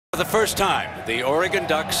For the first time, the Oregon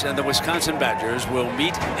Ducks and the Wisconsin Badgers will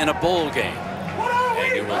meet in a bowl game.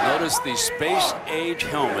 And you will notice the space-age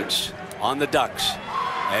helmets on the Ducks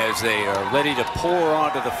as they are ready to pour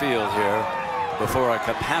onto the field here before a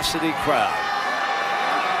capacity crowd.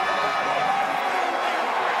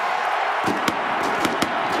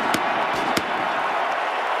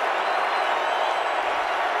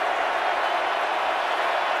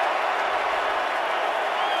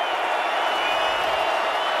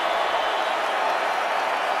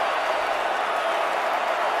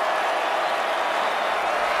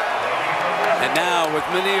 And now, with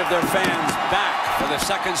many of their fans back for the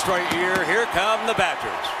second straight year, here come the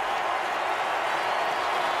Badgers.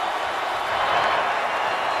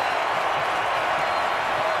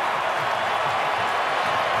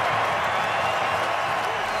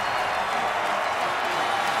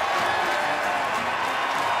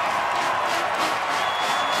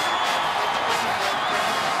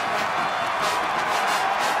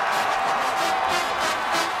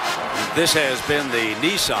 This has been the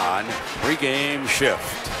Nissan pregame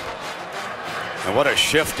shift. And what a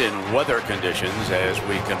shift in weather conditions as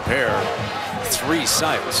we compare three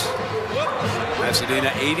sites.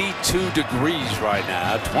 Pasadena 82 degrees right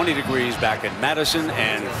now, 20 degrees back in Madison,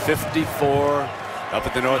 and 54 up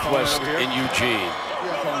at the Northwest in Eugene.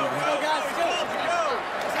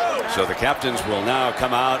 So the captains will now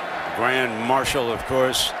come out. Grand Marshal, of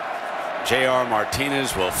course, J.R.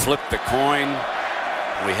 Martinez will flip the coin.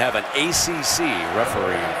 We have an ACC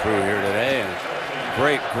refereeing crew here today, and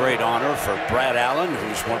great honor for Brad Allen,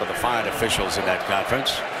 who's one of the fine officials in that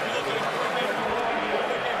conference.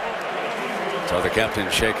 So the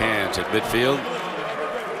captains shake hands at midfield.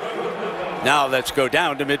 Now let's go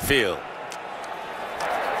down to midfield.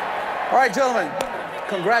 All right, gentlemen,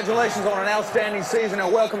 congratulations on an outstanding season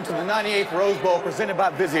and welcome to the 98th Rose Bowl presented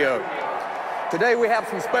by Vizio. Today we have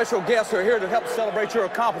some special guests who are here to help celebrate your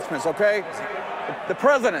accomplishments, okay? The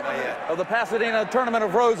president of the Pasadena Tournament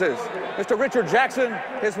of Roses, Mr. Richard Jackson,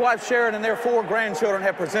 his wife Sharon, and their 4 grandchildren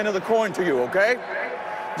have presented the coin to you, okay?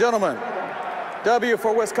 Gentlemen, W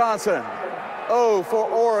for Wisconsin, O for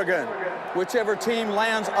Oregon. Whichever team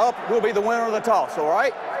lands up will be the winner of the toss, all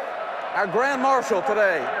right? Our Grand Marshal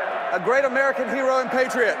today, a great American hero and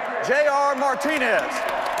patriot, J.R. Martinez.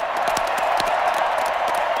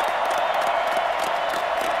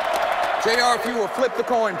 J.R., if you will flip the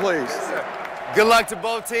coin, please. Good luck to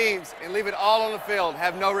both teams, and leave it all on the field.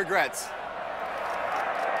 Have no regrets.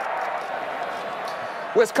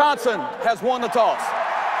 Wisconsin has won the toss.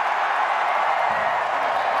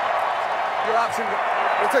 Your option.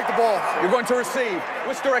 We'll take the ball. You're going to receive.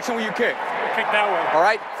 Which direction will you kick? Kick that way. All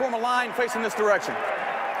right, form a line facing this direction.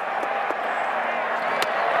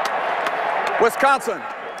 Wisconsin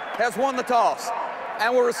has won the toss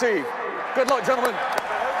and will receive. Good luck, gentlemen.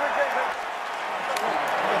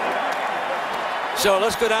 So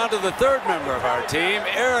let's go down to the third member of our team.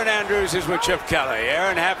 Erin Andrews is with Chip Kelly.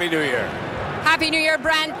 Erin, Happy New Year. Happy New Year,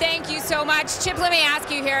 Brent. Thank you so much. Chip, let me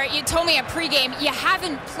ask you here. You told me at pregame you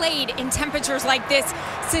haven't played in temperatures like this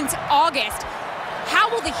since August. How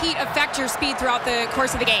will the heat affect your speed throughout the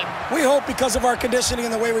course of the game? We hope because of our conditioning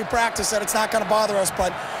and the way we practice that it's not going to bother us,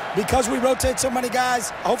 but because we rotate so many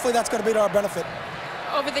guys, hopefully that's going to be to our benefit.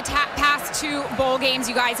 Over the past 2 bowl games,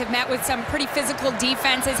 you guys have met with some pretty physical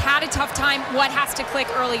defenses, had a tough time. What has to click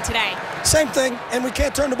early today? Same thing, and we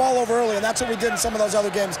can't turn the ball over early, and that's what we did in some of those other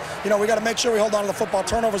games. You know, we got to make sure we hold on to the football.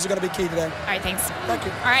 Turnovers are going to be key today. All right, thanks. Thank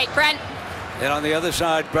you. All right, Brent. And on the other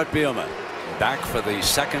side, Brett Bielema, back for the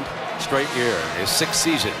second straight year, his 6th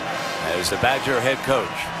season as the Badger head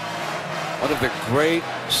coach. One of the great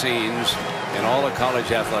scenes in all of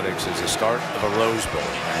college athletics is the start of a Rose Bowl,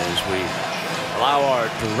 as we allow our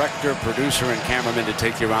director, producer, and cameraman to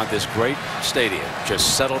take you around this great stadium.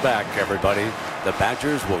 Just settle back, everybody. The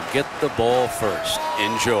Badgers will get the ball first.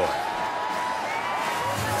 Enjoy.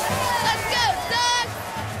 Let's go, Doug!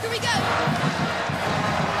 Here we go!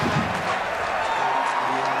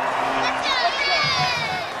 Let's go!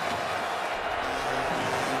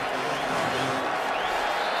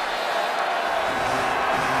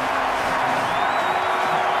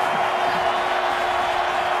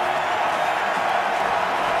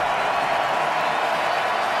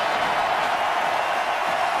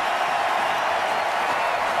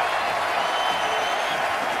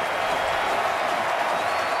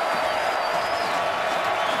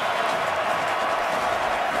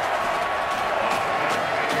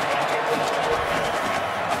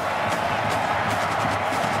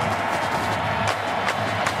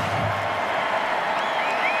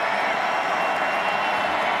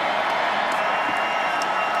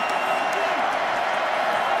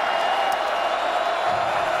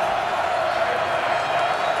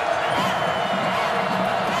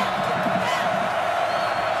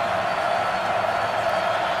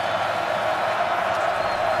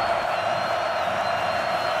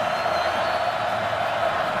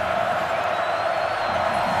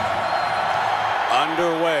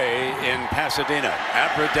 underway in Pasadena.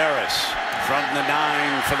 Abradaris from the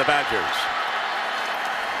 9 for the Badgers.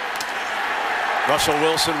 Russell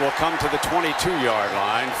Wilson will come to the 22-yard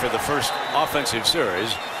line for the first offensive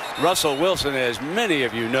series. Russell Wilson, as many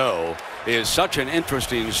of you know, is such an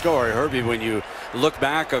interesting story, Herbie. When you look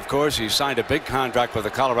back, of course, he signed a big contract with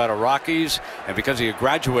the Colorado Rockies, and because he had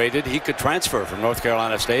graduated, he could transfer from North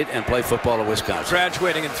Carolina State and play football at Wisconsin.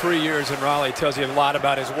 Graduating in 3 years in Raleigh tells you a lot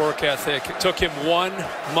about his work ethic. It took him 1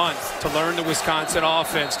 month to learn the Wisconsin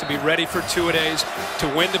offense, to be ready for two-a-days, to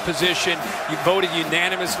win the position. He voted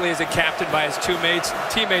unanimously as a captain by his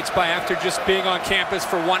teammates by after just being on campus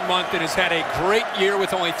for 1 month, and has had a great year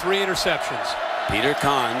with only 3 interceptions. Peter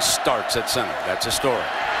Kahn starts at center. That's a story.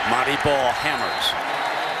 Monty Ball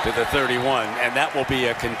hammers to the 31, and that will be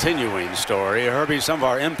a continuing story. Herbie, some of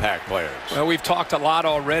our impact players. Well, we've talked a lot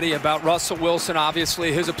already about Russell Wilson.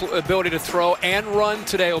 Obviously, his ability to throw and run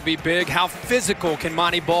today will be big. How physical can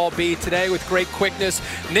Monty Ball be today with great quickness?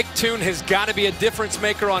 Nick Toon has got to be a difference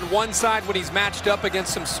maker on one side when he's matched up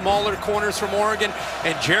against some smaller corners from Oregon.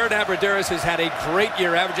 And Jared Abradaris has had a great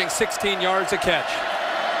year, averaging 16 yards a catch.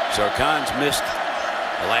 So Kahn's missed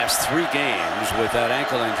the last 3 games with that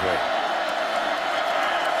ankle injury.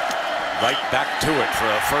 Right back to it for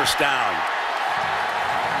a first down.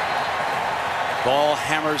 Ball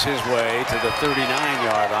hammers his way to the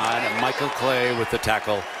 39-yard line, and Michael Clay with the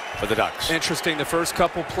tackle for the Ducks. Interesting, the first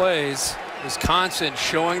couple plays, Wisconsin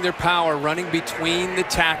showing their power, running between the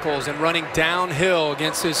tackles and running downhill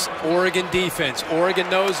against this Oregon defense. Oregon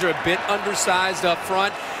knows they're a bit undersized up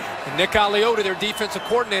front. And Nick Aliotti, their defensive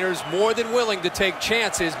coordinator, is more than willing to take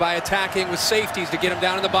chances by attacking with safeties to get them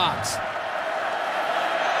down in the box.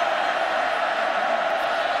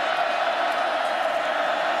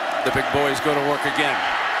 The big boys go to work again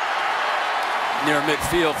near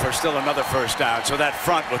midfield for still another first down. So that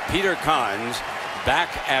front with Peter Kahn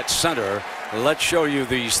back at center. Let's show you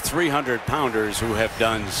these 300-pounders who have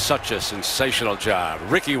done such a sensational job.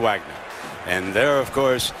 Ricky Wagner. And there, of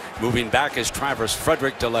course, moving back is Travis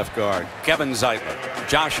Frederick to left guard. Kevin Zeitler,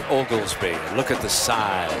 Josh Oglesby. Look at the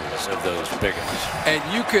size of those big ones. And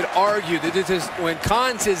you could argue that it is, when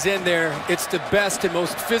Kahns is in there, it's the best and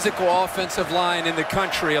most physical offensive line in the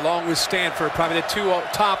country, along with Stanford, probably the 2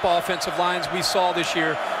 top offensive lines we saw this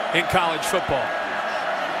year in college football.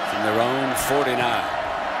 From their own 49.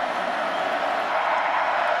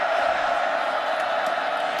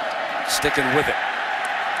 Sticking with it.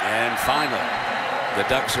 And finally, the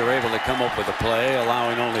Ducks are able to come up with a play,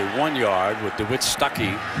 allowing only 1 yard with DeWitt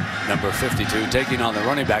Stuckey, number 52, taking on the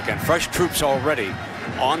running back. And fresh troops already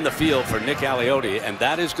on the field for Nick Aliotti. And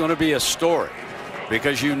that is going to be a story,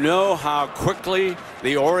 because you know how quickly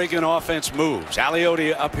the Oregon offense moves.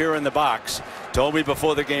 Aliotti up here in the box told me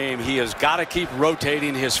before the game he has got to keep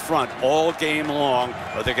rotating his front all game long,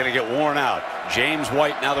 or they're going to get worn out. James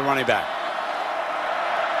White now the running back.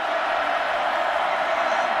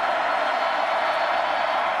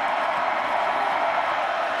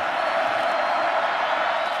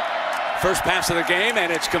 First pass of the game,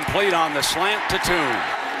 and it's complete on the slant to Toon.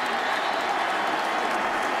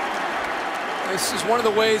 This is one of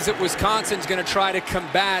the ways that Wisconsin's going to try to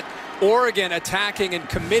combat Oregon attacking and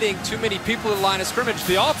committing too many people to the line of scrimmage.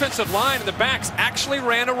 The offensive line and the backs actually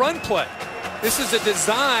ran a run play. This is a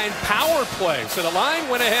design power play. So the line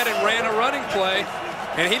went ahead and ran a running play,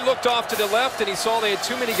 and he looked off to the left and he saw they had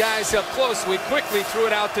too many guys up close, so he quickly threw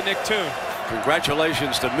it out to Nick Toon.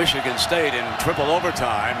 Congratulations to Michigan State in triple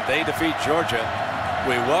overtime. They defeat Georgia.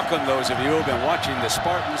 We welcome those of you who have been watching the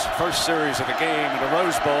Spartans' first series of the game in the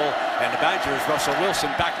Rose Bowl, and the Badgers. Russell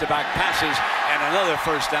Wilson back-to-back passes and another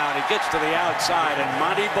first down. He gets to the outside, and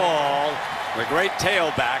Monty Ball, the great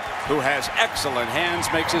tailback who has excellent hands,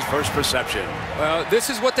 makes his first reception. Well, this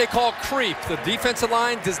is what they call creep. The defensive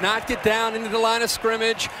line does not get down into the line of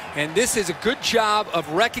scrimmage, and this is a good job of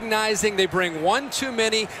recognizing they bring one too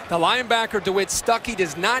many. The linebacker, DeWitt Stuckey,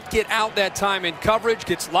 does not get out that time in coverage,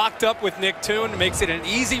 gets locked up with Nick Toon, makes it an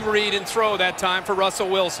easy read and throw that time for Russell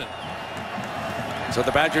Wilson. So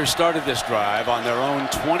the Badgers started this drive on their own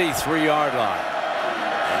 23-yard line.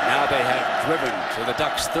 And now they have driven to the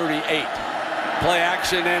Ducks' 38. Play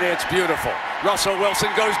action, and it's beautiful. Russell Wilson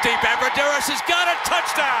goes deep. Abradaris has got a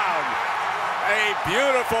touchdown. A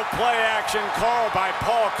beautiful play action call by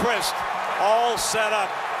Paul Christ, all set up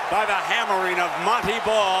by the hammering of Monty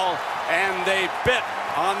Ball, and they bit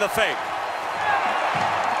on the fake.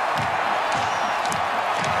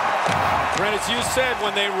 Brent, as you said,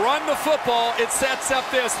 when they run the football, it sets up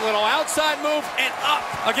this little outside move and up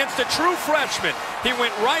against a true freshman. He went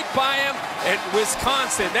right by him at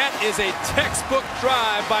Wisconsin. That is a textbook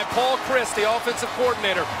drive by Paul Chryst, the offensive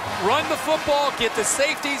coordinator. Run the football, get the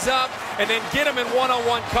safeties up, and then get him in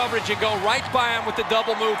one-on-one coverage and go right by him with the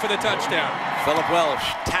double move for the touchdown. Philip Welsh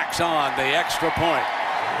tacks on the extra point.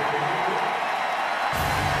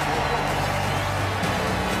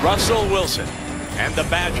 Russell Wilson and the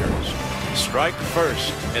Badgers strike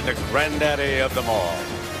first in the granddaddy of them all.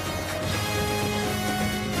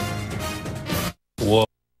 Whoa.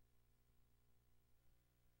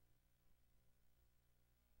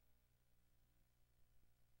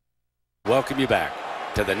 Welcome you back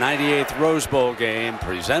to the 98th Rose Bowl game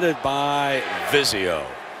presented by Vizio.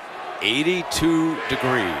 82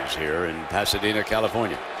 degrees here in Pasadena,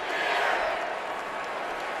 California.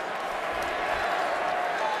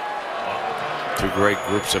 Two great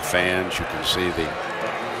groups of fans. You can see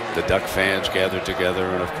the Duck fans gathered together,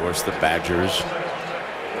 and of course the Badgers.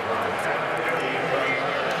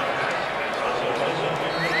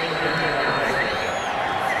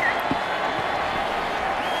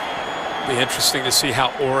 Be interesting to see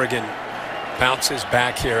how Oregon bounces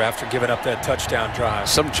back here after giving up that touchdown drive.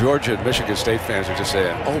 Some Georgia and Michigan State fans are just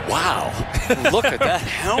saying, oh wow, look at that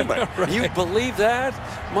helmet. Right. You believe that?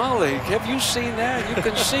 Molly, have you seen that? You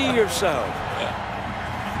can see yourself.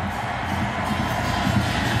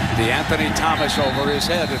 The Anthony Thomas over his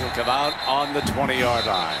head. It'll come out on the 20-yard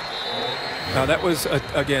line. Now that was,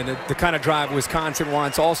 again, the kind of drive Wisconsin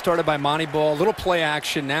wants. All started by Monty Ball, a little play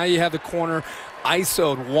action. Now you have the corner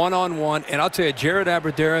ISO'd one-on-one. And I'll tell you, Jared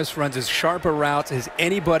Abbrederis runs as sharp a route as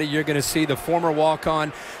anybody you're going to see. The former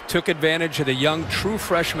walk-on took advantage of the young true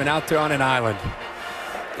freshman out there on an island.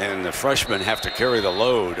 And the freshmen have to carry the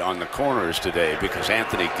load on the corners today because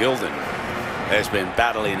Anthony Gilden has been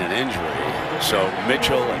battling an injury. So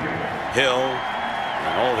Mitchell and Hill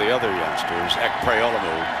and all the other youngsters,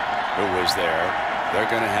 Ekpreolamu, who was there, they're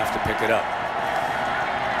going to have to pick it up.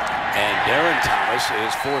 And Darren Thomas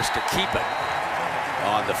is forced to keep it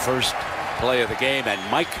on the first play of the game. And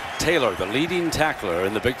Mike Taylor, the leading tackler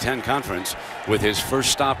in the Big Ten Conference, with his first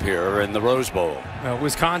stop here in the Rose Bowl. Well,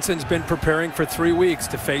 Wisconsin's been preparing for 3 weeks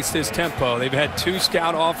to face this tempo. They've had 2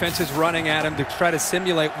 scout offenses running at them to try to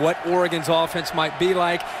simulate what Oregon's offense might be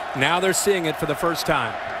like. Now they're seeing it for the first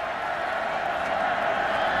time.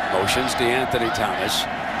 Motions to Anthony Thomas,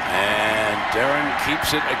 and Darren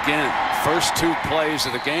keeps it again. First 2 plays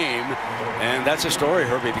of the game, and that's a story,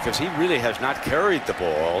 Herbie, because he really has not carried the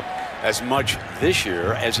ball as much this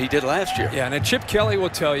year as he did last year. Yeah, and Chip Kelly will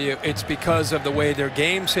tell you it's because of the way their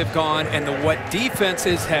games have gone and what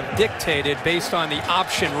defenses have dictated based on the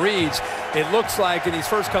option reads. It looks like in these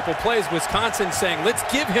first couple plays, Wisconsin saying, let's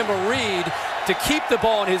give him a read to keep the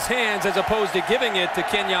ball in his hands as opposed to giving it to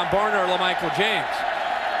Kenyon Barner or LaMichael James.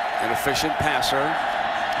 An efficient passer.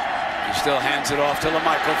 He still hands it off to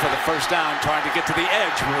LaMichael for the first down, trying to get to the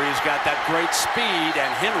edge where he's got that great speed,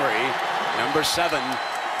 and Henry, number 7,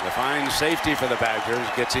 the fine safety for the Badgers,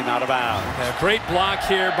 gets him out of bounds. A great block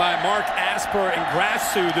here by Mark Asper, and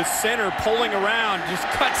Grassu, the center, pulling around, just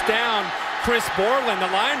cuts down Chris Borland,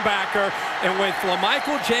 the linebacker. And with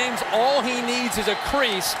LaMichael James, all he needs is a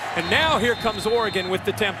crease. And now here comes Oregon with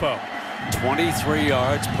the tempo. 23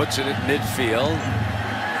 yards, puts it at midfield.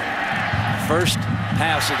 First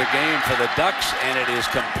pass of the game for the Ducks, and it is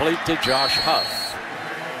complete to Josh Huff.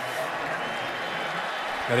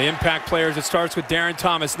 Now the impact players, it starts with Darren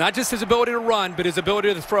Thomas, not just his ability to run, but his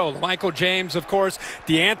ability to throw. Michael James, of course,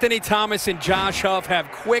 DeAnthony Thomas and Josh Huff have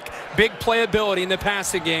quick, big playability in the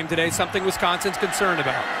passing game today, something Wisconsin's concerned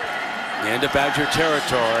about. Into Badger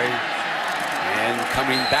territory, and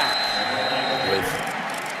coming back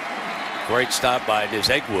with great stop by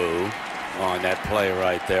Nzegwu on that play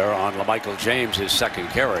right there on LaMichael James, his second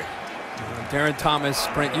carry. Darren Thomas,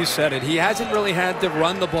 Brent, you said it. He hasn't really had to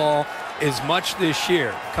run the ball as much this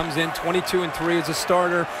year. Comes in 22-3 as a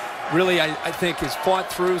starter. Really, I think has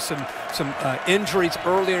fought through some injuries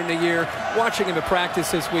earlier in the year. Watching him at practice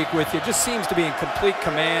this week with you, just seems to be in complete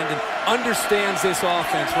command and understands this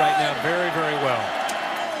offense right now very, very well.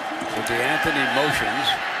 With the Anthony motions,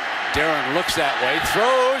 Darren looks that way,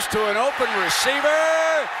 throws to an open receiver,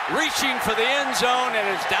 reaching for the end zone, and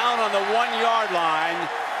it's down on the 1-yard line.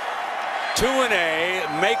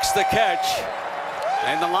 Tuanay makes the catch,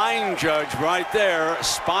 and the line judge right there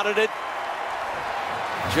spotted it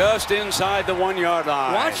just inside the 1-yard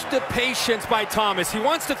line. Watch the patience by Thomas. He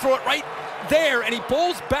wants to throw it right there, and he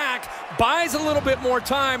pulls back, buys a little bit more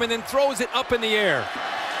time, and then throws it up in the air.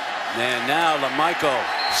 And now LaMichael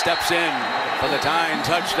steps in for the tying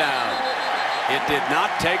touchdown. It did not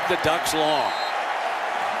take the Ducks long.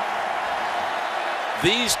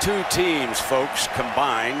 These two teams, folks,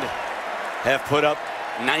 combined have put up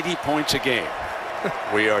 90 points a game.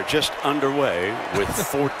 We are just underway with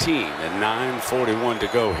 14 and 9:41 to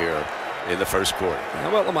go here in the first quarter. How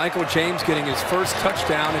about Michael James getting his first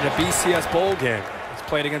touchdown in a BCS bowl game? He's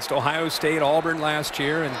played against Ohio State, Auburn last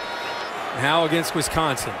year, and now against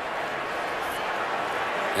Wisconsin.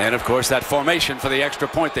 And of course that formation for the extra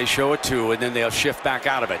point, they show it too, and then they'll shift back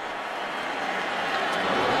out of it.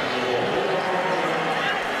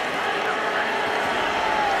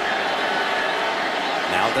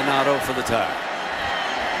 Now Donato for the tie.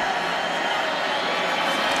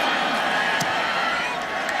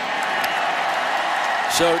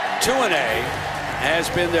 So 2-A has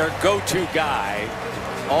been their go-to guy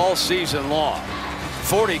all season long.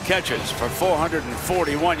 40 catches for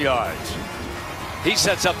 441 yards. He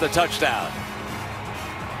sets up the touchdown.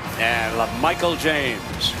 And Michael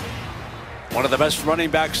James, one of the best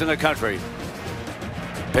running backs in the country,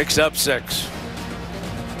 picks up 6.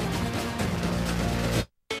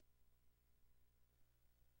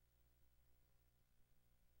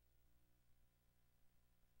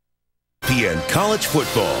 ESPN College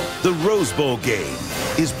Football, the Rose Bowl game,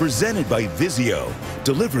 is presented by Vizio,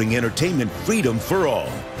 delivering entertainment freedom for all.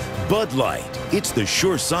 Bud Light, it's the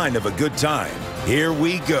sure sign of a good time. Here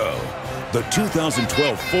we go. The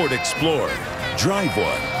 2012 Ford Explorer, Drive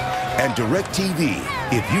One, and DirecTV.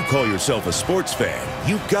 If you call yourself a sports fan,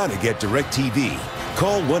 you've got to get DirecTV.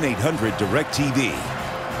 Call 1-800-DirecTV.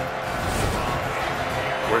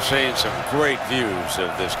 We're seeing some great views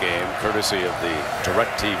of this game, courtesy of the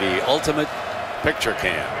DirecTV Ultimate Picture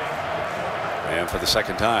Cam. And for the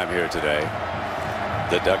second time here today,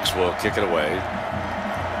 the Ducks will kick it away.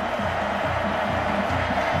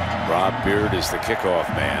 Rob Beard is the kickoff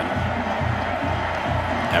man.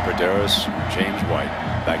 Aberderis, James White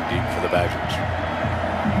back deep for the Badgers.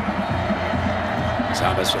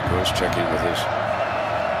 Thomas, of course, checking with his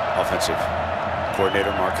offensive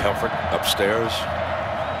coordinator, Mark Helfrich, upstairs.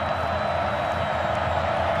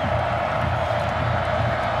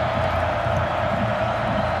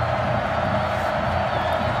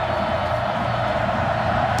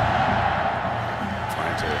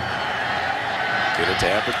 To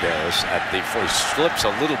Aberderis at the first, slips a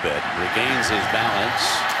little bit, regains his balance,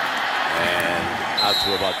 and out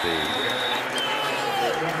to about the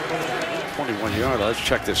 21-yard. Let's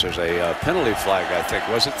check this. There's a penalty flag, I think.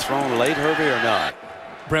 Was it thrown late, Herbie, or not?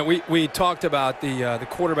 Brent, we talked about the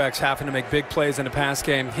quarterbacks having to make big plays in the pass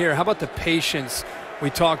game. Here, how about the patience we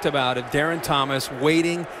talked about of Darren Thomas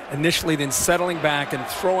waiting initially, then settling back and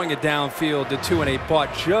throwing it downfield to 2-8,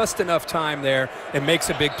 bought just enough time there and makes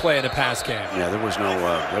a big play in the pass game. Yeah, there was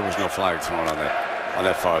no flag thrown on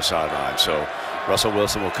that far sideline. So Russell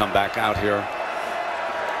Wilson will come back out here.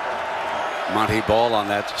 Monty Ball on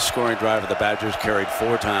that scoring drive of the Badgers carried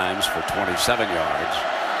 4 times for 27 yards.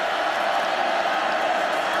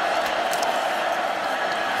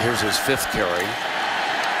 Here's his 5th carry.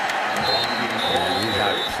 And he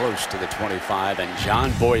got close to the 25, and John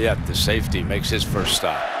Boyette, the safety, makes his first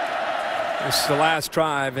stop. This is the last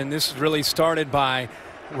drive, and this is really started by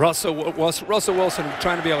Russell Wilson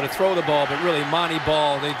trying to be able to throw the ball, but really Monty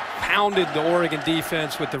Ball, they pounded the Oregon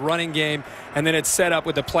defense with the running game, and then it's set up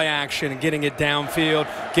with the play action and getting it downfield,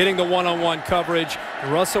 getting the one-on-one coverage.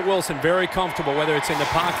 And Russell Wilson very comfortable, whether it's in the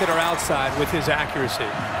pocket or outside, with his accuracy.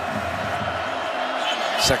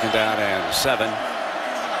 2nd down and 7.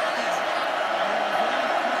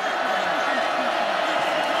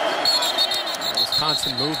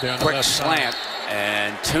 Wisconsin moved there on the Quick left slant, side.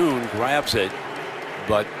 and Toon grabs it,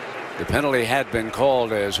 but the penalty had been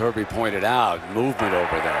called, as Herbie pointed out. Movement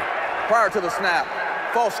over there. Prior to the snap,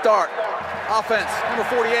 false start, offense, number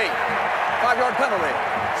 48, 5-yard penalty,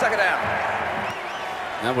 2nd down.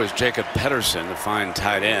 That was Jacob Pedersen, the fine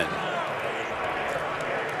tight end.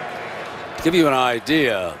 To give you an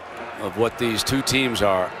idea of what these two teams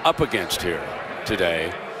are up against here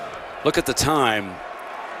today, look at the time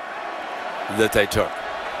that they took.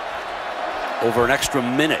 Over an extra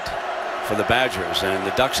minute for the Badgers, and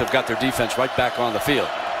the Ducks have got their defense right back on the field.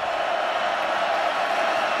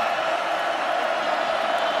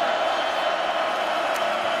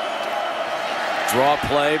 Draw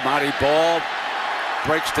play, Monty Ball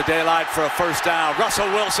breaks to daylight for a first down.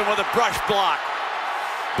 Russell Wilson with a brush block.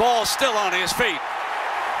 Ball still on his feet.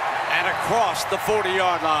 And across the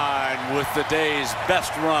 40-yard line with the day's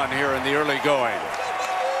best run here in the early going.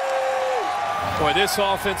 Boy, this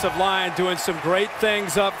offensive line doing some great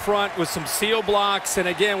things up front with some seal blocks. And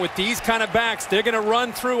again, with these kind of backs, they're going to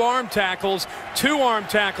run through arm tackles. 2 arm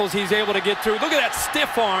tackles he's able to get through. Look at that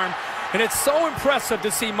stiff arm And it's so impressive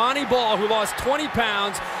to see Monty Ball, who lost 20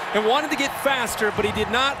 pounds and wanted to get faster, but he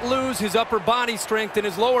did not lose his upper body strength and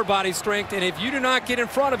his lower body strength. And if you do not get in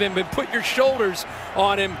front of him and put your shoulders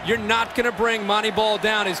on him, you're not going to bring Monty Ball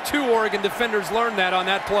down. His 2 Oregon defenders learned that on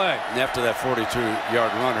that play. And after that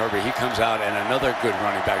 42-yard run, Herbie, he comes out and another good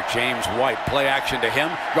running back, James White. Play action to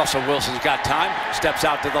him. Russell Wilson's got time, steps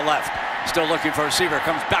out to the left. Still looking for a receiver,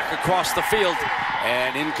 comes back across the field,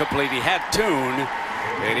 and incomplete. He had Tune,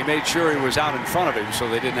 and he made sure he was out in front of him so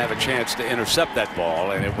they didn't have a chance to intercept that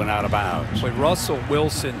ball, and it went out of bounds. But Russell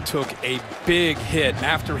Wilson took a big hit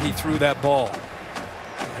after he threw that ball.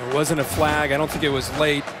 It wasn't a flag. I don't think it was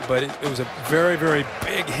late, but it was a very, very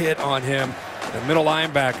big hit on him. The middle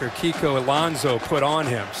linebacker, Kiko Alonso, put on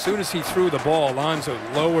him. As soon as he threw the ball, Alonso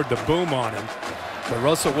lowered the boom on him. But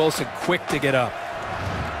Russell Wilson quick to get up.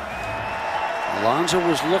 Alonso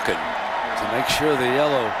was looking to make sure the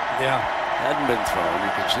yellow hadn't been thrown. You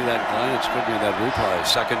can see that glance could be in that replay.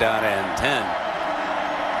 2nd down and 10.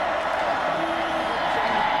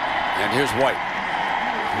 And here's White,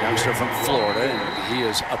 the youngster from Florida, and he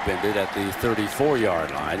is upended at the 34-yard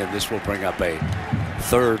line, and this will bring up a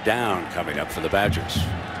 3rd down coming up for the Badgers.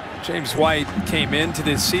 James White came into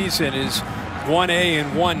this season as 1A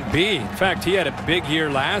and 1B. In fact, he had a big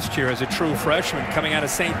year last year as a true freshman coming out of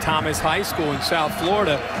St. Thomas High School in South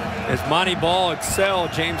Florida. As Monty Ball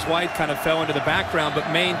excelled, James White kind of fell into the background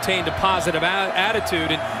but maintained a positive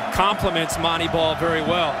attitude and compliments Monty Ball very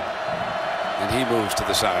well. And he moves to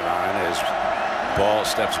the sideline as Ball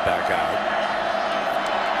steps back out.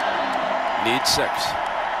 Need 6.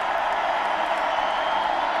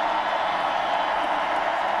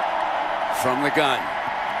 From the gun.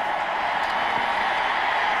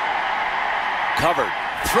 Covered,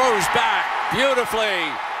 throws back beautifully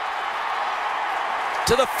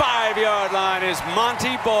to the 5-yard line is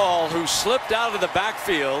Monty Ball, who slipped out of the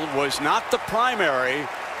backfield, was not the primary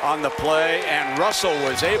on the play, and Russell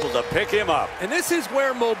was able to pick him up. And this is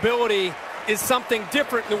where mobility is something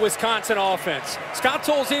different in the Wisconsin offense. Scott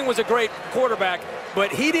Tolzien was a great quarterback,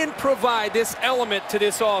 but he didn't provide this element to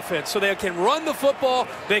this offense. So they can run the football,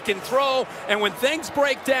 they can throw, and when things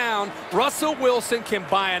break down, Russell Wilson can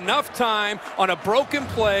buy enough time on a broken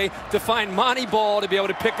play to find Monty Ball to be able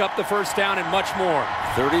to pick up the 1st down and much more.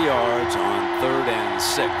 30 yards on 3rd and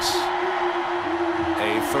 6.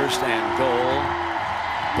 A 1st and goal.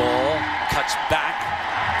 Ball cuts back,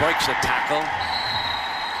 breaks a tackle.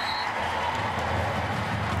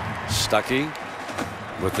 Stuckey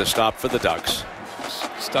with the stop for the Ducks.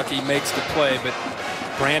 Stuckey makes the play, but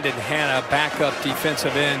Brandon Hanna, backup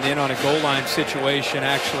defensive end, in on a goal line situation,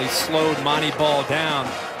 actually slowed Monty Ball down.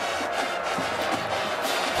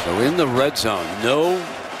 So in the red zone, no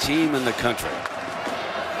team in the country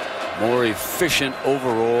more efficient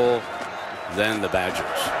overall than the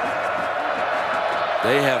Badgers.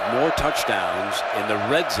 They have more touchdowns in the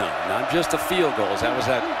red zone, not just the field goals. That was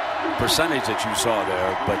that percentage that you saw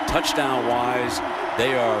there, but touchdown-wise,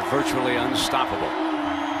 they are virtually unstoppable.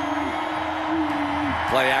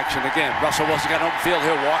 Play action again. Russell Wilson got open field.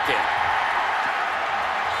 He'll walk in.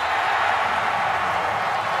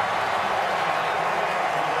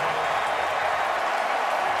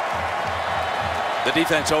 The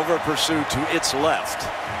defense over pursued to its left,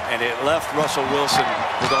 and it left Russell Wilson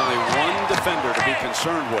with only one defender to be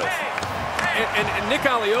concerned with. And Nick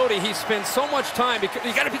Aliotti, he spends so much time because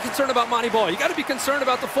you got to be concerned about Monty Ball. You got to be concerned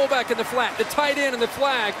about the fullback in the flat, the tight end and the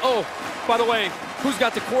flag. Oh, by the way, who's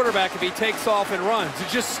got the quarterback if he takes off and runs?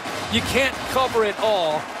 It's just, you can't cover it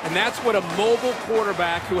all, and that's what a mobile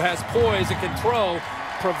quarterback who has poise and can throw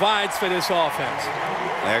provides for this offense.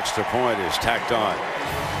 The extra point is tacked on.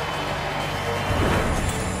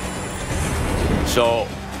 So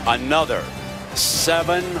another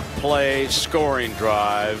 7-play scoring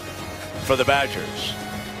drive for the Badgers.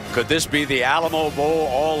 Could this be the Alamo Bowl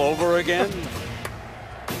all over again?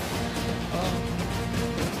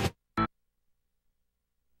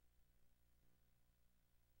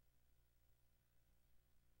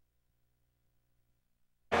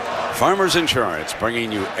 Farmers Insurance,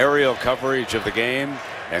 bringing you aerial coverage of the game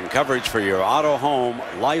and coverage for your auto, home,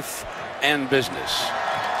 life, and business.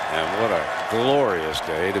 And what a glorious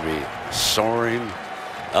day to be soaring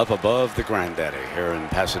up above the Granddaddy here in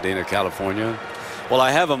Pasadena, California. Well,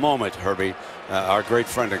 I have a moment, Herbie. Our great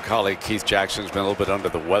friend and colleague Keith Jackson's been a little bit under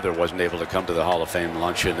the weather, wasn't able to come to the Hall of Fame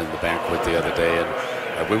luncheon and the banquet the other day,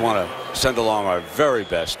 and we want to send along our very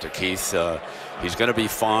best to Keith. He's going to be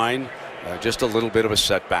fine, just a little bit of a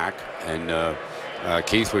setback, and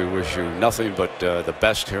Keith, we wish you nothing but the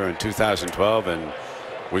best here in 2012, and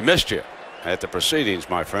we missed you at the proceedings,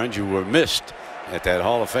 my friend. You were missed at that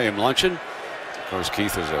Hall of Fame luncheon. course,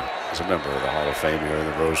 Keith is a member of the Hall of Fame here in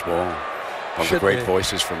the Rose Bowl. One of the Should great be.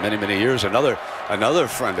 voices for many, many years. Another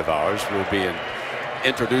friend of ours will be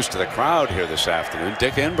introduced to the crowd here this afternoon.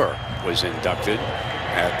 Dick Enber was inducted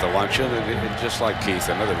at the luncheon, and just like Keith,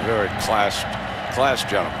 another very class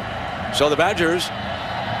gentleman. So the Badgers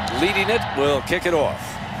leading it will kick it off.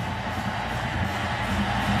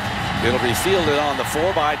 It'll be fielded on the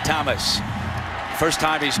 4 by Thomas. First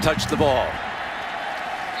time he's touched the ball.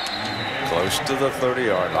 Close to the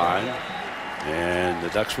 30-yard line. And the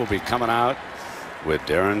Ducks will be coming out with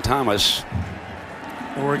Darren Thomas.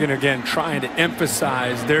 Oregon again trying to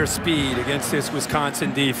emphasize their speed against this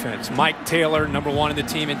Wisconsin defense. Mike Taylor, #1 in the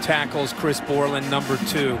team in tackles. Chris Borland,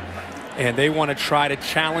 #2. And they want to try to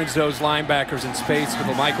challenge those linebackers in space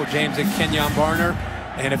with Michael James and Kenyon Barner.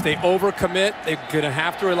 And if they overcommit, they're going to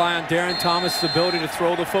have to rely on Darren Thomas' ability to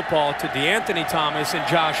throw the football to DeAnthony Thomas and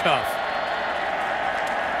Josh Huff.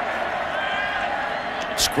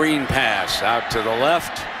 Screen pass out to the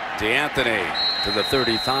left. DeAnthony to the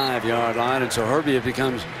 35-yard line. And so, Herbie, it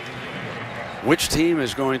becomes which team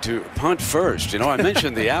is going to punt first? You know, I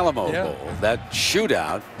mentioned the Alamo Bowl, that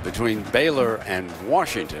shootout between Baylor and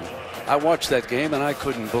Washington. I watched that game and I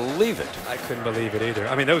couldn't believe it. I couldn't believe it either.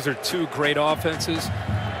 I mean, those are two great offenses,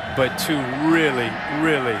 but two really,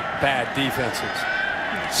 really bad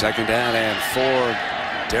defenses. Second down and 4.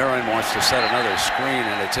 Darren wants to set another screen,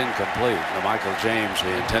 and it's incomplete to Michael James,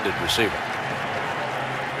 the intended receiver.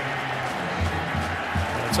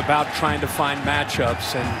 It's about trying to find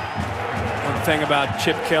matchups, and one thing about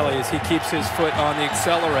Chip Kelly is he keeps his foot on the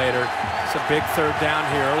accelerator. It's a big third down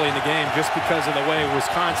here early in the game just because of the way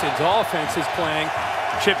Wisconsin's offense is playing.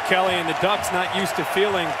 Chip Kelly and the Ducks not used to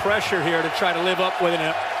feeling pressure here to try to live up with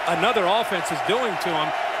another offense is doing to them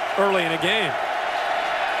early in a game.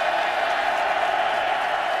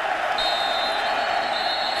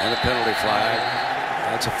 And a penalty flag.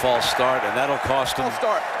 That's a false start, and that'll cost them.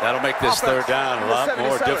 That'll make this third down a lot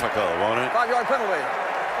more difficult, won't it? 5-yard penalty.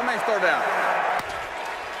 Remains third down.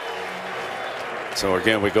 So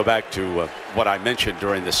again, we go back to what I mentioned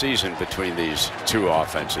during the season between these two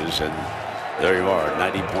offenses, and there you are,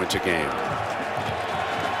 90 points a game.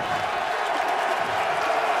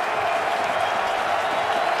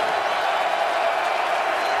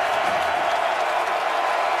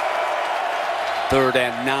 Third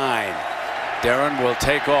and 9. Darren will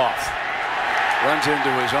take off. Runs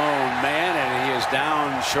into his own man, and he is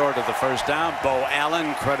down short of the first down. Bo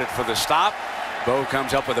Allen, credit for the stop. Bo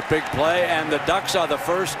comes up with a big play, and the Ducks are the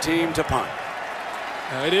first team to punt.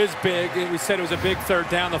 It is big. We said it was a big third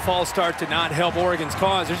down. The false start did not help Oregon's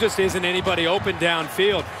cause. There just isn't anybody open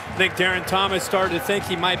downfield. I think Darren Thomas started to think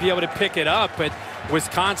he might be able to pick it up, but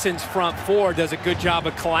Wisconsin's front 4 does a good job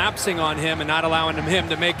of collapsing on him and not allowing him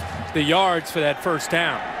to make the yards for that first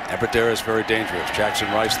down. Aberdare very dangerous.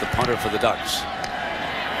 Jackson Rice, the punter for the Ducks.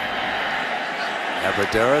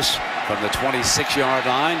 Aberdare from the 26-yard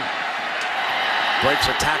line breaks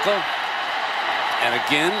a tackle, and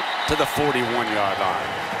again to the 41-yard line.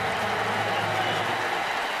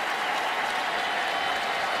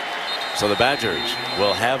 So the Badgers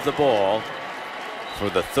will have the ball for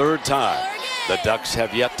the third time. The Ducks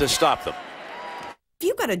have yet to stop them. If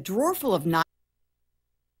you've got a drawer full of knives.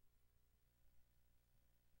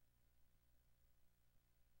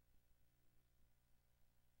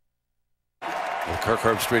 Kirk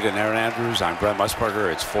Herbstreit and Aaron Andrews. I'm Brent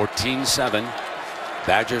Musburger. It's 14-7.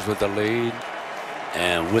 Badgers with the lead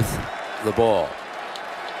and with the ball.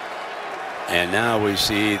 And now we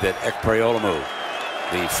see that Ekpreolamu,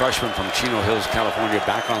 the freshman from Chino Hills, California,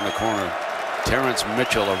 back on the corner. Terrence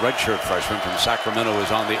Mitchell, a redshirt freshman from Sacramento,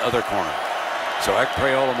 is on the other corner. So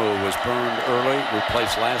Ekpreolamu was burned early,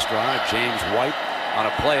 replaced last drive. James White on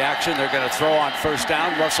a play action. They're going to throw on first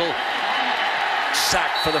down. Russell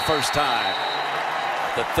sacked for the first time.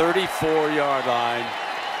 The 34-yard line.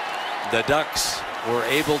 The Ducks were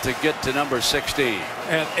able to get to number 16.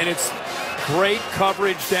 And it's great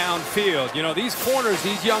coverage downfield. You know, these corners,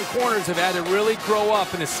 these young corners have had to really grow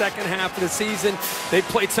up in the second half of the season. They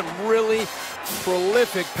played some really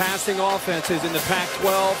prolific passing offenses in the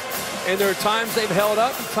Pac-12. And there are times they've held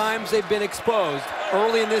up and times they've been exposed.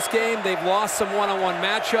 Early in this game, they've lost some one-on-one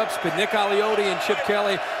matchups, but Nick Aliotti and Chip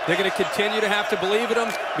Kelly, they're going to continue to have to believe in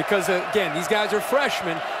them because, again, these guys are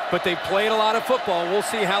freshmen, but they played a lot of football. We'll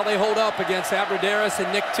see how they hold up against Abradaris and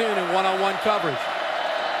Nick Toon in one-on-one coverage.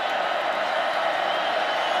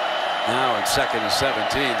 Now in 2nd and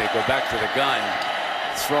 17, they go back to the gun.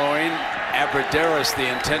 Throwing Abradaris, the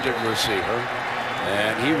intended receiver.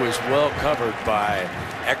 And he was well covered by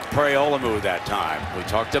Ekpreolamu that time. We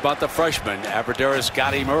talked about the freshman. Abradaris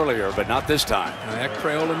got him earlier, but not this time.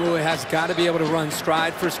 Ekpreolamu has got to be able to run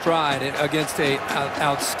stride for stride against an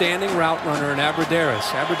outstanding route runner in Abradaris.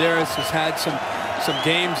 Abradaris has had some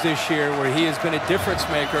games this year where he has been a difference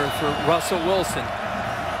maker for Russell Wilson.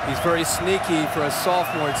 He's very sneaky for a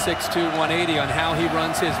sophomore at 6'2", 180 on how he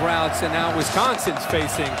runs his routes. And now Wisconsin's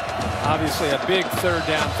facing, obviously, a big third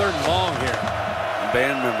down, third and long here.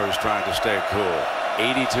 Band members trying to stay cool.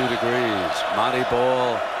 82 degrees. Monty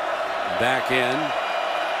Ball back in.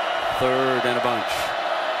 Third and a bunch.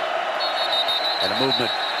 And a movement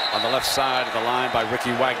on the left side of the line by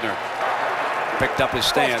Ricky Wagner. Picked up his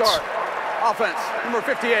stance. Start. Offense, number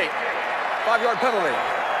 58. 5-yard penalty.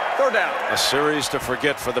 Third down. A series to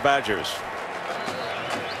forget for the Badgers.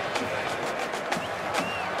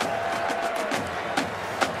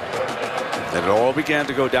 And it all began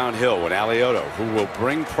to go downhill when Alioto, who will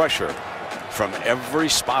bring pressure from every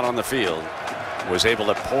spot on the field, was able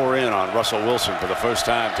to pour in on Russell Wilson for the first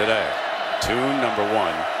time today. Tune number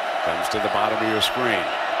 1 comes to the bottom of your screen.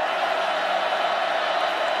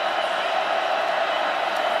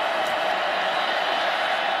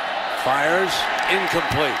 Fires,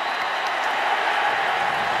 incomplete.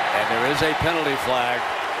 And there is a penalty flag.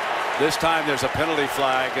 This time there's a penalty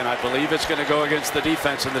flag, and I believe it's going to go against the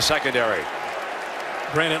defense in the secondary.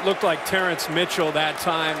 Brent, it looked like Terrence Mitchell that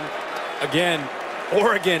time. Again,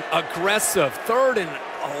 Oregon aggressive. Third and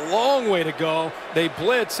a long way to go. They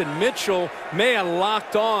blitz, and Mitchell may have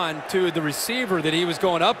locked on to the receiver that he was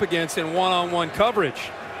going up against in one-on-one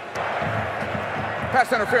coverage.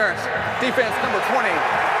 Pass interference. Defense number 20.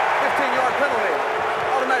 15-yard penalty.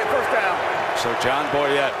 Automatic first down. So John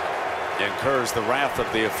Boyette incurs the wrath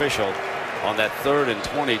of the official on that 3rd and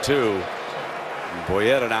 22.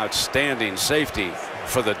 Boyette, an outstanding safety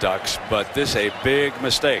for the Ducks, but this a big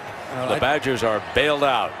mistake. The Badgers are bailed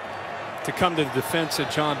out. To come to the defense of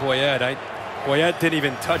John Boyette, Boyette didn't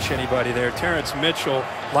even touch anybody there. Terrence Mitchell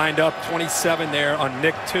lined up 27 there on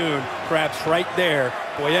Nick Toon, perhaps right there.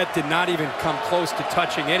 Boyette did not even come close to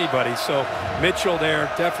touching anybody, so Mitchell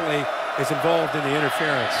there definitely is involved in the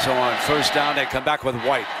interference. So on first down, they come back with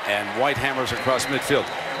White, and White hammers across midfield.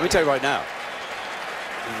 Let me tell you right now,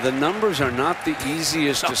 the numbers are not the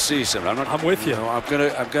easiest to see. I'm with you. I'm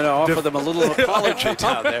gonna offer them a little apology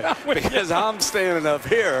down there because I'm standing up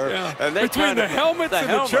here, and they between the helmets and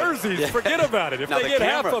the jerseys, forget about it. If now they get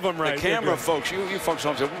half of them right, the camera folks, you folks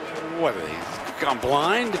home say, what are they? Gone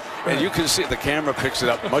blind? And you can see the camera picks it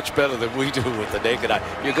up much better than we do with the naked eye.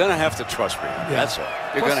 You're going to have to trust me. That's all.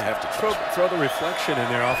 You're going to have to trust me. Throw the reflection in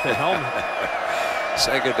there off the helmet.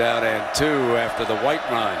 2nd down and 2 after the White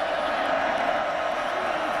run.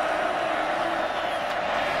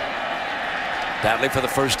 Badly for the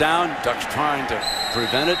first down. Ducks trying to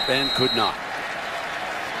prevent it and could not.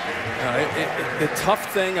 The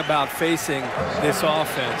tough thing about facing this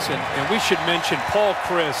offense, and we should mention Paul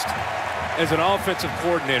Chryst as an offensive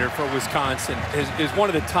coordinator for Wisconsin is one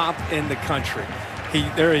of the top in the country.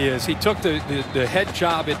 There he is. He took the head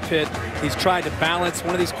job at Pitt. He's tried to balance.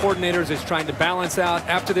 One of these coordinators is trying to balance out.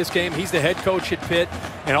 After this game, he's the head coach at Pitt,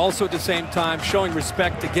 and also at the same time showing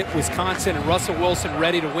respect to get Wisconsin and Russell Wilson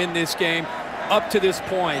ready to win this game. Up to this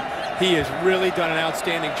point, he has really done an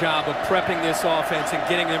outstanding job of prepping this offense and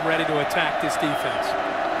getting them ready to attack this defense.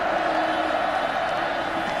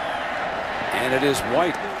 And it is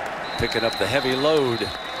White picking up the heavy load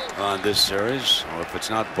on this series. Or if it's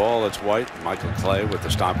not Ball, it's White. Michael Clay with the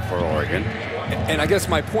stop for Oregon. And I guess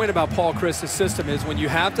my point about Paul Chryst's system is when you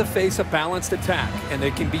have to face a balanced attack and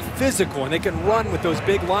they can be physical and they can run with those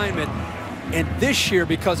big linemen. And this year,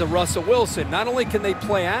 because of Russell Wilson, not only can they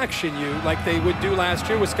play action you like they would do last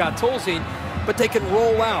year with Scott Tolzien, but they can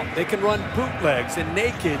roll out. They can run bootlegs and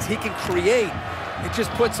nakeds. He can create. It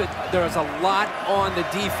just puts there's a lot on the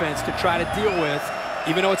defense to try to deal with.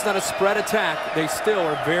 Even though it's not a spread attack, they still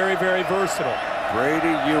are very, very versatile.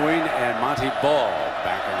 Brady Ewing and Monty Ball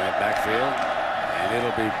back in that backfield. And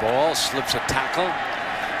it'll be Ball, slips a tackle,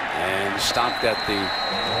 and stopped at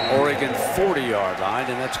the Oregon 40-yard line.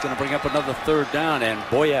 And that's going to bring up another 3rd down, and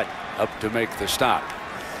Boyette up to make the stop.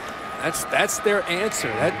 That's their answer.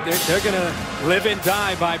 They're going to live and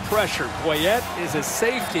die by pressure. Boyette is a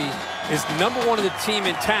safety, is #1 of the team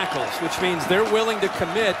in tackles, which means they're willing to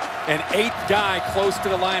commit an 8th guy close to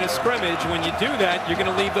the line of scrimmage. When you do that, you're going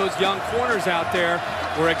to leave those young corners out there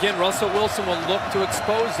where, again, Russell Wilson will look to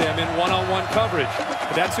expose them in one-on-one coverage.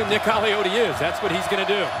 But that's who Nick Aliotti is. That's what he's going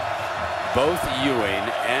to do. Both Ewing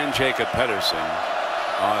and Jacob Pedersen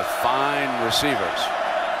are fine receivers.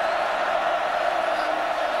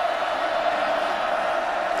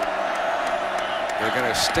 They're going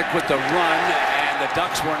to stick with the run, and the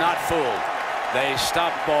Ducks were not fooled. They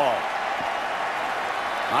stopped Ball.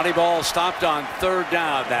 Monty Ball stopped on 3rd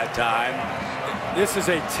down that time. This is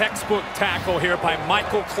a textbook tackle here by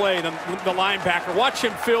Michael Clay, the linebacker. Watch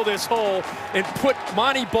him fill this hole and put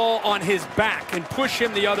Monty Ball on his back and push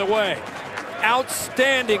him the other way.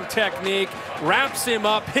 Outstanding technique, wraps him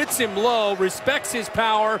up, hits him low, respects his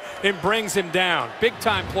power, and brings him down. Big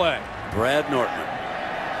time play. Brad Norton,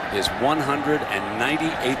 his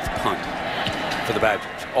 198th punt for the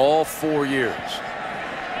Badgers, all 4 years.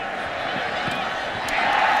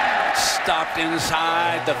 Stopped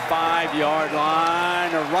inside the 5-yard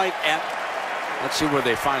line, or right at, let's see where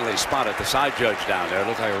they finally spotted the side judge down there. It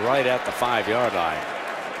looked like right at the 5-yard line.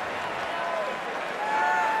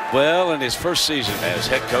 Well, in his first season as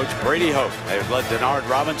head coach, Brady Hoke has led Denard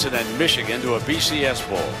Robinson and Michigan to a BCS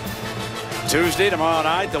Bowl. Tuesday, tomorrow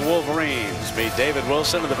night, the Wolverines meet David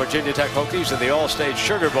Wilson and the Virginia Tech Hokies in the All-State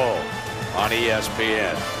Sugar Bowl on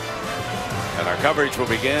ESPN. And our coverage will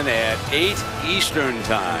begin at 8 Eastern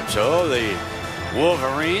time. So the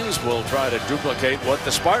Wolverines will try to duplicate what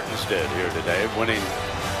the Spartans did here today, winning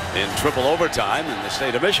in triple overtime in the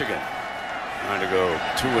state of Michigan. Trying to go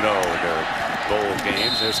 2-0 in their bowl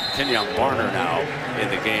games. There's Kenyon Barner now in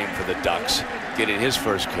the game for the Ducks, getting his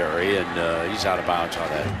first carry, and he's out of bounds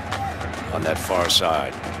on that far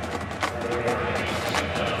side.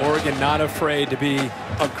 Oregon not afraid to be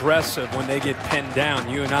aggressive when they get pinned down.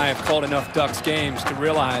 You and I have called enough Ducks games to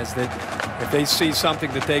realize that if they see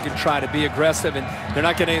something that they can try to be aggressive, and they're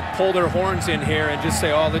not going to pull their horns in here and just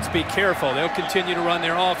say, oh, let's be careful. They'll continue to run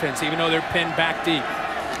their offense even though they're pinned back deep.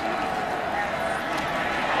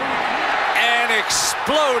 And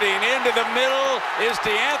exploding into the middle is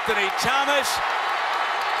DeAnthony Thomas.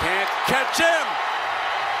 Can't catch him.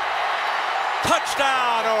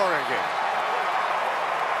 Touchdown, Oregon.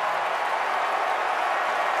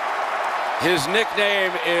 His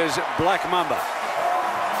nickname is Black Mamba,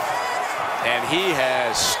 and he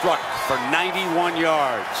has struck for 91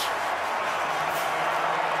 yards.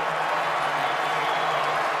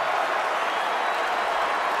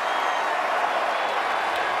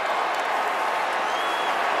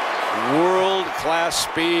 World-class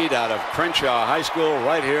speed out of Crenshaw High School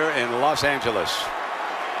right here in Los Angeles.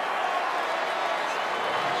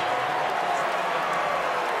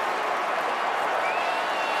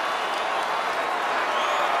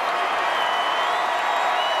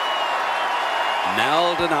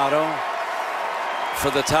 Maldonado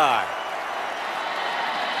for the tie.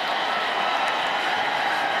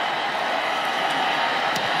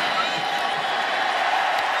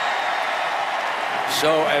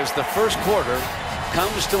 So as the first quarter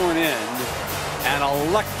comes to an end, an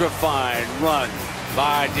electrifying run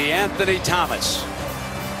by DeAnthony Thomas.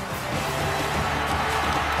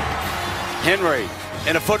 Henry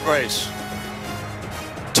in a foot race.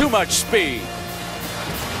 Too much speed.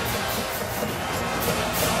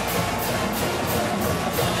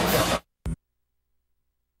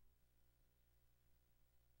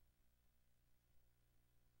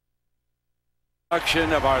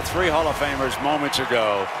 Of our 3 Hall of Famers moments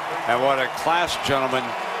ago, and what a class gentleman.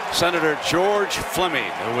 Senator George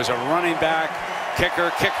Fleming, who was a running back,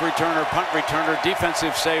 kicker, kick returner, punt returner,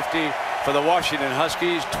 defensive safety for the Washington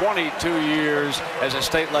Huskies, 22 years as a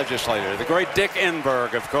state legislator. The great Dick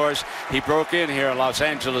Enberg, of course, he broke in here in Los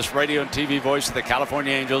Angeles, radio and TV voice of the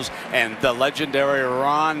California Angels, and the legendary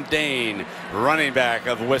Ron Dane, running back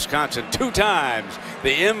of Wisconsin, 2 times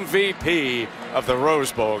the MVP of the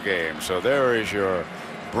Rose Bowl game. So there is your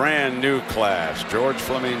brand new class: George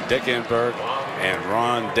Fleming, Dick Enberg, and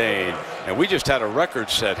Ron Dane. And we just had a record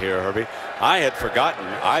set here, Herbie. I had forgotten.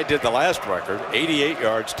 I did the last record, 88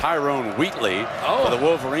 yards, Tyrone Wheatley for the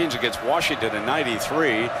Wolverines against Washington in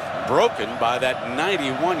 '93, broken by that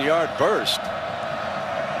 91-yard burst.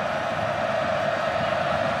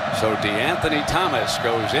 So DeAnthony Thomas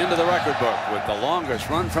goes into the record book with the longest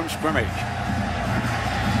run from scrimmage.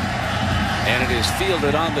 And it is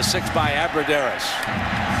fielded on the 6 by Abrederis.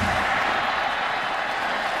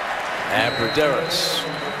 Abrederis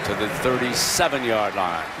to the 37-yard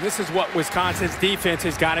line. This is what Wisconsin's defense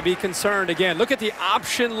has got to be concerned. Again, look at the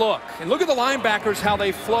option look. And look at the linebackers, how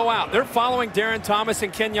they flow out. They're following Darren Thomas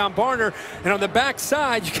and Kenyon Barner. And on the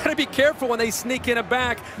backside, you got to be careful when they sneak in a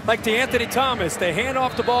back like DeAnthony Thomas. They hand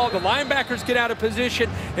off the ball. The linebackers get out of position.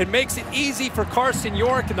 It makes it easy for Carson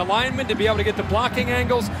York and the linemen to be able to get the blocking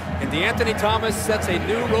angles. And DeAnthony Thomas sets a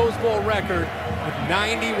new Rose Bowl record with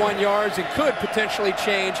 91 yards and could potentially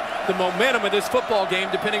change the momentum of this football game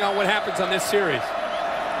depending on what happens on this series.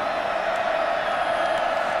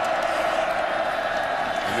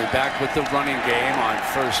 We'll be back with the running game on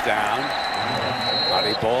first down.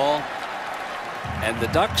 Body ball. And the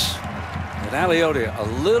Ducks and Aliotti a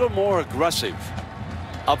little more aggressive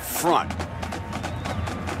up front.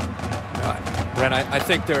 Brent, I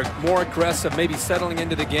think they're more aggressive, maybe settling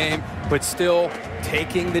into the game, but still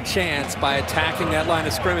taking the chance by attacking that line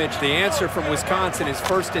of scrimmage. The answer from Wisconsin is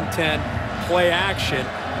 1st and 10, play action,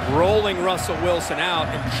 rolling Russell Wilson out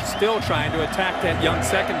and still trying to attack that young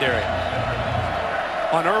secondary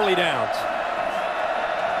on early downs.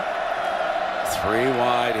 3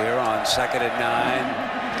 wide here on 2nd and 9.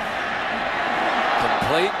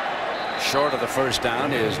 Complete. Short of the first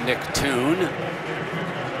down is Nick Toon.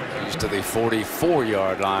 He's to the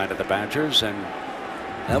 44-yard line of the Badgers, and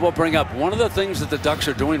that will bring up one of the things that the Ducks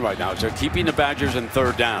are doing right now is they're keeping the Badgers in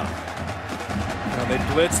 3rd down. Well, they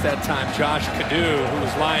blitzed that time Josh Cadu, who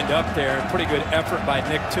was lined up there. Pretty good effort by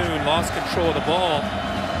Nick Toon. Lost control of the ball.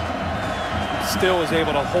 Still was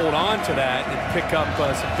able to hold on to that and pick up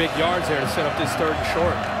some big yards there to set up this 3rd and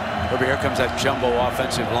short. Over here comes that jumbo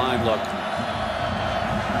offensive line look.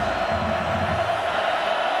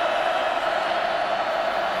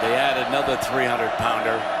 They add another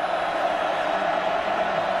 300-pounder.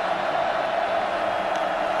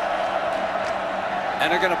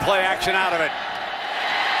 And they're going to play action out of it.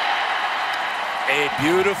 A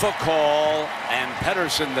beautiful call, and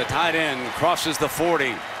Pedersen, the tight end, crosses the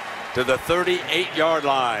 40 to the 38-yard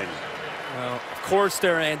line. Well, of course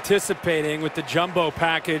they're anticipating with the jumbo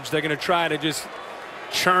package they're going to try to just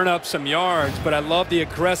churn up some yards, but I love the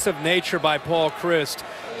aggressive nature by Paul Chryst.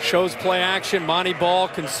 Shows play action. Monty Ball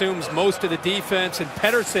consumes most of the defense, and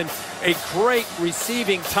Pedersen, a great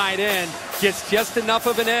receiving tight end, gets just enough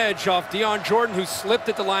of an edge off Dion Jordan, who slipped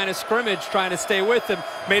at the line of scrimmage trying to stay with him.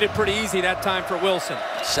 Made it pretty easy that time for Wilson.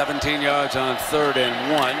 17 yards on 3rd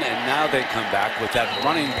and 1, and now they come back with that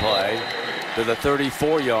running play to the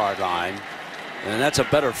 34-yard line, and that's a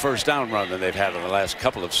better first down run than they've had in the last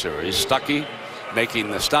couple of series. Stuckey making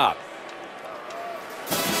the stop.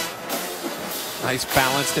 Nice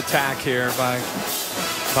balanced attack here by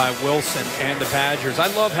Wilson and the Badgers. I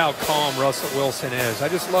love how calm Russell Wilson is. I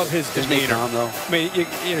just love his demeanor. Isn't he calm, though? I mean,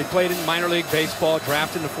 he played in minor league baseball,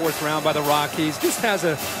 drafted in the 4th round by the Rockies. Just has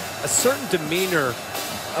a certain demeanor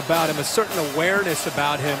about him, a certain awareness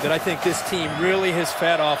about him that I think this team really has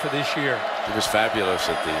fed off of this year. He was fabulous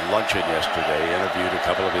at the luncheon yesterday. He interviewed a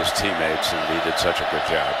couple of his teammates, and he did such a good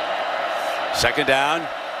job. 2nd down.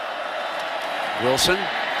 Wilson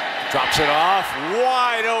drops it off,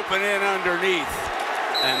 wide open in underneath.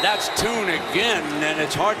 And that's Toon again, and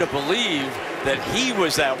it's hard to believe that he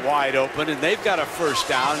was that wide open, and they've got a first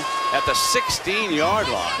down at the 16-yard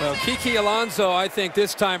line. Well, Kiki Alonso, I think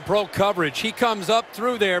this time broke coverage. He comes up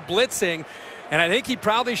through there blitzing, and I think he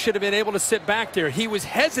probably should have been able to sit back there. He was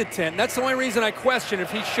hesitant. That's the only reason I question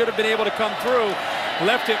if he should have been able to come through.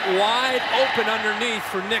 Left it wide open underneath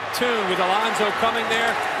for Nick Toon with Alonso coming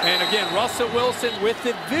there. And again, Russell Wilson with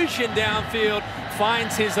the vision downfield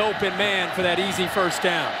finds his open man for that easy first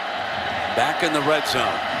down. Back in the red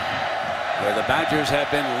zone, where the Badgers have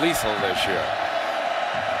been lethal this year.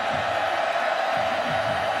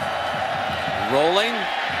 Rolling,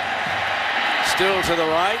 still to the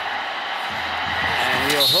right,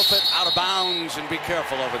 and he'll hoof it out of bounds, and be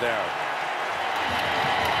careful over there.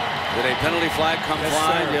 Did a penalty flag come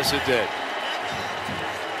flying? Sir. Yes, it did.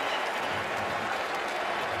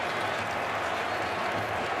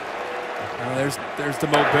 There's the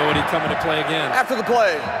mobility coming to play again. After the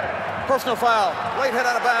play, personal foul, late hit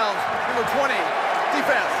out of bounds, number 20,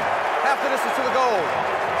 defense, half the distance to the goal,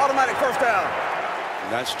 automatic first down.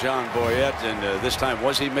 That's John Boyette, and this time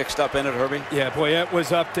was he mixed up in it, Herbie? Yeah, Boyette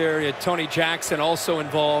was up there. You had Tony Jackson also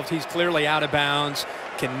involved. He's clearly out of bounds.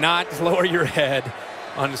 Cannot lower your head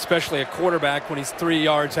on especially a quarterback when he's 3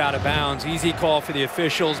 yards out of bounds. Easy call for the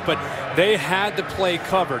officials, but they had the play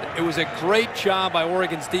covered. It was a great job by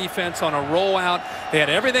Oregon's defense on a rollout. They had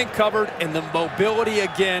everything covered, and the mobility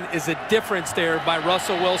again is a difference there by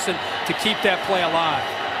Russell Wilson to keep that play alive.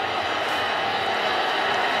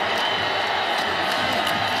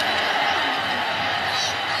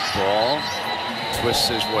 Ball twists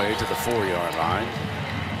his way to the 4-yard line.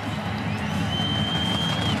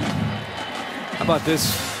 How about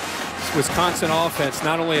this Wisconsin offense?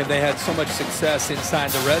 Not only have they had so much success inside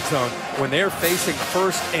the red zone, when they're facing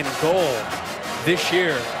 1st and goal this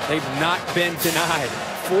year, they've not been denied.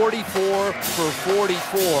 44 for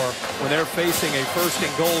 44 when they're facing a 1st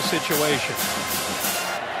and goal situation.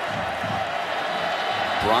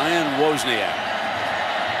 Brian Wozniak,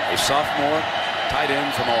 a sophomore tight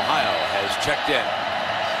end from Ohio, has checked in.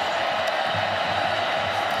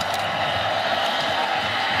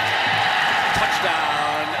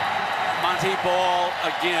 Touchdown, Monty Ball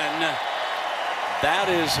again. That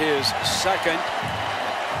is his second.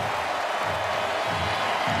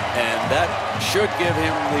 And that should give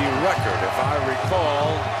him the record. If I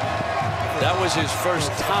recall, that was his first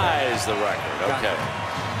ties the record. Okay.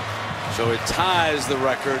 So it ties the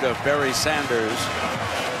record of Barry Sanders.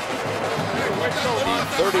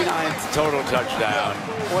 The 39th total touchdown.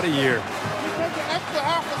 What a year.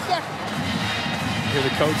 Hear the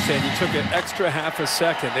coach saying you took an extra half a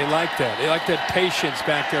second. They like that. They like that patience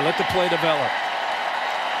back there. Let the play develop.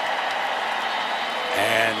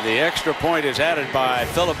 And the extra point is added by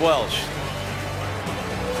Philip Welsh.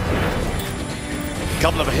 A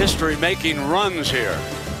couple of history-making runs here.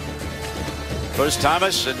 First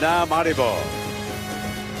Thomas and now Monty Ball.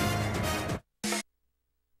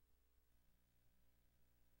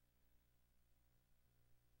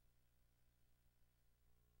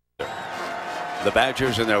 The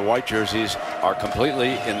Badgers in their white jerseys are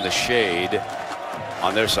completely in the shade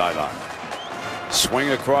on their sideline. Swing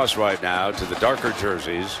across right now to the darker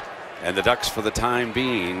jerseys, and the Ducks for the time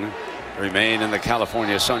being remain in the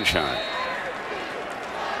California sunshine.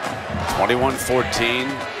 21-14.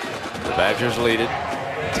 The Badgers lead it.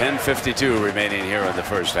 10:52 remaining here in the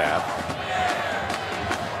first half.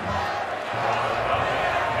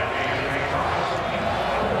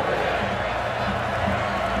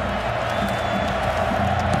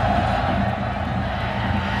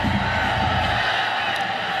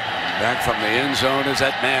 Back from the end zone is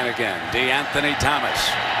that man again, DeAnthony Thomas.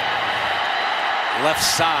 Left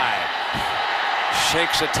side.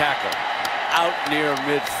 Shakes a tackle. Out near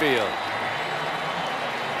midfield.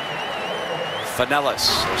 Finellis,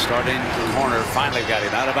 starting corner, finally got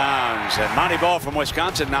him out of bounds. And Monty Ball from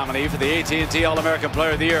Wisconsin, nominee for the AT&T All-American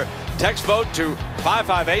Player of the Year. Text vote to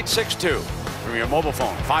 55862 from your mobile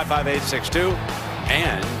phone, 55862,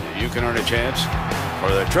 and you can earn a chance for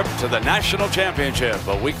the trip to the national championship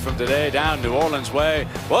a week from today down New Orleans way.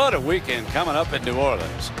 What a weekend coming up in New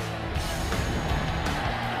Orleans.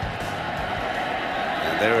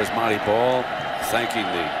 And there is Monty Ball thanking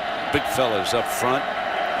the big fellas up front.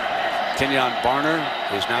 Kenyon Barner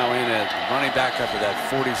is now in as running back up to that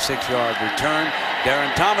 46-yard return.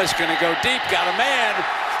 Darren Thomas going to go deep, got a man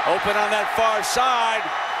open on that far side.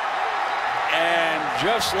 And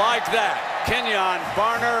just like that, Kenyon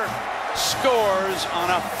Barner scores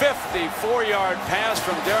on a 54-yard pass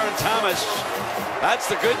from Darren Thomas. That's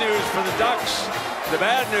the good news for the Ducks. The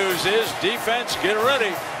bad news is defense, get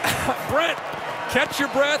ready. Brent, catch your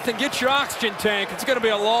breath and get your oxygen tank. It's going to be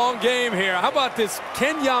a long game here. How about this?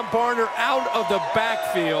 Kenyon Barner out of the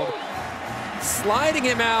backfield, sliding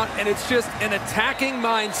him out, and it's just an attacking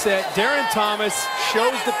mindset. Darren Thomas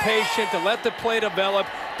shows the patience to let the play develop.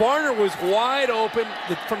 Barner was wide open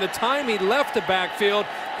from the time he left the backfield.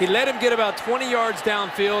 He let him get about 20 yards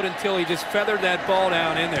downfield until he just feathered that ball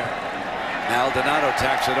down in there. Maldonado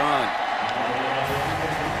tacks it on.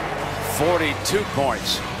 42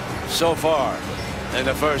 points so far in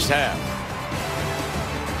the first half.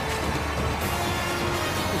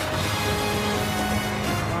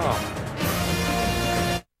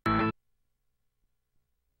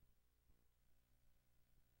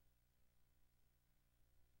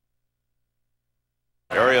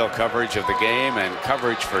 Aerial coverage of the game and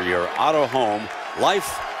coverage for your auto, home,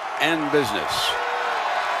 life, and business.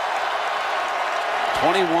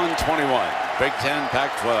 21-21, Big Ten,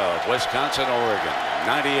 Pac-12, Wisconsin, Oregon,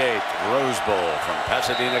 98th Rose Bowl from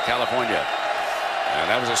Pasadena, California. And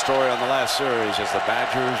that was a story on the last series as the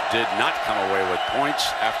Badgers did not come away with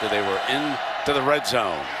points after they were into the red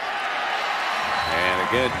zone. And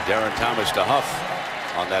again, Darren Thomas to Huff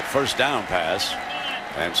on that first down pass.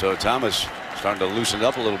 And so Thomas starting to loosen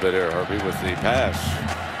up a little bit here, Herbie, with the pass.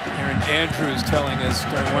 Aaron Andrews telling us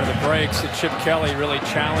during one of the breaks that Chip Kelly really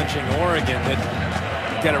challenging Oregon, that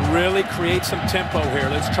got to really create some tempo here.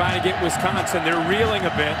 Let's try to get Wisconsin. They're reeling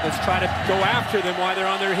a bit. Let's try to go after them while they're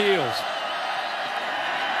on their heels.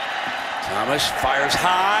 Thomas fires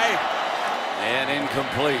high and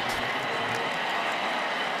incomplete.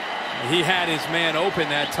 He had his man open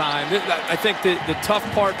that time. I think the tough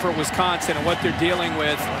part for Wisconsin and what they're dealing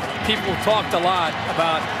with, people talked a lot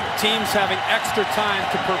about teams having extra time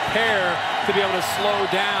to prepare to be able to slow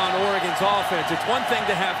down Oregon's offense. It's one thing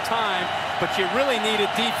to have time, but you really need a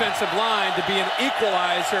defensive line to be an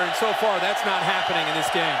equalizer, and so far that's not happening in this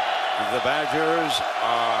game. The Badgers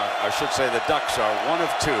are, I should say the Ducks are one of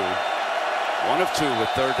two with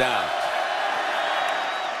third down.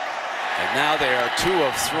 And now they are 2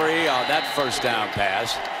 of 3 on that first down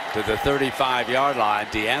pass to the 35-yard line.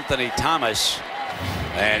 DeAnthony Thomas,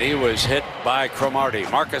 and he was hit by Cromartie,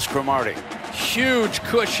 Marcus Cromartie. huge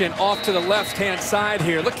cushion off to the left-hand side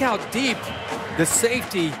here. Look how deep the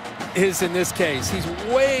safety is in this case. He's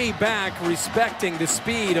way back, respecting the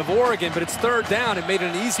speed of Oregon, but it's third down and made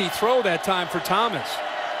an easy throw that time for Thomas.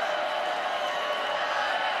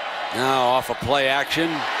 Now off a play action,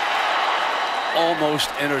 almost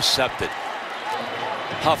intercepted.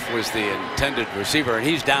 Huff was the intended receiver, and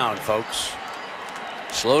he's down, folks.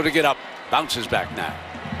 Slow to get up, bounces back now.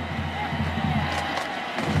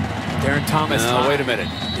 Darren Thomas. No, wait a minute.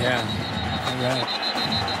 Yeah, all right.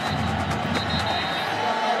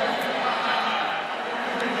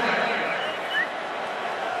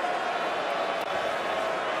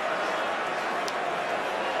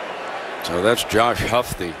 So that's Josh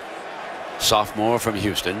Huff, the sophomore from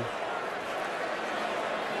Houston.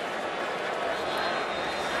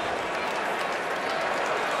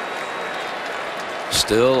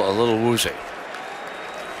 Still a little woozy.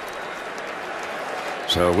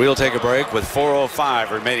 So we'll take a break with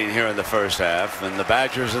 4:05 remaining here in the first half, and the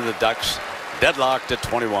Badgers and the Ducks deadlocked at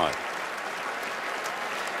 21.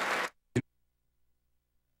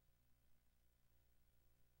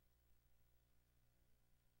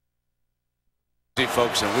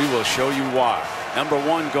 Folks, and we will show you why. Number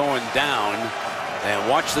one going down, and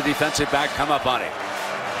watch the defensive back come up on him.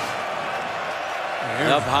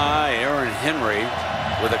 Up high, Aaron Henry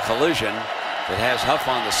with a collision that has Huff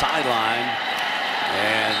on the sideline,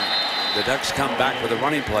 and the Ducks come back with a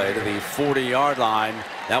running play to the 40-yard line.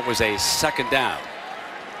 That was a second down.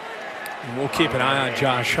 And we'll keep an eye on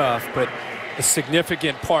Josh Huff, but a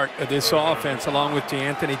significant part of this offense, along with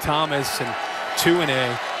DeAnthony Thomas and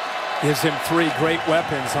Tuine, gives him three great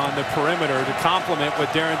weapons on the perimeter to complement what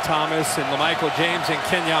Darren Thomas and LaMichael James and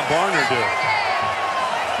Kenyon Barner do.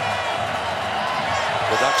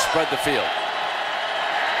 The Ducks spread the field.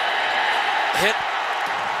 Hit,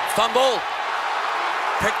 fumble,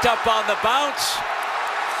 picked up on the bounce.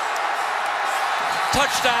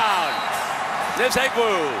 Touchdown,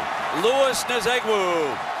 Nzegwu, Louis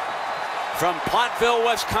Nzegwu from Platteville,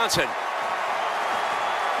 Wisconsin.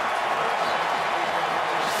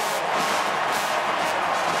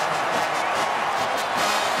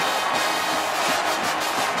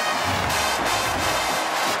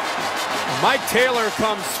 Mike Taylor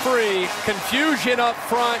comes free. Confusion up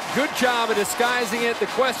front. Good job of disguising it. The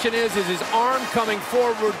question is his arm coming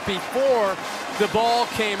forward before the ball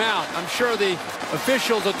came out? I'm sure the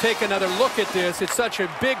officials will take another look at this. It's such a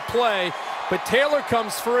big play, but Taylor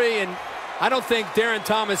comes free, and I don't think Darren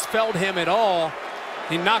Thomas felt him at all.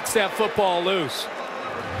 He knocks that football loose.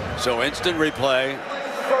 So instant replay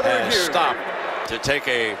has stopped to take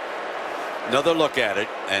another look at it,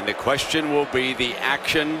 and the question will be the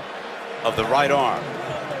action of the right arm.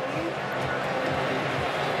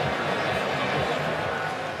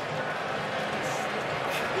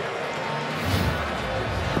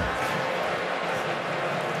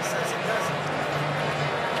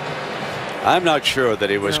 I'm not sure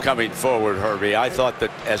that he was coming forward, Herbie. I thought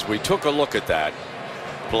that as we took a look at that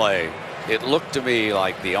play, it looked to me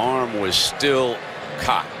like the arm was still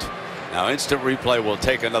cocked. Now instant replay will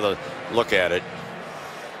take another look at it.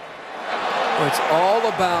 It's all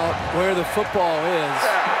about where the football is.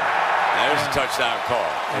 There's a touchdown call.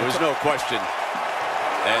 There was no question.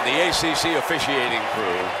 And the ACC officiating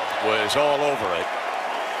crew was all over it.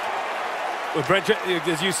 Well, Brent,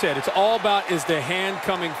 as you said, it's all about is the hand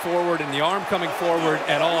coming forward and the arm coming forward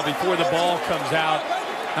at all before the ball comes out.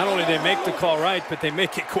 Not only do they make the call right, but they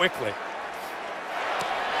make it quickly.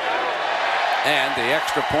 And the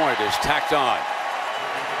extra point is tacked on.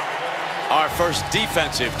 Our first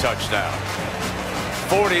defensive touchdown.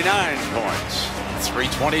 49 points.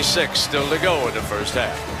 3:26 still to go in the first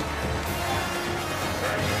half.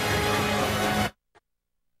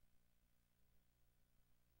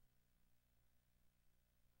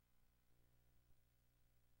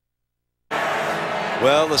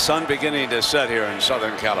 Well, the sun beginning to set here in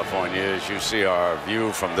Southern California as you see our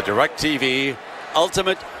view from the DirecTV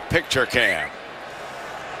Ultimate Picture Cam.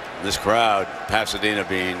 This crowd, Pasadena,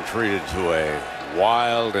 being treated to a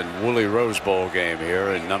wild and woolly Rose Bowl game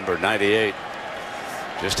here in number 98.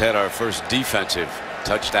 Just had our first defensive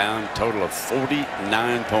touchdown. Total of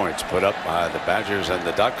 49 points put up by the Badgers and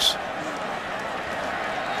the Ducks.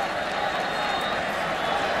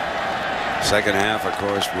 Second half, of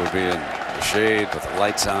course, will be in the shade with the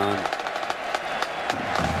lights on.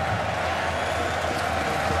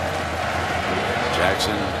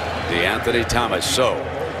 Jackson, DeAnthony Thomas. So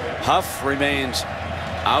Huff remains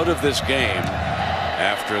out of this game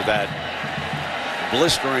after that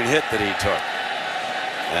blistering hit that he took.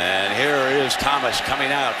 And here is Thomas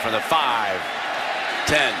coming out from the 5,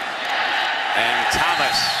 10, and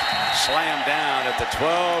Thomas slammed down at the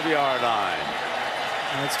 12-yard line.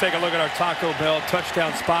 Let's take a look at our Taco Bell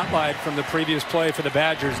touchdown spotlight from the previous play for the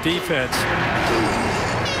Badgers defense.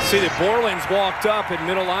 See that Borland's walked up at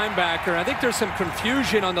middle linebacker. I think there's some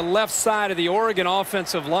confusion on the left side of the Oregon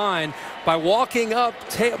offensive line. By walking up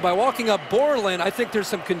Borland, I think there's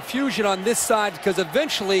some confusion on this side because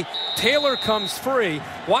eventually Taylor comes free.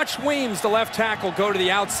 Watch Weems, the left tackle, go to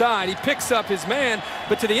the outside. He picks up his man,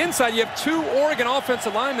 but to the inside you have two Oregon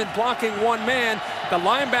offensive linemen blocking one man. The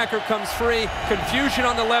linebacker comes free. Confusion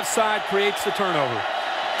on the left side creates the turnover.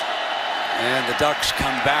 And the Ducks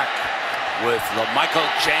come back with Michael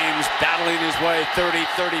James battling his way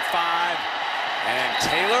 30-35. And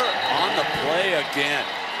Taylor on the play again.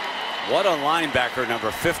 What a linebacker number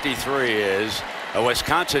 53 is. A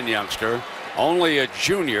Wisconsin youngster, only a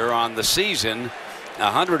junior on the season.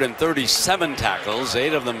 137 tackles,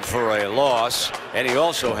 8 of them for a loss, and he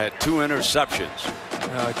also had 2 interceptions.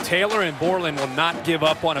 Taylor and Borland will not give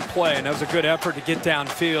up on a play, and that was a good effort to get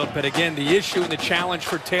downfield. But again, the issue and the challenge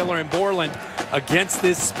for Taylor and Borland against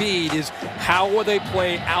this speed is how will they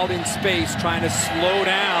play out in space, trying to slow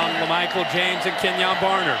down LaMichael James and Kenyon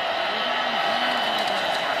Barner.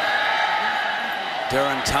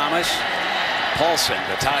 Darren Thomas. Paulson,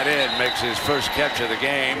 the tight end, makes his first catch of the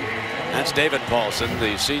game. That's David Paulson,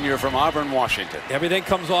 the senior from Auburn, Washington. Everything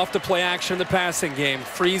comes off the play action in the passing game.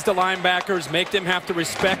 Freeze the linebackers, make them have to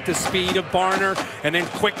respect the speed of Barner, and then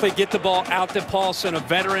quickly get the ball out to Paulson, a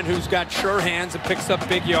veteran who's got sure hands and picks up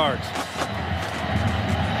big yards.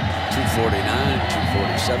 249,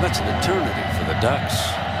 247. That's an eternity for the Ducks.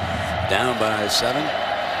 Down by 7.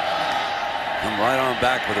 Come right on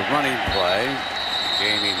back with a running play,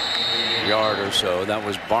 gaining a yard or so. That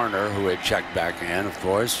was Barner, who had checked back in, of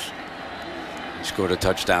course. He scored a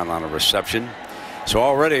touchdown on a reception. So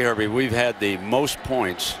already, Herbie, we've had the most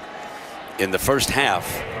points in the first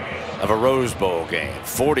half of a Rose Bowl game.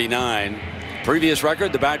 49. Previous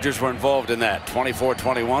record, the Badgers were involved in that.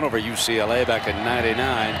 24-21 over UCLA back in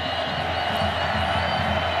 '99.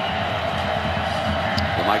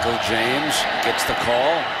 Michael James gets the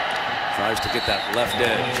call. Tries to get that left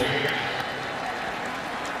edge.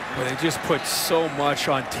 Well, they just put so much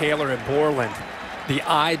on Taylor and Borland. The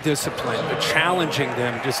eye discipline, the challenging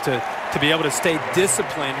them just to be able to stay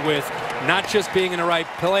disciplined with not just being in the right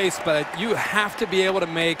place, but you have to be able to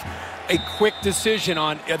make a quick decision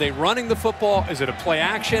on, are they running the football? Is it a play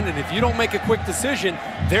action? And if you don't make a quick decision,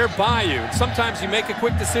 they're by you. And sometimes you make a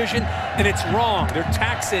quick decision and it's wrong. They're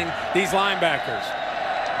taxing these linebackers.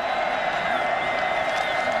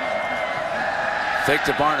 Fake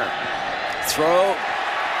to Barner. Throw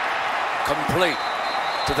complete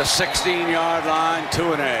to the 16-yard line,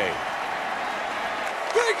 2-and-A.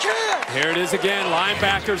 Here it is again.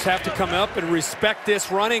 Linebackers have to come up and respect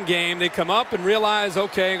this running game. They come up and realize,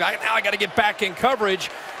 okay, now I got to get back in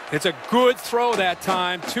coverage. It's a good throw that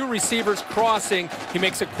time. 2 receivers crossing. He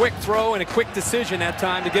makes a quick throw and a quick decision that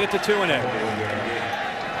time to get it to 2-and-A.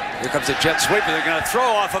 Here comes a jet sweep, and they're going to throw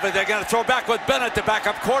off of it. They're going to throw back with Bennett, the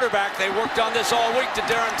backup quarterback. They worked on this all week to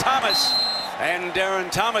Darren Thomas. And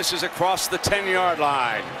Darren Thomas is across the 10-yard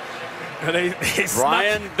line.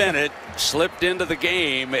 Brian Bennett slipped into the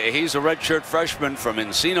game. He's a redshirt freshman from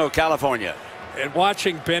Encino, California. And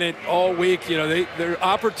watching Bennett all week, you know, there are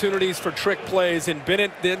opportunities for trick plays, and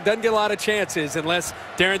Bennett doesn't get a lot of chances unless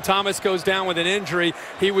Darren Thomas goes down with an injury.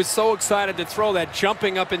 He was so excited to throw that,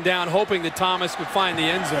 jumping up and down, hoping that Thomas would find the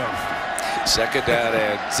end zone. Second down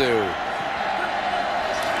and 2.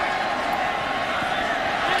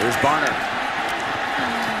 Here's Barner.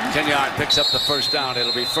 Kenyon picks up the first down.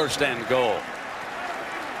 It'll be first and goal.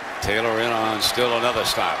 Taylor in on still another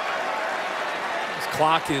stop. His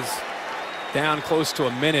clock is down close to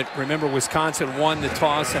a minute. Remember, Wisconsin won the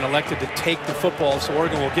toss and elected to take the football, so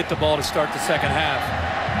Oregon will get the ball to start the second half.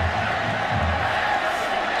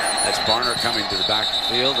 That's Barner coming to the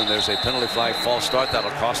backfield, and there's a penalty flag false start.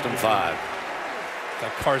 That'll cost him 5.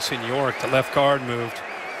 That Carson York, the left guard, moved.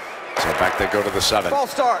 So back they go to the 7.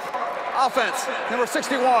 False start. Offense, number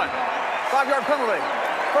 61. 5-yard penalty.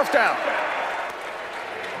 First down.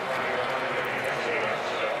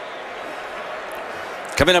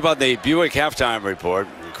 Coming up on the Buick halftime report,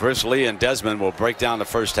 Chris Lee and Desmond will break down the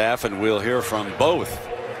first half, and we'll hear from both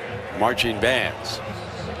marching bands.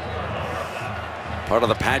 Part of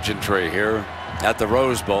the pageantry here at the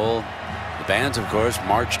Rose Bowl. The bands, of course,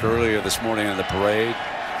 marched earlier this morning in the parade.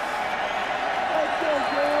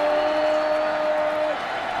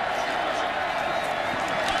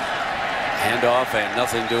 Handoff and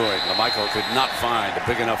nothing doing. LaMichael could not find a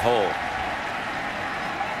big enough hole.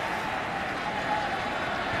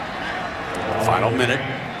 Final minute.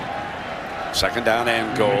 Second down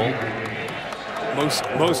and goal.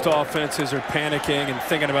 Most offenses are panicking and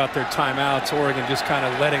thinking about their timeouts. Oregon just kind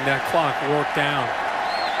of letting that clock work down.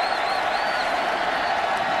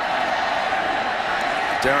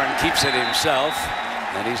 Darren keeps it himself,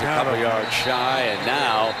 and he's a couple yards shy, and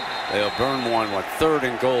now they'll burn one with 3rd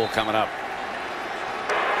and goal coming up.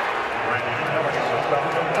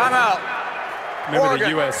 Timeout. Remember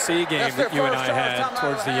Oregon. the USC game that you and I had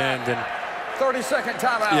towards the end, and 30-second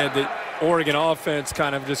timeout. yeah, the Oregon offense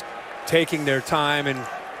kind of just taking their time and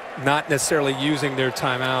not necessarily using their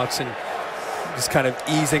timeouts and just kind of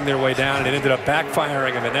easing their way down, and it ended up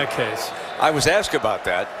backfiring them in that case. I was asked about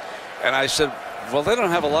that, and I said, well, they don't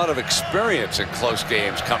have a lot of experience in close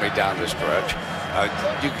games coming down the stretch.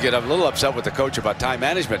 You can get a little upset with the coach about time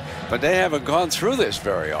management, but they haven't gone through this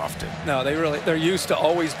very often. No, they're used to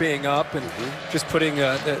always being up and just putting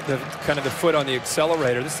the kind of the foot on the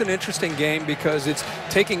accelerator. This is an interesting game because it's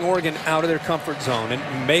taking Oregon out of their comfort zone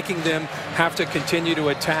and making them have to continue to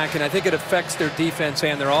attack, and I think it affects their defense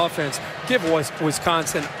and their offense. Give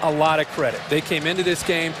Wisconsin a lot of credit. They came into this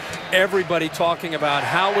game, everybody talking about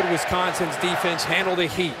how would Wisconsin's defense handle the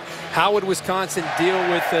heat. How would Wisconsin deal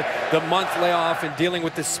with the month layoff and dealing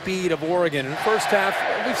with the speed of Oregon? In the first half,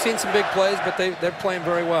 we've seen some big plays, but they're playing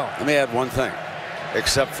very well. Let me add one thing.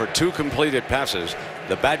 Except for 2 completed passes,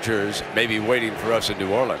 the Badgers may be waiting for us in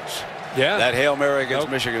New Orleans. Yeah. That Hail Mary against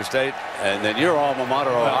Michigan State, and then your alma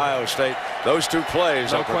mater, Ohio State. Those 2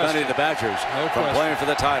 plays are preventing the Badgers from playing for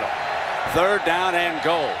the title. 3rd down and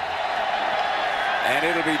goal. And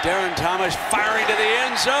it'll be Darren Thomas firing to the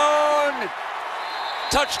end zone.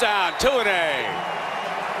 Touchdown, 2-A.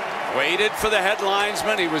 Waited for the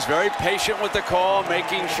headlinesman. He was very patient with the call,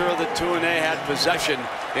 making sure that 2-A had possession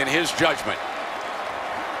in his judgment.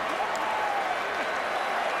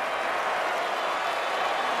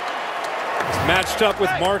 Matched up with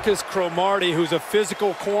Marcus Cromartie, who's a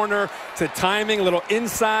physical corner, to timing, a little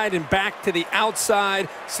inside and back to the outside.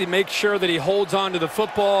 See, make sure that he holds on to the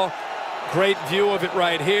football. Great view of it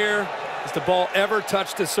right here. Has the ball ever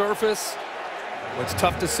touched the surface? Well, it's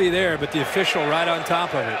tough to see there, but the official right on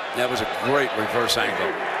top of it. That was a great reverse angle.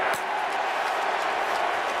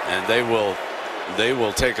 And they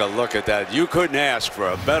will take a look at that. You couldn't ask for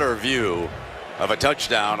a better view of a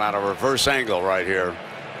touchdown on a reverse angle right here.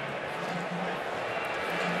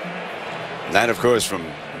 And that, of course, from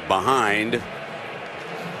behind.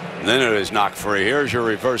 And then it is knocked free. Here's your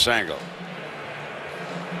reverse angle.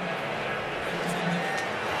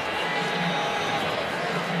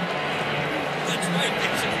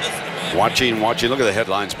 Watching, look at the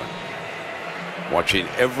headlinesman. Watching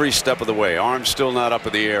every step of the way. Arms still not up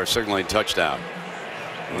in the air, signaling touchdown.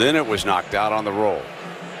 Then it was knocked out on the roll.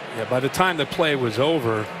 Yeah, by the time the play was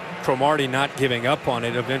over, Cromartie not giving up on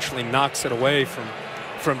it eventually knocks it away from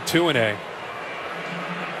 2-A.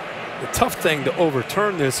 The tough thing to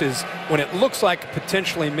overturn this is when it looks like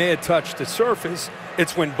potentially may have touched the surface,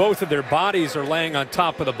 it's when both of their bodies are laying on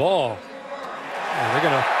top of the ball. And they're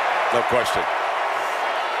gonna. No question.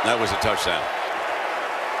 That was a touchdown.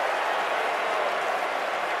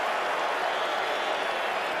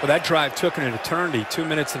 Well, that drive took an eternity, 2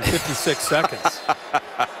 minutes and 56 seconds.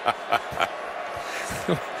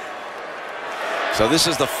 So this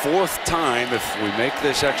is the 4th time, if we make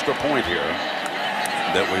this extra point here,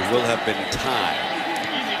 that we will have been tied.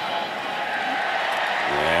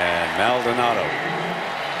 And Maldonado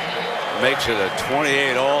makes it a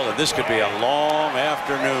 28-all, and this could be a long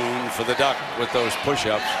afternoon for the Duck with those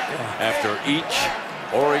push-ups after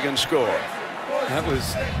each Oregon score. That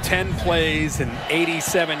was 10 plays and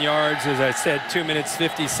 87 yards, as I said, 2 minutes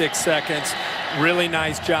 56 seconds. Really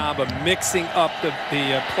nice job of mixing up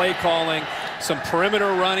the play calling, some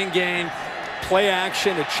perimeter running game, play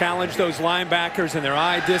action to challenge those linebackers and their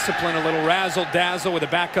eye discipline, a little razzle-dazzle with a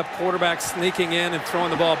backup quarterback sneaking in and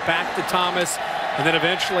throwing the ball back to Thomas. And then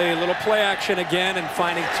eventually a little play action again and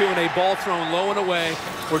finding 2-A, ball thrown low and away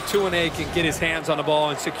where 2-A can get his hands on the ball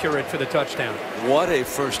and secure it for the touchdown. What a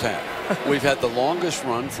first half. We've had the longest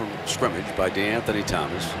run from scrimmage by DeAnthony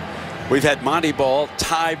Thomas. We've had Monty Ball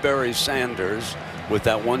tie Barry Sanders with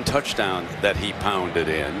that 1 touchdown that he pounded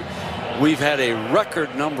in. We've had a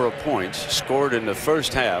record number of points scored in the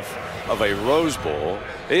first half of a Rose Bowl.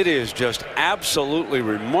 It is just absolutely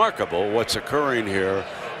remarkable what's occurring here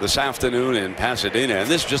this afternoon in Pasadena. And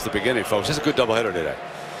this is just the beginning, folks. It's a good doubleheader today.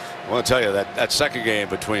 I want to tell you that second game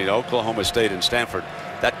between Oklahoma State and Stanford,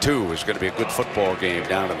 that too is going to be a good football game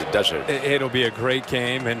down in the desert. It'll be a great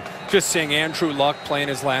game. And just seeing Andrew Luck playing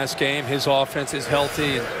his last game, his offense is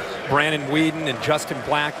healthy, and Brandon Whedon and Justin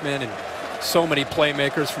Blackman and so many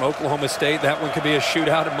playmakers from Oklahoma State. That one could be a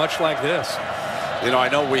shootout, and much like this. You know, I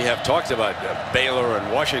know we have talked about Baylor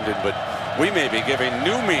and Washington, but we may be giving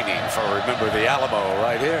new meaning for Remember the Alamo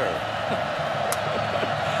right here.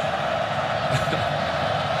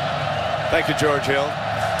 Thank you, George Hill.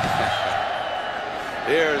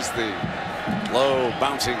 Here's the low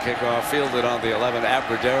bouncing kickoff fielded on the 11.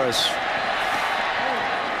 Abradaris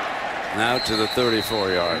now to the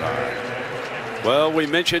 34-yard line. Well, we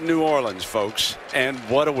mentioned New Orleans, folks, and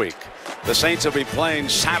what a week. The Saints will be playing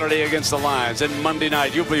Saturday against the Lions, and Monday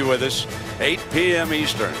night you'll be with us 8 p.m.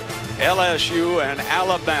 Eastern. LSU and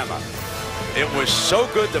Alabama. It was so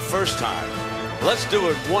good the first time. Let's do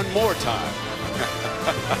it one more time.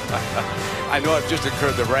 I know I've just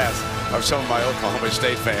incurred the wrath of some of my Oklahoma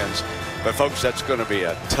State fans, but folks, that's going to be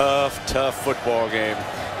a tough football game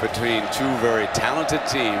between two very talented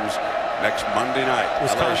teams next Monday night.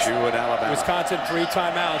 LSU and Alabama. Wisconsin 3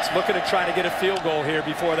 timeouts, looking to try to get a field goal here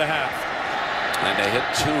before the half. And they hit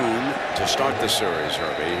Toon to start the series,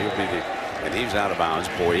 Herbie. He'll be and he's out of bounds.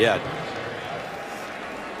 Boyette.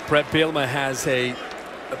 Brett Bielema has a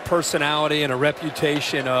personality and a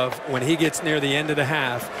reputation of when he gets near the end of the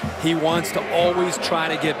half, he wants to always try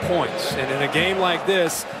to get points. And in a game like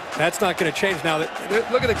this, that's not going to change. Now,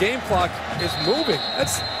 look at the game clock is moving.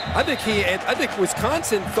 I think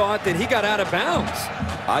Wisconsin thought that he got out of bounds.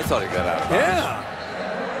 I thought he got out of bounds. Yeah.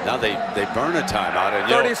 Now they burn a timeout,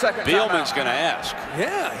 and 30-second Bielema's going to ask.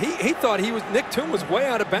 Yeah, he thought Nick Toon was way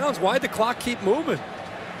out of bounds. Why'd the clock keep moving?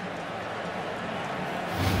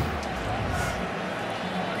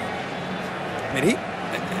 I mean,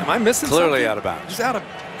 am I missing clearly something? out of bounds. He's out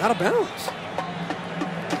of bounds.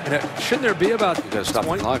 And shouldn't there be about you got to stop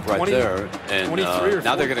the clock right 20, there? And 23 or 40.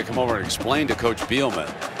 now they're going to come over and explain to Coach Bielema,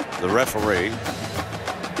 the referee.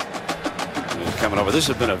 He's coming over. This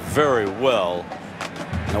has been a very well.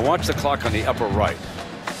 Now watch the clock on the upper right.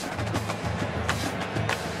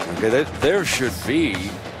 Okay, there should be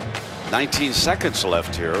 19 seconds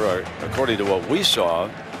left here, according to what we saw,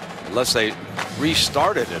 unless they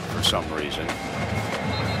restarted it for some reason.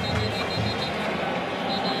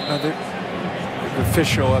 The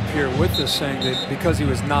official up here with us saying that because he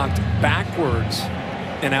was knocked backwards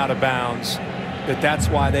and out of bounds, that's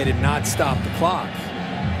why they did not stop the clock.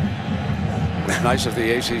 Nice of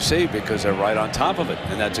the ACC because they're right on top of it,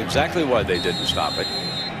 and that's exactly why they didn't stop it.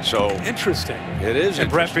 So interesting. It is. And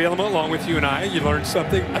Brett Bielema, along with you and I, you learned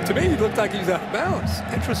something. To me, he looked like he was out of bounds.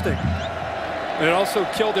 Interesting. And it also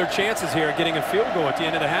killed their chances here of getting a field goal at the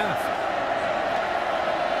end of the half.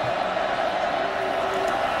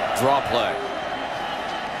 Draw play.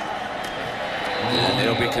 And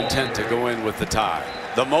they'll be content to go in with the tie.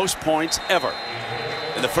 The most points ever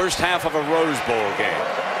in the first half of a Rose Bowl game.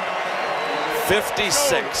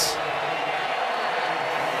 56.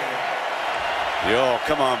 You'll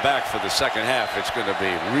come on back for the second half. It's going to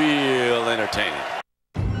be real entertaining.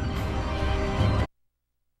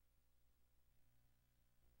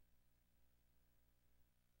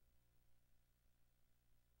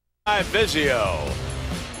 Vizio.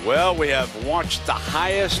 Well, we have watched the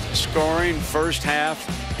highest scoring first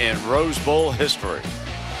half in Rose Bowl history.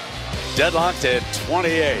 Deadlocked at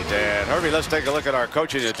 28. And Herbie, let's take a look at our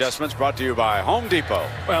coaching adjustments brought to you by Home Depot.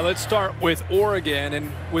 Well, let's start with Oregon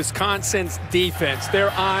and Wisconsin's defense.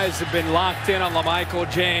 Their eyes have been locked in on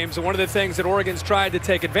LaMichael James. And one of the things that Oregon's tried to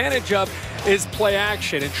take advantage of is play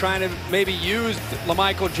action and trying to maybe use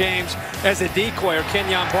LaMichael James as a decoy. Or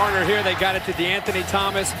Kenyon Barner here. They got it to DeAnthony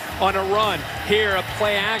Thomas on a run. Here, a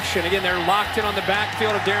play action. Again, they're locked in on the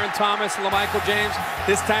backfield of Darren Thomas and LaMichael James.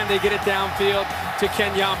 This time they get it downfield to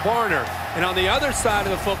Kenyon Barner. And on the other side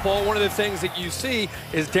of the football, one of the things that you see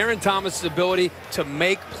is Darren Thomas' ability to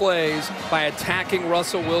make plays by attacking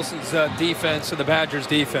Russell Wilson's defense and the Badgers'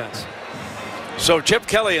 defense. So Chip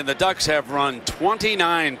Kelly and the Ducks have run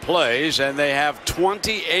 29 plays, and they have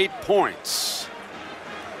 28 points.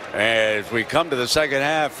 As we come to the second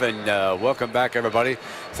half, and welcome back, everybody.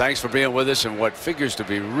 Thanks for being with us in what figures to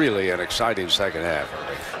be really an exciting second half.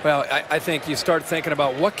 Well, I think you start thinking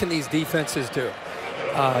about what can these defenses do.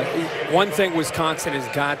 One thing Wisconsin has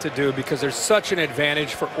got to do, because there's such an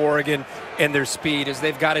advantage for Oregon and their speed, is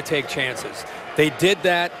they've got to take chances. They did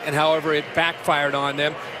that, and however it backfired on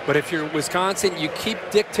them. But if you're Wisconsin, you keep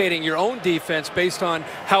dictating your own defense based on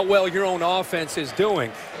how well your own offense is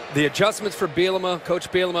doing. The adjustments for Bielema,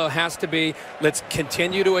 Coach Bielema, has to be, let's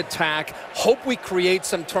continue to attack, hope we create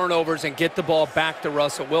some turnovers and get the ball back to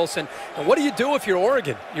Russell Wilson. And what do you do if you're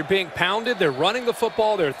Oregon? You're being pounded, they're running the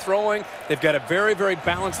football, they're throwing. They've got a very, very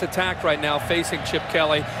balanced attack right now facing Chip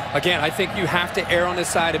Kelly. Again, I think you have to err on the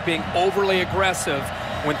side of being overly aggressive.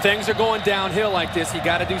 When things are going downhill like this, you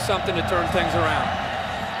got to do something to turn things around.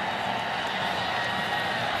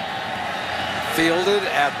 fielded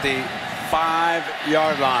at the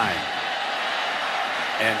 5-yard line.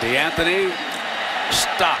 And DeAnthony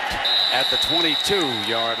stopped at the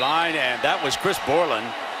 22-yard line, and that was Chris Borland,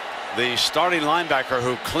 the starting linebacker,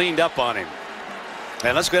 who cleaned up on him.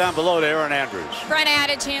 And let's go down below to Aaron Andrews. Brian, I had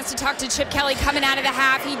a chance to talk to Chip Kelly coming out of the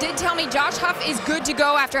half. He did tell me Josh Huff is good to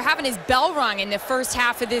go after having his bell rung in the first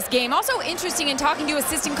half of this game. Also interesting, in talking to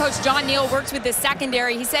assistant coach John Neal, works with the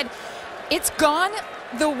secondary, he said it's gone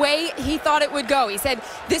the way he thought it would go. He said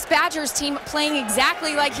this Badgers team playing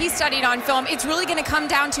exactly like he studied on film. It's really going to come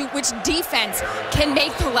down to which defense can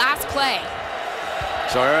make the last play.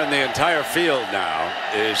 So Aaron, the entire field now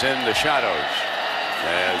is in the shadows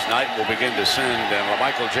as night will begin to descend, and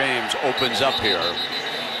Michael James opens up here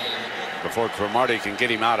before Cromartie can get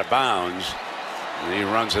him out of bounds. And he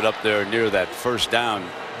runs it up there near that first down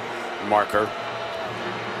marker.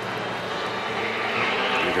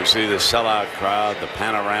 You can see the sellout crowd, the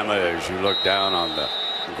panorama as you look down on the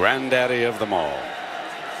granddaddy of them all.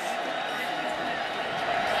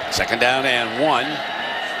 Second down and 1.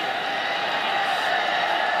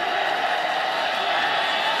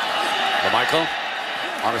 Michael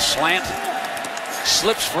on a slant,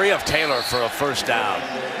 slips free of Taylor for a first down.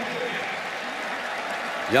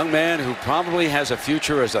 Young man who probably has a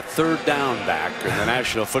future as a third down back in the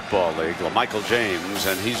National Football League, Michael James,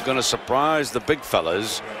 and he's going to surprise the big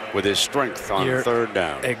fellas with his strength on third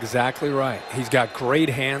down. Exactly right. He's got great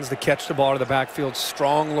hands to catch the ball to the backfield,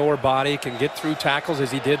 strong lower body, can get through tackles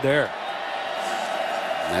as he did there.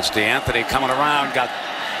 And that's DeAnthony coming around, got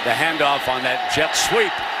the handoff on that jet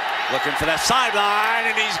sweep. Looking for that sideline,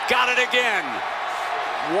 and he's got it again.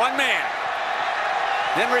 One man.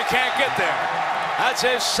 Henry can't get there. That's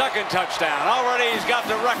his second touchdown. Already he's got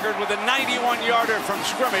the record with a 91-yarder from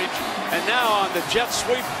scrimmage, and now on the jet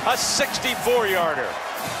sweep, a 64-yarder.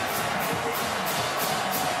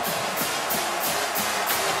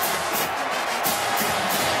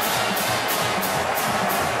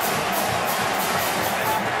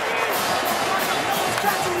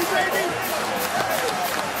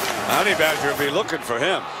 Honey Badger will be looking for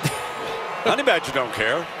him. Honey Badger don't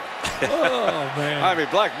care. Oh, man. I mean,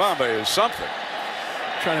 Black Mamba is something.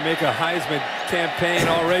 Trying to make a Heisman campaign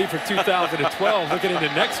already for 2012, looking into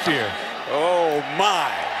next year. Oh, my.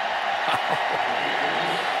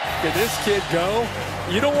 Can this kid go?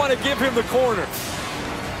 You don't want to give him the corner.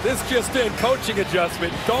 This just in, coaching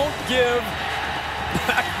adjustment. Don't give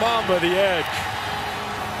Black Mamba the edge.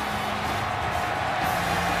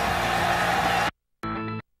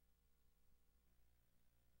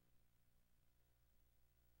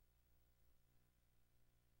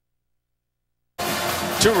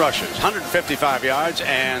 Two rushes, 155 yards,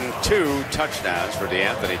 and 2 touchdowns for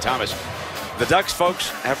DeAnthony Thomas. The Ducks,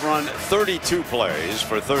 folks, have run 32 plays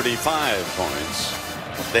for 35 points.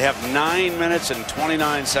 They have 9 minutes and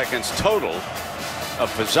 29 seconds total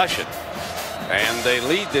of possession. And they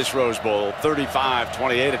lead this Rose Bowl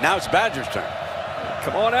 35-28, and now it's Badgers' turn.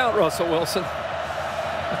 Come on out, Russell Wilson.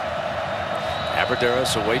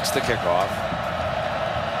 Aberderis awaits the kickoff.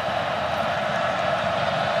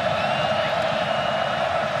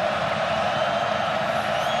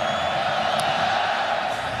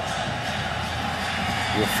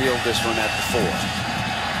 We'll field this one at the 4.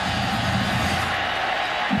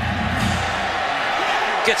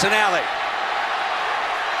 Gets an alley.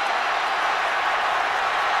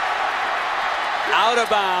 Out of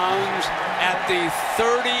bounds at the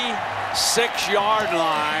 36-yard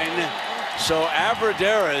line. So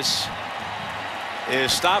Aberderis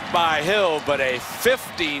is stopped by Hill, but a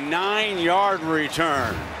 59-yard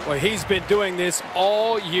return. Well, he's been doing this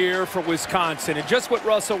all year for Wisconsin, and just what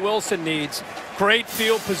Russell Wilson needs. Great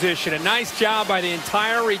field position, a nice job by the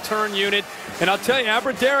entire return unit. And I'll tell you,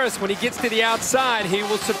 Aberderis, when he gets to the outside, he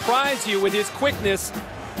will surprise you with his quickness.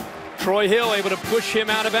 Troy Hill able to push him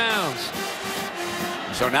out of bounds.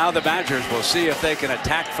 So now the Badgers will see if they can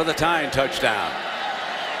attack for the tying touchdown.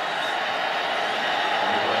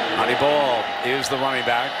 Honey Ball is the running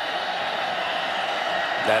back.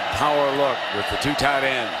 That power look with the 2 tight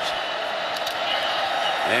ends.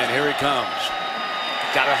 And here he comes.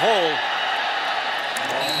 Got a hole.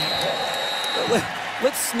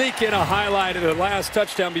 Let's sneak in a highlight of the last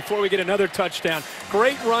touchdown before we get another touchdown.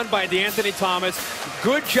 Great run by DeAnthony Thomas.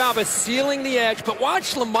 Good job of sealing the edge. But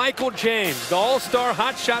watch LaMichael James, the all-star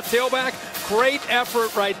hotshot tailback. Great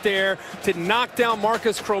effort right there to knock down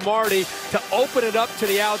Marcus Cromartie, to open it up to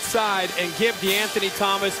the outside and give DeAnthony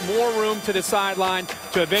Thomas more room to the sideline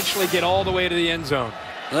to eventually get all the way to the end zone.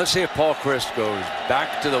 Let's see if Paul Christ goes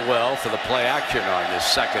back to the well for the play action on this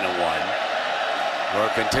 2nd and 1. Or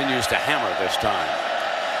continues to hammer this time.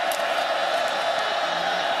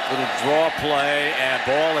 Little draw play, and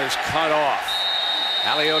ball is cut off.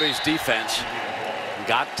 Alioti's defense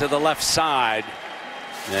got to the left side,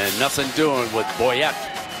 and nothing doing with Boyette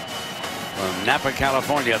from Napa,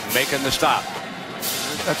 California, making the stop.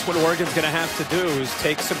 That's what Oregon's going to have to do, is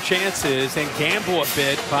take some chances and gamble a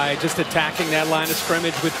bit by just attacking that line of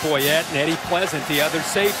scrimmage with Boyette and Eddie Pleasant, the other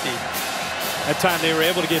safety. That time they were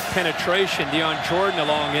able to get penetration. Deion Jordan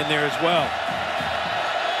along in there as well.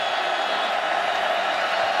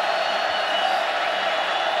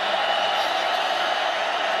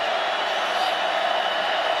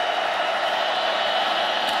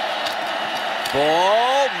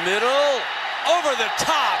 Ball, middle, over the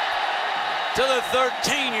top to the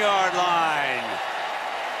 13-yard line.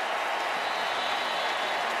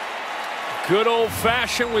 Good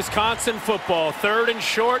old-fashioned Wisconsin football. 3rd and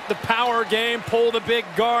short, the power game. Pull the big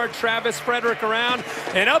guard, Travis Frederick, around,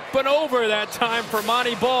 and up and over that time for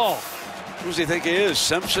Monty Ball. Who does he think he is,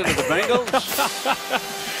 Simpson of the Bengals?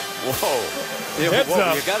 Whoa. Yeah,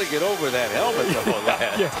 whoa, you got to get over that helmet, though,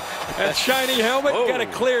 lad. Yeah. That shiny helmet, Whoa. got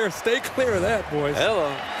to stay clear of that, boys. Hello.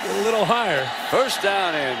 Get a little higher. 1st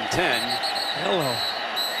down and 10. Hello.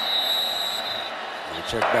 We'll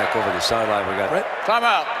check back over the sideline. We got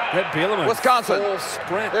Timeout. Brett Bielema. Wisconsin. Full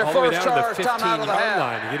sprint Their all the way first down to charge, the timeout of the 15-yard half.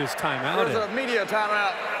 line to get his timeout There's in. a media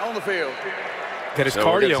timeout on the field. Got his So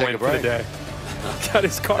we're gonna cardio take in a for the break. day. Got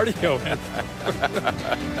his cardio in.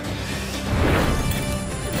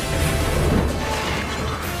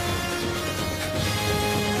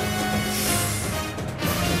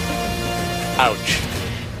 Ouch.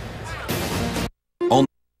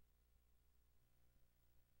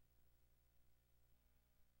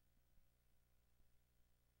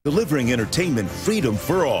 Delivering entertainment freedom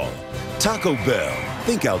for all. Taco Bell,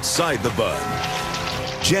 think outside the bun.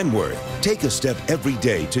 Genworth, take a step every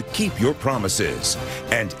day to keep your promises.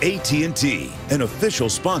 And AT&T, an official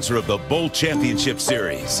sponsor of the Bowl Championship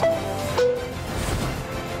Series.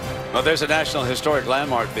 Well, there's a National Historic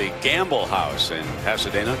Landmark, the Gamble House in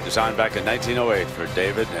Pasadena, designed back in 1908 for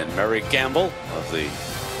David and Mary Gamble of the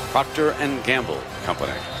Procter & Gamble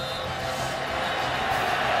Company.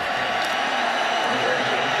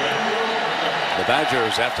 The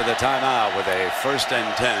Badgers, after the timeout, with a 1st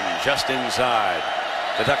and 10 just inside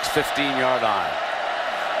the Ducks' 15-yard line.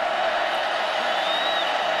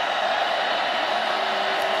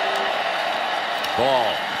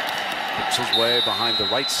 Ball picks his way behind the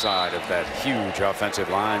right side of that huge offensive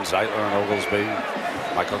line. Zeitler and Oglesby.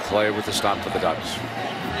 Michael Clay with the stop for the Ducks.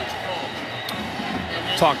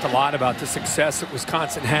 Talked a lot about the success that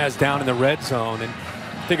Wisconsin has down in the red zone, and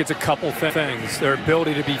I think it's a couple things. Their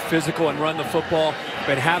ability to be physical and run the football,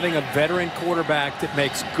 but having a veteran quarterback that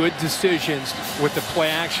makes good decisions with the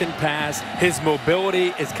play-action pass. His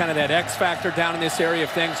mobility is kind of that X factor down in this area.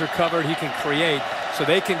 If things are covered, he can create. So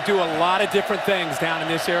they can do a lot of different things down in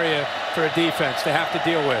this area for a defense to have to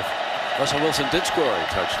deal with. Russell Wilson did score a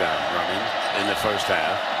touchdown running in the 1st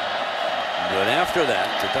half. But after that,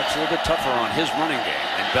 the Ducks a little bit tougher on his running game.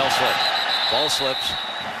 And Bell slips. Ball slips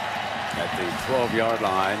at the 12-yard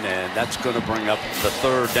line, and that's going to bring up the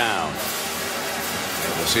 3rd down.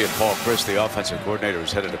 And we'll see if Paul Chryst, the offensive coordinator,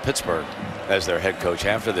 who's headed to Pittsburgh as their head coach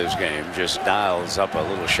after this game, just dials up a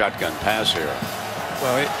little shotgun pass here.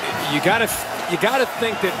 Well, you got to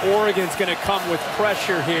think that Oregon's going to come with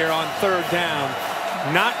pressure here on 3rd down.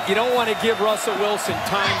 You don't want to give Russell Wilson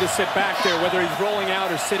time to sit back there, whether he's rolling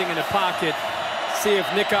out or sitting in the pocket. See if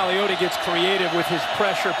Nick Alioti gets creative with his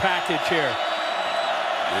pressure package here.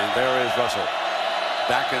 And there is Russell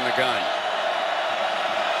back in the gun.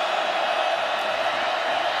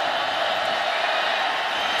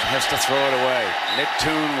 Has to throw it away. Nick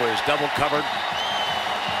Toon was double covered.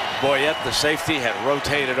 Boyette, the safety, had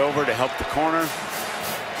rotated over to help the corner.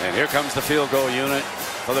 And here comes the field goal unit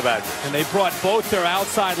for the Badgers. And they brought both their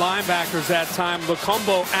outside linebackers that time.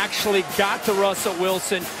 Lacombo actually got to Russell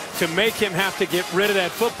Wilson to make him have to get rid of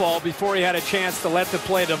that football before he had a chance to let the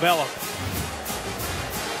play develop.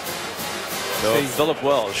 So Philip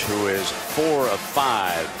Welsh, who is 4 of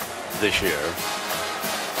 5 this year,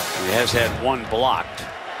 he has had 1 blocked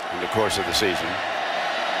in the course of the season.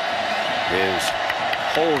 His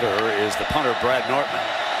holder is the punter, Brad Nortman.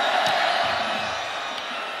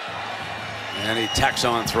 And he tacks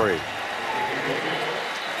on 3.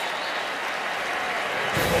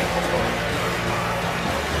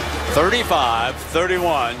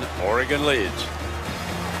 (35-31), Oregon leads.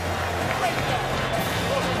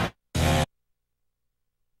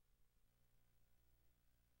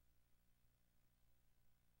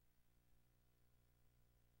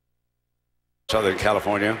 Southern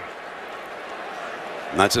California.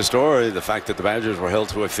 And that's the story, the fact that the Badgers were held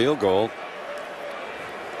to a field goal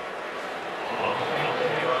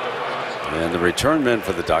And the return men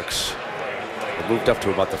for the Ducks have moved up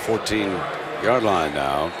to about the 14-yard line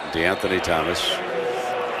now. DeAnthony Thomas,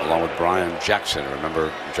 along with Brian Jackson.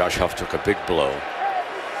 Remember, Josh Huff took a big blow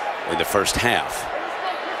in the first half.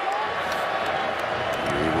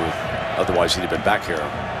 Otherwise, he'd have been back here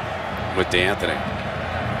with DeAnthony.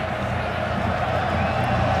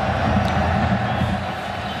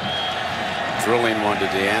 Drilling one to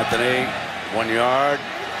DeAnthony. 1 yard.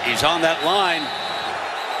 He's on that line.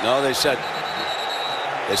 No, they said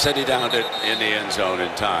he downed it in the end zone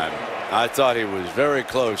in time. I thought he was very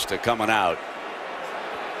close to coming out.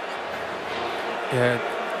 Yeah,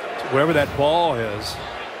 wherever that ball is,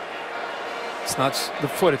 it's not the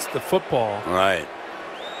foot, it's the football. Right.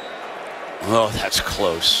 Oh, that's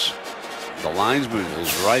close. The linesman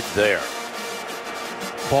is right there.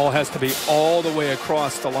 Ball has to be all the way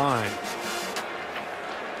across the line.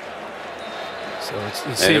 So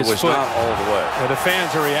you see and it his was foot. not all the way. Yeah, the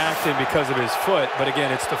fans are reacting because of his foot, but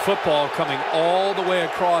again, it's the football coming all the way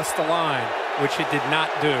across the line, which it did not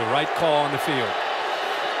do. Right call on the field.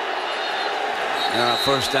 Now,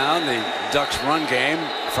 first down, the Ducks run game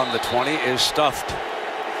from the 20 is stuffed.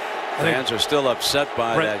 Fans are still upset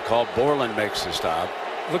by that call. Borland makes the stop.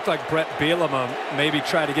 Looked like Brett Bielema maybe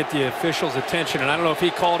tried to get the official's attention, and I don't know if he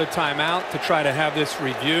called a timeout to try to have this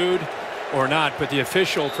reviewed or not, but the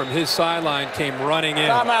official from his sideline came running in.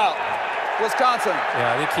 Timeout, Wisconsin.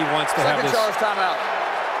 Yeah, I think he wants to have this. Second charge timeout.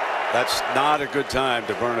 That's not a good time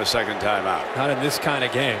to burn a second timeout. Not in this kind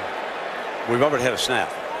of game. We've already had a snap.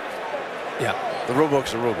 Yeah. The rule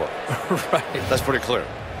book's the rule book. Right. That's pretty clear.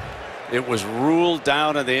 It was ruled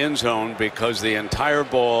down in the end zone because the entire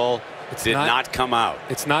ball did not come out.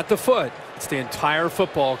 It's not the foot. It's the entire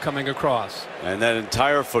football coming across. And that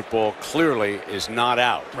entire football clearly is not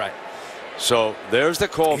out. Right. So there's the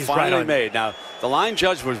call finally right made. Now, the line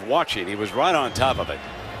judge was watching. He was right on top of it.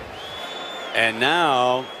 And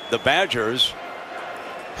now the Badgers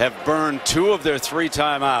have burned 2 of their 3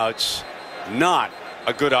 timeouts. Not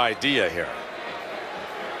a good idea here.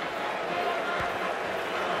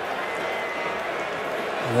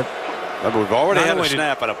 But we've already had a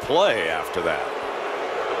snap and a play after that.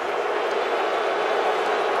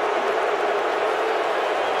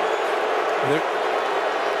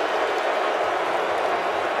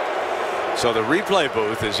 So the replay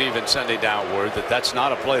booth is even sending down word that that's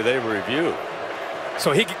not a play they review.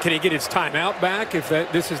 So can he get his timeout back if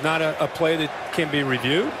this is not a play that can be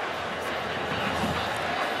reviewed?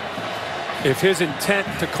 If his intent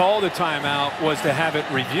to call the timeout was to have it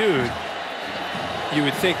reviewed, you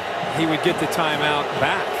would think he would get the timeout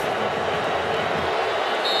back.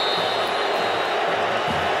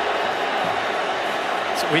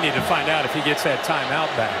 So we need to find out if he gets that timeout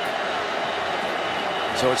back.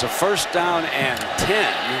 So it's a first down and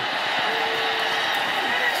 10.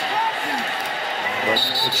 But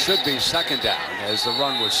it should be second down as the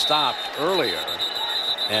run was stopped earlier.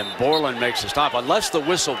 And Borland makes a stop unless the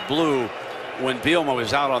whistle blew when Bielema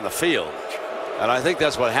was out on the field. And I think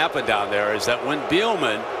that's what happened down there is that when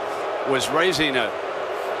Bielema was raising a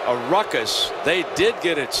ruckus, they did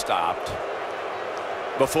get it stopped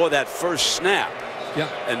before that first snap. Yeah.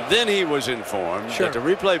 And then he was informed that the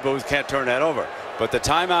replay booth can't turn that over. But the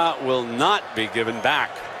timeout will not be given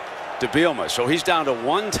back to Bielema. So he's down to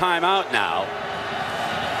 1 timeout now.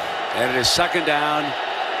 And it is second down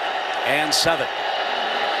and 7.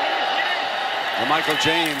 And Michael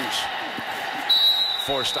James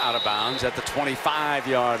forced out of bounds at the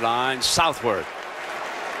 25-yard line southward.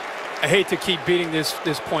 I hate to keep beating this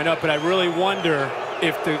point up, but I really wonder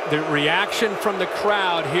if the reaction from the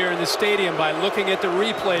crowd here in the stadium by looking at the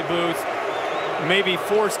replay booth maybe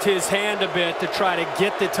forced his hand a bit to try to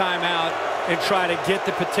get the timeout and try to get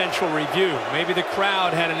the potential review. Maybe the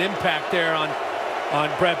crowd had an impact there on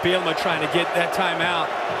Brett Bielema trying to get that timeout.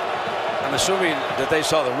 I'm assuming that they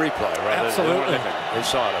saw the replay, right? Absolutely. They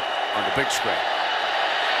saw it on the big screen.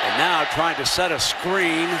 And now trying to set a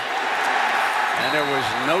screen, and there was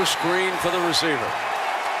no screen for the receiver.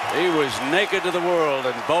 He was naked to the world,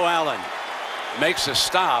 and Bo Allen makes a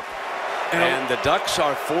stop. And the Ducks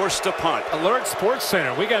are forced to punt. Alert Sports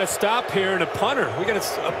Center. We got to stop here and a punter. We got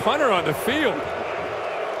a punter on the field.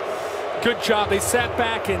 Good job. They sat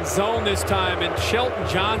back in zone this time, and Shelton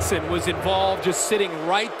Johnson was involved, just sitting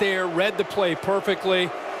right there, read the play perfectly,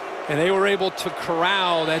 and they were able to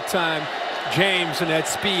corral that time James and that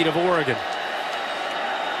speed of Oregon.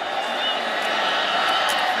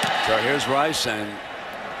 So here's Rice and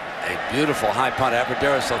a beautiful high punt.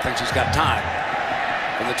 Aberdare still thinks he's got time.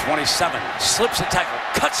 From the 27, slips a tackle,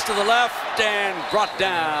 cuts to the left, and brought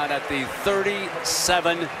down at the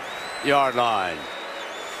 37-yard line.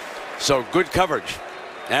 So good coverage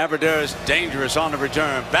Aberdare is dangerous on the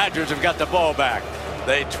return. Badgers have got the ball back.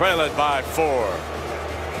 They trail it by 4.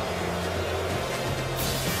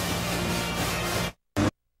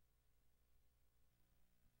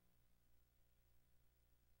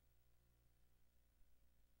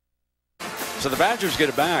 So the Badgers get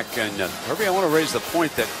it back, and Herbie, I want to raise the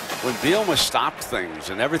point that when Bielema stopped things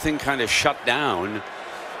and everything kind of shut down,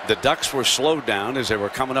 the Ducks were slowed down as they were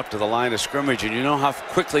coming up to the line of scrimmage, and you know how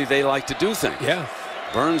quickly they like to do things. Yeah.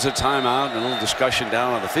 Burns a timeout and a little discussion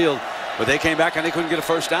down on the field, but they came back and they couldn't get a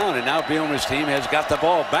first down, and now Bielema's team has got the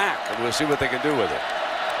ball back, and we'll see what they can do with it.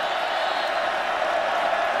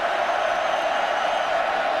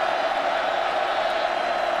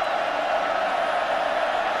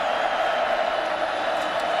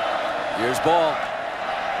 Here's ball.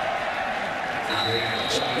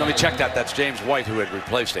 Let me check that. That's James White who had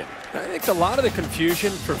replaced him. I think a lot of the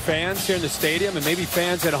confusion for fans here in the stadium and maybe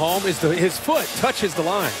fans at home is his foot touches the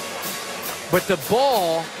line. But the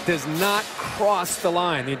ball does not cross the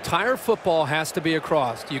line. The entire football has to be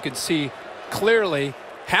across. You can see clearly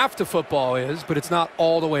half the football is, but it's not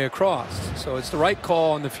all the way across. So it's the right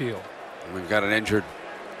call on the field. We've got an injured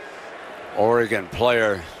Oregon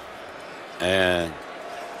player and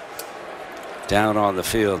down on the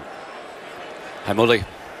field. Hamuli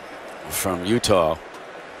from Utah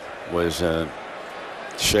was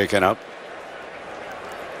shaken up.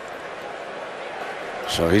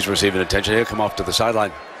 So he's receiving attention. He'll come off to the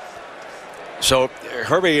sideline. So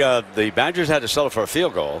Herbie, the Badgers had to settle for a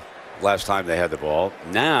field goal last time they had the ball.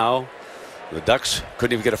 Now the Ducks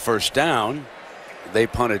couldn't even get a first down. They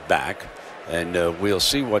punted back, and we'll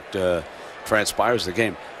see what transpires the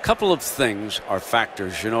game. A couple of things are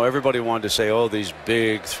factors. You know, everybody wanted to say, oh, these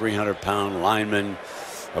big 300-pound linemen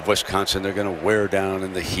of Wisconsin, they're going to wear down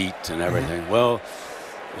in the heat and everything. Well,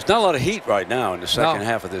 there's not a lot of heat right now in the second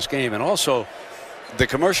half of this game, and also the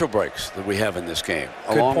commercial breaks that we have in this game,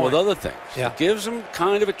 along with other things. It gives them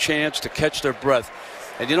kind of a chance to catch their breath.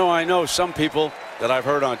 And, you know, I know some people that I've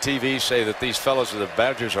heard on TV say that these fellows of the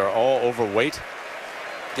Badgers are all overweight.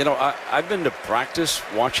 You know, I've been to practice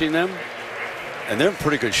watching them, and they're in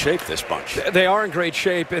pretty good shape, this bunch. They are in great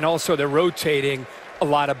shape, and also they're rotating a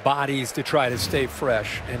lot of bodies to try to stay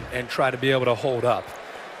fresh and try to be able to hold up.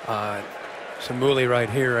 Samuli right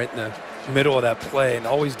here, right in the middle of that play, and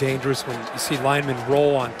always dangerous when you see linemen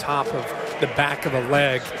roll on top of the back of the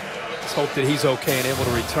leg. Let's hope that he's okay and able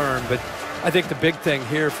to return. But I think the big thing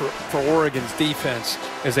here for Oregon's defense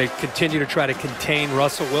as they continue to try to contain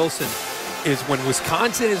Russell Wilson is when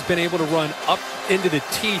Wisconsin has been able to run up into the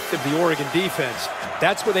teeth of the Oregon defense.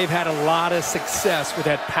 That's where they've had a lot of success with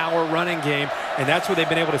that power running game, and that's where they've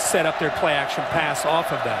been able to set up their play action pass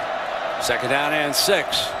off of that. Second down and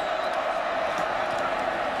 6.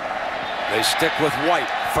 They stick with White.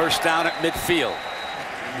 First down at midfield.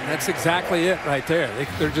 That's exactly it right there.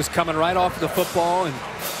 They're just coming right off of the football, and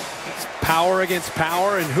it's power against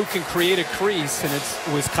power, and who can create a crease, and it's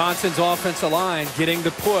Wisconsin's offensive line getting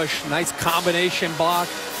the push. Nice combination block.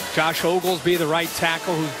 Josh Oglesby, the right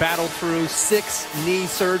tackle, who's battled through 6 knee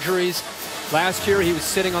surgeries. Last year he was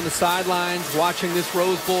sitting on the sidelines watching this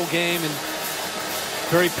Rose Bowl game, and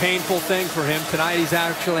very painful thing for him. Tonight he's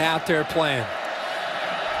actually out there playing.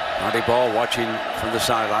 Monty Ball watching from the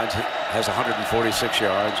sidelines, has 146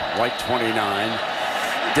 yards. White 29.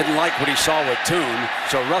 Didn't like what he saw with Toon,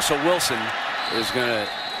 so Russell Wilson is going to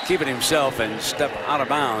keep it himself and step out of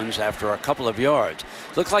bounds after a couple of yards.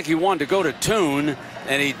 Looked like he wanted to go to Toon,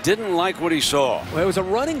 and he didn't like what he saw. Well, it was a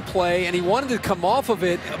running play, and he wanted to come off of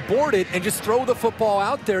it, board it, and just throw the football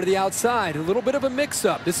out there to the outside. A little bit of a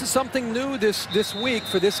mix-up. This is something new this week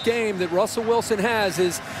for this game that Russell Wilson has,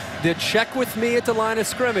 is the check with me at the line of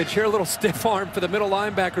scrimmage. Here a little stiff arm for the middle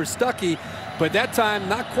linebacker, Stuckey, but that time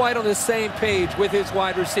not quite on the same page with his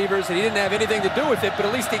wide receivers, and he didn't have anything to do with it, but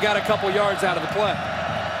at least he got a couple yards out of the play.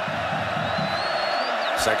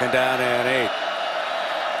 Second down and 8.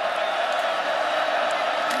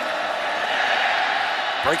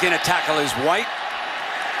 Breaking a tackle is White.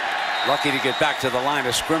 Lucky to get back to the line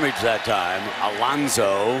of scrimmage that time.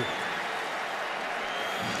 Alonzo.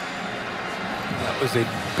 That was a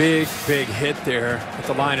big hit there at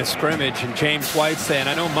the line of scrimmage, and James White saying,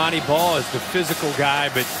 I know Monty Ball is the physical guy,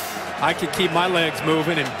 but I can keep my legs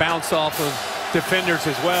moving and bounce off of defenders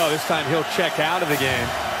as well. This time he'll check out of the game.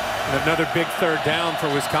 And another big third down for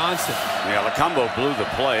Wisconsin. Yeah, Lacombo blew the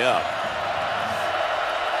play up.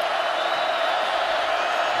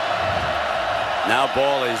 Now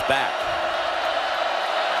Ball is back.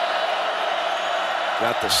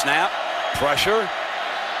 Got the snap, pressure,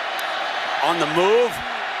 on the move,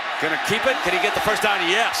 gonna keep it. Can he get the first down?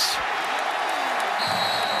 Yes.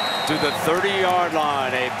 to the 30-yard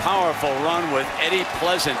line. A powerful run with Eddie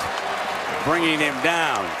Pleasant bringing him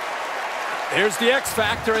down. Here's the X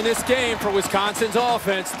factor in this game for Wisconsin's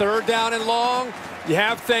offense. 3rd down and long. You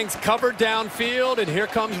have things covered downfield, and here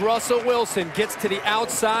comes Russell Wilson. Gets to the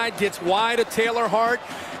outside, gets wide of Taylor Hart,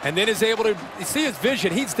 and then is able to see his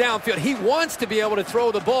vision. He's downfield. He wants to be able to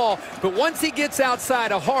throw the ball, but once he gets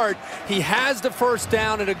outside of Hart, he has the 1st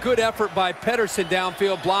down, and a good effort by Pedersen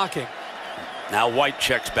downfield blocking. Now White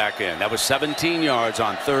checks back in. That was 17 yards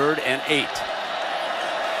on 3rd and 8.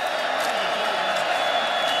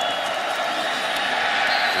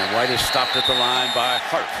 And White is stopped at the line by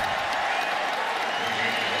Hart.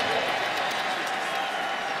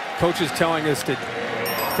 Coach is telling us that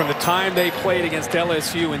from the time they played against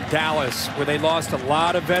LSU in Dallas, where they lost a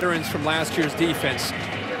lot of veterans from last year's defense,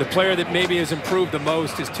 the player that maybe has improved the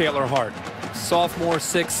most is Taylor Hart. Sophomore,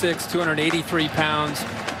 6'6", 283 pounds,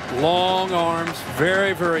 long arms,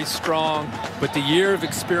 very, very strong. But the year of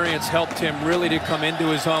experience helped him really to come into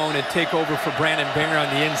his own and take over for Brandon Bear on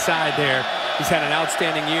the inside there. He's had an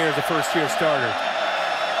outstanding year as a first-year starter.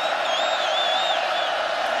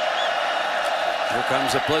 Here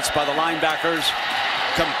comes a blitz by the linebackers.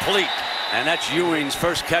 Complete. And that's Ewing's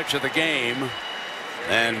first catch of the game.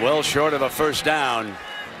 And well short of a 1st down.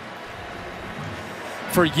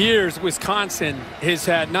 For years, Wisconsin has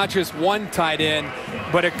had not just one tight end,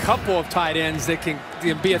 but a couple of tight ends that can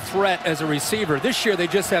be a threat as a receiver. This year, they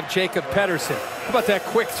just have Jacob Pedersen. How about that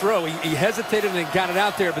quick throw? He hesitated and got it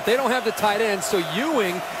out there, but they don't have the tight end. So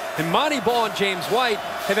Ewing and Monty Ball and James White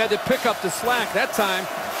have had to pick up the slack. That time,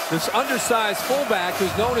 this undersized fullback,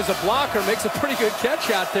 who's known as a blocker, makes a pretty good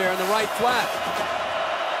catch out there in the right flat.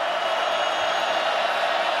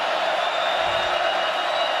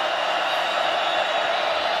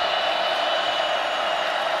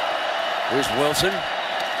 Here's Wilson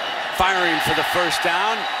firing for the 1st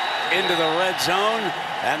down into the red zone,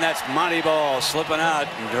 and that's Monty Ball slipping out.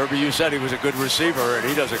 And Herbie, you said he was a good receiver, and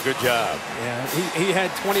he does a good job. Yeah, he had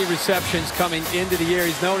 20 receptions coming into the year.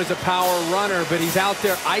 He's known as a power runner, but he's out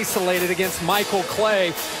there isolated against Michael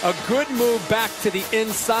Clay. A good move back to the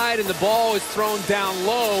inside, and the ball is thrown down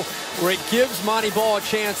low, where it gives Monty Ball a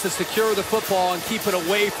chance to secure the football and keep it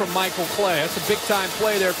away from Michael Clay. That's a big-time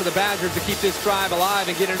play there for the Badgers to keep this drive alive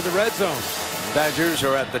and get into the red zone. Badgers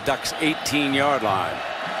are at the Ducks' 18-yard line.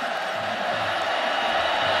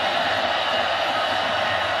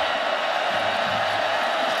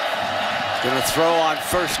 Going to throw on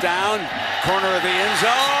 1st down. Corner of the end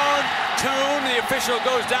zone. Tune. The official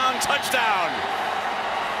goes down. Touchdown.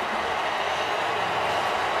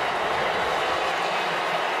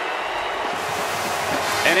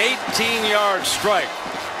 An 18-yard strike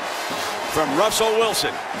from Russell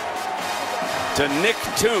Wilson to Nick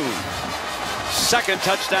Tune. 2nd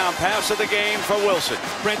touchdown pass of the game for Wilson.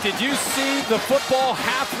 Brent, did you see the football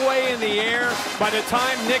halfway in the air by the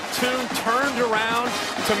time Nick Tune turned around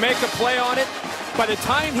to make a play on it? By the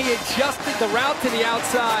time he adjusted the route to the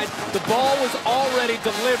outside, the ball was already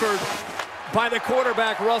delivered by the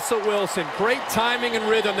quarterback, Russell Wilson. Great timing and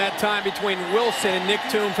rhythm that time between Wilson and Nick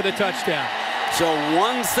Tune for the touchdown. So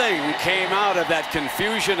one thing came out of that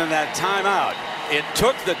confusion and that timeout. It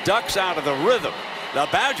took the Ducks out of the rhythm. The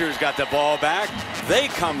Badgers got the ball back. They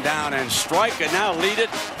come down and strike and now lead it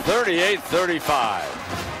 38-35.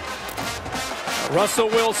 Russell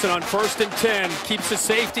Wilson on 1st and 10 keeps the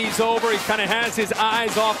safeties over. He kind of has his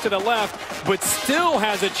eyes off to the left, but still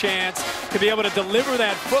has a chance to be able to deliver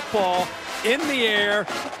that football in the air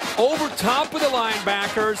over top of the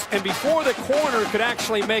linebackers, and before the corner could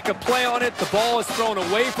actually make a play on it, the ball is thrown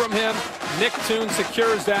away from him. Nick Tune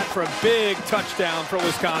secures that for a big touchdown for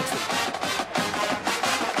Wisconsin.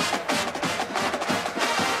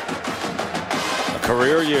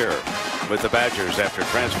 Career year with the Badgers after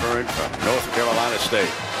transferring from North Carolina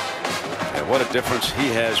State. And what a difference he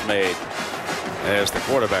has made as the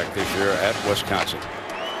quarterback this year at Wisconsin.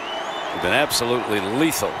 He's been absolutely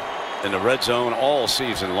lethal in the red zone all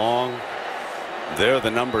season long. There are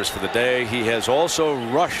the numbers for the day. He has also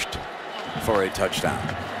rushed for a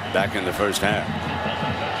touchdown back in the 1st half.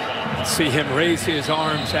 See him raise his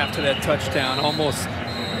arms after that touchdown, almost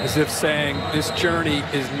as if saying this journey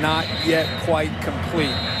is not yet quite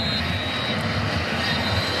complete.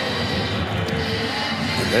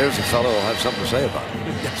 And there's a fellow who'll have something to say about it.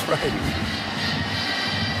 That's right.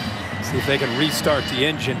 See if they can restart the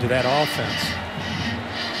engine to that offense.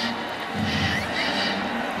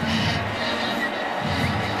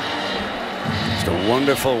 Just a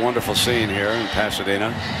wonderful, wonderful scene here in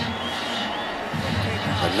Pasadena.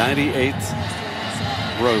 The 98th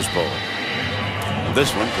Rose Bowl.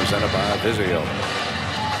 This one presented by Vizio.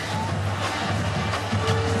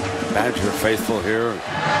 Badger faithful here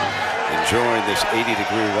enjoying this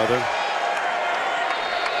 80-degree weather.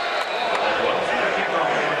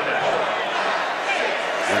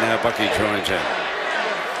 And now Bucky joins in.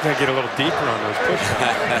 Gotta get a little deeper on those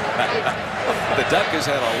push-ups. The Duck has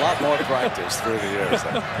had a lot more practice through the years.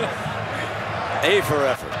 A for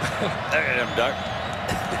effort. Look at him, Duck.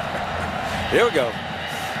 Here we go.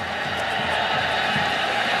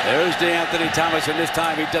 There's DeAnthony Thomas, and this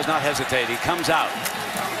time he does not hesitate. He comes out.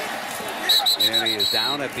 And he is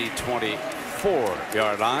down at the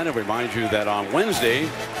 24-yard line. And remind you that on Wednesday,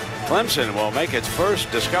 Clemson will make its first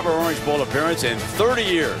Discover Orange Bowl appearance in 30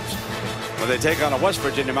 years when they take on a West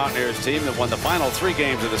Virginia Mountaineers team that won the final 3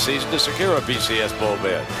 games of the season to secure a BCS Bowl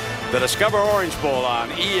bid. The Discover Orange Bowl on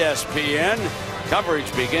ESPN.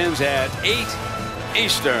 Coverage begins at 8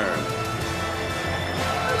 Eastern.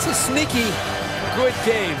 It's a sneaky good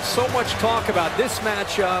game. So much talk about this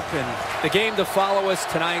matchup and the game to follow us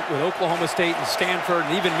tonight with Oklahoma State and Stanford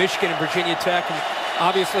and even Michigan and Virginia Tech and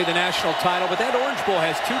obviously the national title. But that Orange Bowl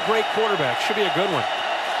has 2 great quarterbacks. Should be a good one.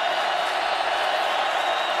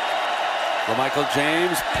 Michael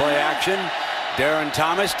James, play action. Darren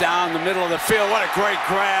Thomas down the middle of the field. What a great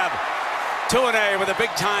grab. 2-A with a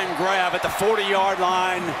big-time grab at the 40-yard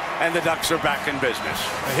line, and the Ducks are back in business.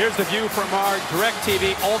 Here's the view from our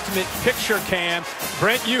DirecTV Ultimate Picture Cam.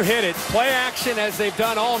 Brent, you hit it. Play action as they've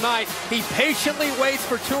done all night. He patiently waits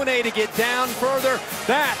for 2-A to get down further.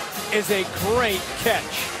 That is a great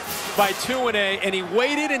catch by 2-A, and he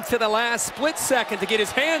waited until the last split second to get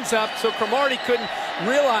his hands up so Cromartie couldn't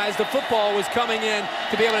realize the football was coming in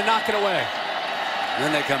to be able to knock it away. And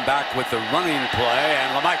then they come back with the running play,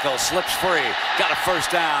 and LaMichael slips free. Got a first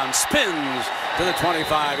down, spins to the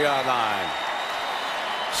 25-yard line.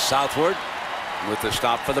 Southward with the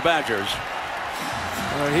stop for the Badgers.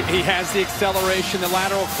 He has the acceleration, the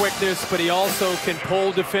lateral quickness, but he also can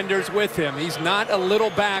pull defenders with him. He's not a little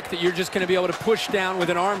back that you're just going to be able to push down with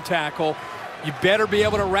an arm tackle. You better be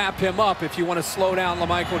able to wrap him up if you want to slow down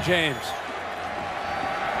LaMichael James.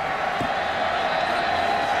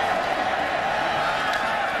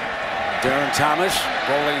 Darren Thomas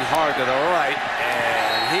rolling hard to the right,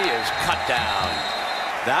 and he is cut down.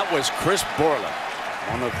 That was Chris Borland,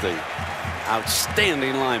 one of the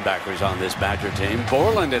outstanding linebackers on this Badger team.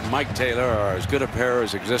 Borland and Mike Taylor are as good a pair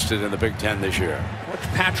as existed in the Big Ten this year. Watch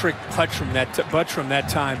Patrick Buttram that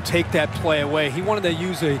time take that play away. He wanted to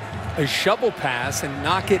use a shovel pass and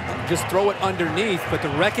knock it, just throw it underneath, but the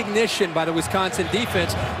recognition by the Wisconsin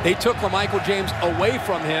defense, they took LaMichael James away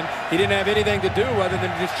from him. He didn't have anything to do other than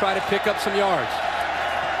just try to pick up some yards.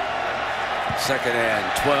 2nd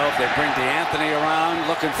and 12. They bring DeAnthony around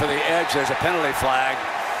looking for the edge. There's a penalty flag.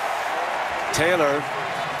 Taylor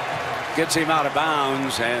gets him out of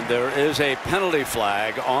bounds, and there is a penalty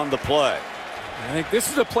flag on the play. I think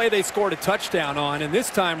this is a play they scored a touchdown on, and this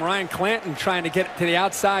time Ryan Clanton trying to get to the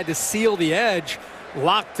outside to seal the edge,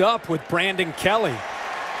 locked up with Brandon Kelly.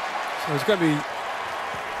 So it's going to be,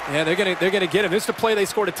 yeah, they're going to get him. This is the play they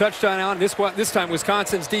scored a touchdown on. This time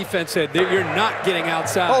Wisconsin's defense said you're not getting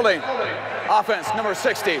outside. Holding. Offense number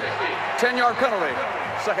 60. 10-yard penalty.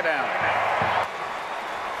 2nd down.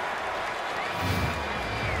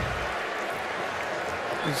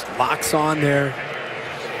 Just locks on there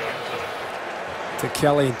to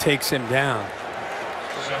Kelly and takes him down.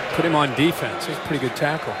 Put him on defense. It's a pretty good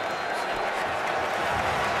tackle.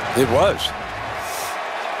 It was.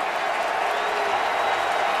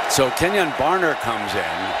 So Kenyon Barner comes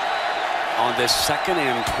in on this 2nd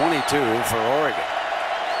and 22 for Oregon.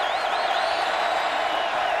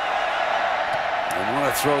 They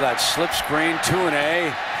want to throw that slip screen,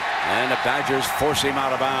 2-A. And the Badgers force him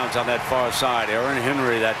out of bounds on that far side. Aaron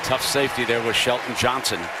Henry, that tough safety there with Shelton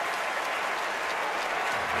Johnson.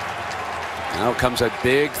 Now comes a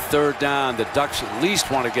big 3rd down. The Ducks at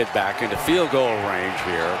least want to get back into field goal range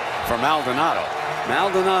here for Maldonado.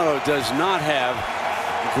 Maldonado does not have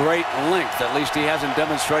great length. At least he hasn't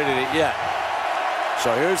demonstrated it yet.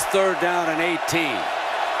 So here's 3rd down and 18.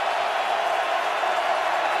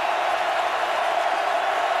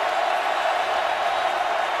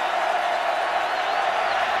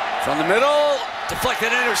 From the middle,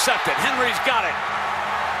 deflected, intercepted. Henry's got it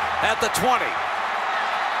at the 20.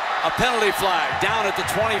 A penalty flag down at the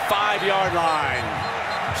 25-yard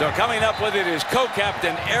line. So coming up with it is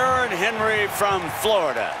co-captain Aaron Henry from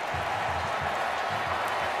Florida.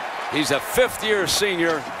 He's a 5th-year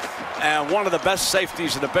senior and one of the best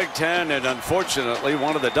safeties in the Big Ten, and unfortunately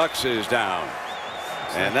one of the Ducks is down.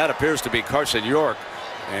 And that appears to be Carson York,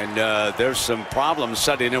 And there's some problems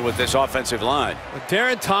setting in with this offensive line. Well,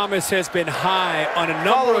 Darren Thomas has been high on a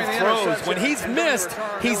number of throws. When he's missed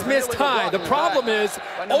high. The problem is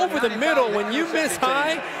over the middle, when you miss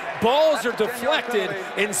high, balls are deflected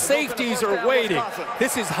and safeties are waiting.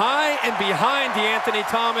 This is high and behind DeAnthony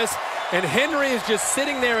Thomas, and Henry is just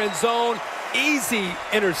sitting there in zone. Easy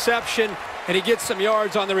interception, and he gets some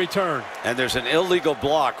yards on the return. And there's an illegal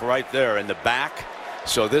block right there in the back,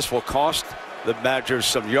 so this will cost the Badgers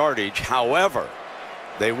some yardage. However,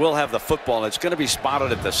 they will have the football. It's going to be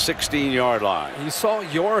spotted at the 16-yard line. You saw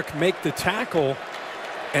York make the tackle,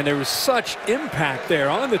 and there was such impact there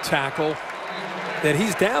on the tackle that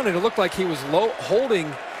he's down, and it looked like he was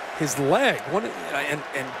holding his leg.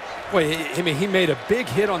 He made a big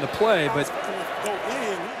hit on the play, but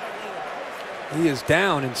he is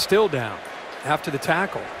down and still down after the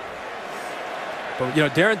tackle. But, you know,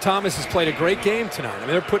 Darren Thomas has played a great game tonight. I mean,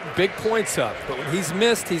 they're putting big points up. But when he's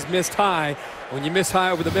missed high. When you miss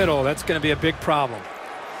high over the middle, that's going to be a big problem.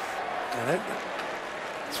 And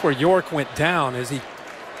that's where York went down as he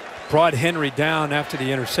brought Henry down after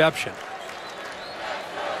the interception.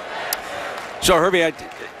 So, Herbie,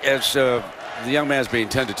 as the young man's being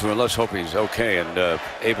tended to, and let's hope he's okay and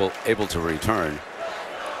able to return.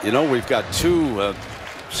 You know, we've got two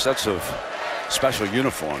sets of special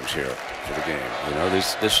uniforms here for the game. You know,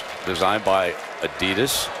 this designed by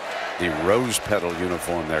Adidas, the rose petal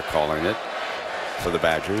uniform they're calling it for the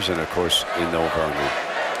Badgers, and of course over on the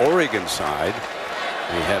Oregon side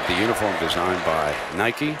we have the uniform designed by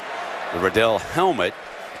Nike, the Riddell helmet,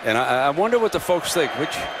 and I wonder what the folks think.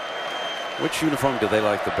 Which uniform do they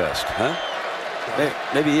like the best, huh?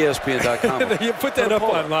 Maybe ESPN.com. You put that up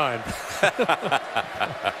online.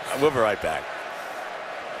 We'll be right back.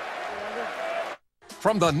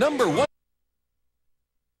 From the #1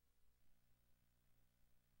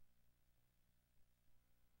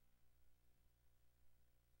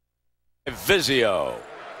 Vizio.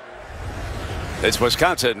 It's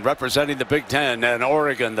Wisconsin representing the Big Ten and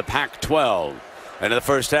Oregon the Pac-12. And in the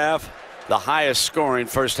first half, the highest scoring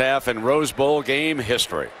first half in Rose Bowl game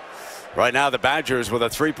history. Right now the Badgers with a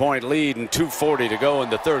 3-point lead and 2:40 to go in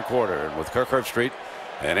the third quarter. And with Kirk Herbstreit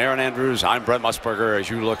and Aaron Andrews, I'm Brent Musburger as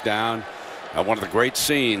you look down at one of the great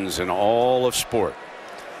scenes in all of sport.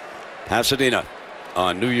 Pasadena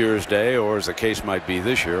on New Year's Day, or as the case might be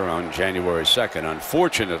this year on January 2nd.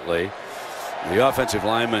 Unfortunately, the offensive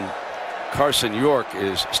lineman Carson York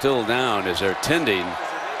is still down as they're tending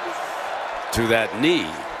to that knee.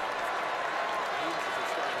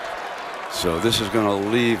 So this is going to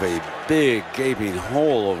leave a big gaping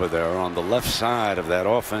hole over there on the left side of that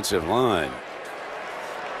offensive line.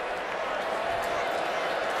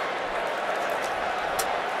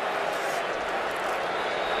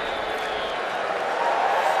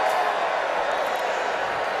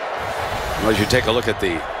 Well, as you take a look at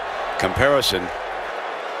the comparison,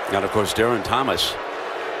 and of course Darren Thomas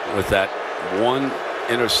with that one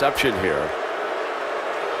interception here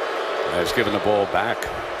has given the ball back.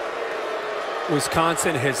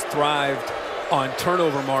 Wisconsin has thrived on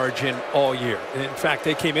turnover margin all year. In fact,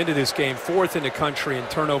 they came into this game 4th in the country in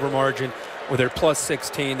turnover margin with their plus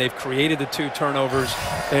 16. They've created the 2 turnovers.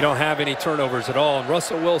 They don't have any turnovers at all. And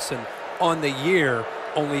Russell Wilson on the year,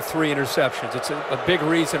 only 3 interceptions. It's a big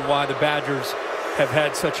reason why the Badgers have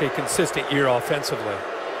had such a consistent year offensively.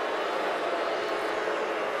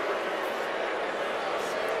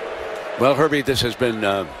 Well, Herbie, this has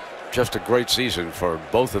been just a great season for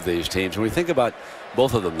both of these teams. When we think about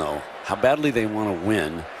both of them, though, how badly they want to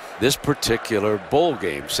win this particular bowl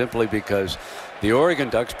game, simply because the Oregon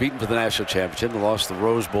Ducks beaten for the national championship. They lost the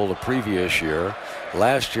Rose Bowl the previous year.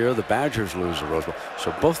 Last year, the Badgers lose the Rose Bowl.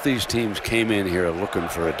 So both these teams came in here looking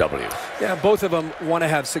for a W. Yeah, both of them want to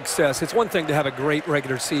have success. It's one thing to have a great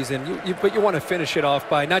regular season, but you want to finish it off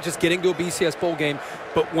by not just getting to a BCS bowl game,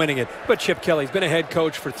 but winning it. But Chip Kelly's been a head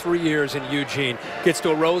coach for 3 years in Eugene. Gets to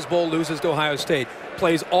a Rose Bowl, loses to Ohio State.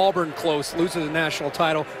 Plays Auburn close, loses a national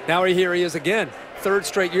title. Now here he is again. 3rd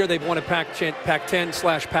straight year they've won a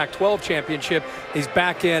Pac-10/Pac-12 championship. He's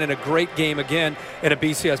back in a great game again in a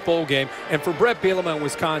BCS bowl game. And for Brett Bielema in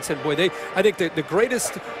Wisconsin, boy, I think the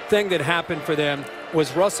greatest thing that happened for them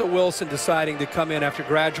was Russell Wilson deciding to come in after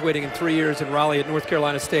graduating in 3 years in Raleigh at North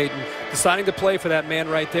Carolina State and deciding to play for that man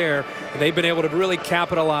right there. And they've been able to really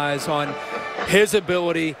capitalize on his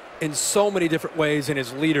ability in so many different ways in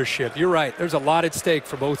his leadership. You're right. There's a lot at stake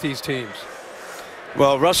for both these teams.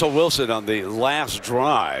 Well, Russell Wilson on the last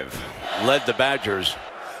drive led the Badgers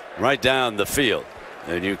right down the field.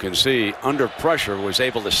 And you can see under pressure was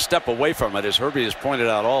able to step away from it, as Herbie has pointed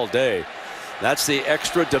out all day. That's the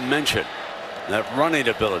extra dimension, that running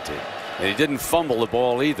ability. And he didn't fumble the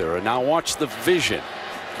ball either. And now watch the vision.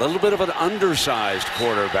 A little bit of an undersized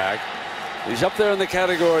quarterback. He's up there in the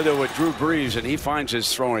category, though, with Drew Brees, and he finds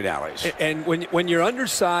his throwing alleys. And when you're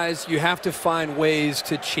undersized, you have to find ways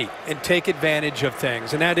to cheat and take advantage of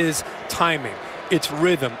things. And that is timing. It's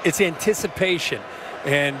rhythm. It's anticipation.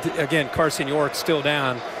 And, again, Carson York still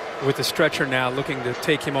down with the stretcher now, looking to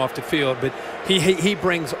take him off the field. But he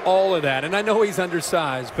brings all of that. And I know he's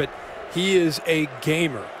undersized, but he is a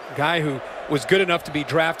gamer. A guy who was good enough to be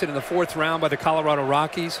drafted in the 4th round by the Colorado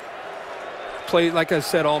Rockies. Play, like I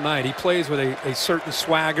said, all night. He plays with a certain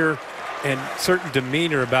swagger and certain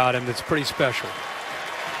demeanor about him that's pretty special.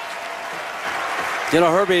 You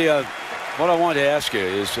know, Herbie, what I want to ask you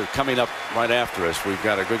is coming up right after us, we've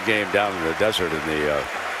got a good game down in the desert in the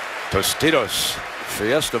Tostitos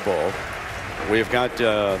Fiesta Bowl. We've got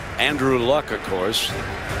Andrew Luck, of course,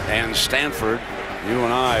 and Stanford. You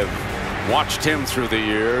and I have watched him through the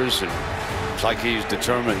years, and it's like he's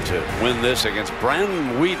determined to win this against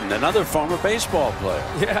Brandon Whedon, another former baseball player.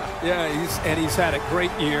 Yeah, he's had a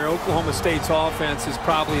great year. Oklahoma State's offense is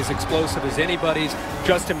probably as explosive as anybody's.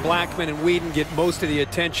 Justin Blackmon and Whedon get most of the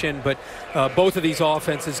attention, but both of these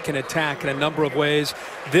offenses can attack in a number of ways.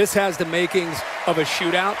 This has the makings of a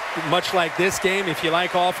shootout, much like this game. If you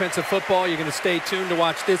like offensive football, you're going to stay tuned to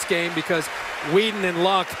watch this game because Whedon and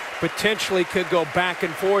Luck potentially could go back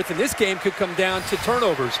and forth, and this game could come down to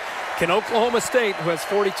turnovers. Can Oklahoma State, who has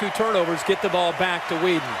 42 turnovers, get the ball back to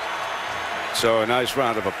Whedon? So a nice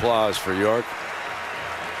round of applause for York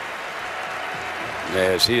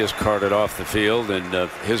as he is carted off the field, and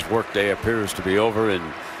his workday appears to be over, and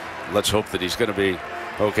let's hope that he's going to be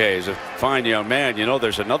okay. He's a fine young man. You know,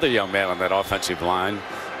 there's another young man on that offensive line,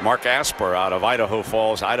 Mark Asper out of Idaho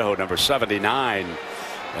Falls, Idaho, number 79.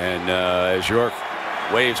 And as York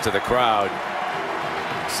waves to the crowd,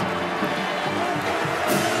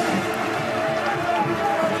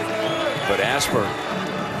 but Asper,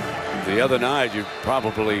 the other night, you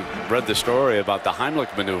probably read the story about the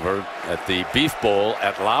Heimlich maneuver at the Beef Bowl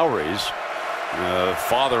at Lowry's.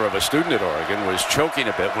 Father of a student at Oregon was choking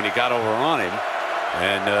a bit when he got over on him,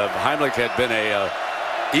 and Heimlich had been a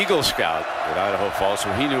Eagle Scout at Idaho Falls,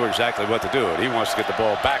 so he knew exactly what to do, and he wants to get the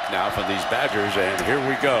ball back now from these Badgers, and here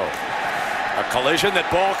we go. A collision, that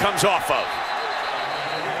ball comes off of.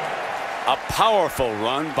 A powerful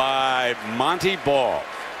run by Monty Ball.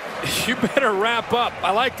 You better wrap up.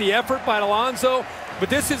 I like the effort by Alonso, but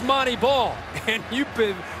this is Monty Ball, and you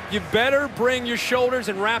better bring your shoulders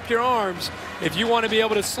and wrap your arms if you want to be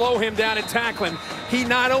able to slow him down and tackle him. He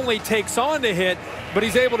not only takes on the hit, but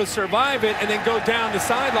he's able to survive it and then go down the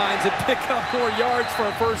sidelines and pick up more yards for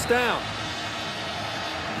a first down.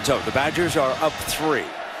 So the Badgers are up 3.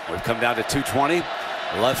 We've come down to 2:20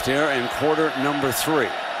 left here in quarter number 3.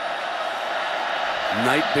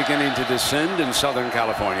 Night beginning to descend in Southern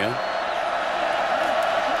California.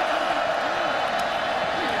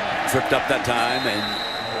 Tripped up that time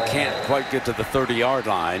and can't quite get to the 30-yard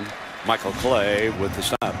line. Michael Clay with the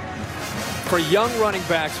stop. For young running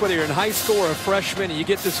backs, whether you're in high school or a freshman and you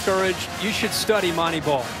get discouraged, you should study Monty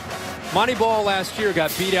Ball. Monty Ball last year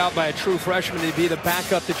got beat out by a true freshman to be the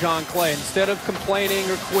backup to John Clay. Instead of complaining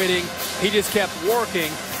or quitting, he just kept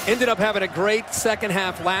working. Ended up having a great second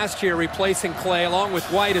half last year, replacing Clay along with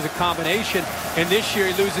White as a combination. And this year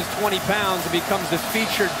he loses 20 pounds and becomes the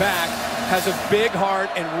featured back. Has a big heart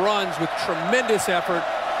and runs with tremendous effort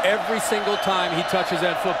every single time he touches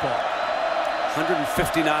that football.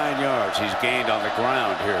 159 yards he's gained on the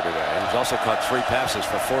ground here today. He's also caught 3 passes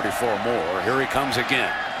for 44 more. Here he comes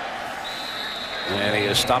again. And he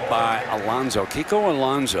is stopped by Alonso. Kiko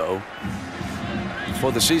Alonso,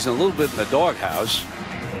 for the season, a little bit in the doghouse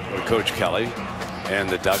with Coach Kelly and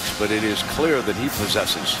the Ducks, but it is clear that he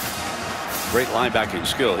possesses great linebacking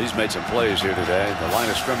skill. He's made some plays here today. The line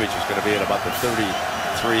of scrimmage is going to be at about the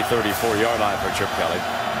 33, 34-yard line for Chip Kelly.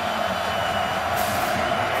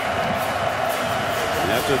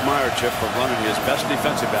 You have to admire Chip for running his best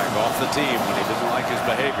defensive back off the team when he didn't like his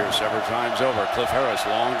behavior several times over. Cliff Harris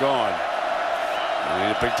long gone.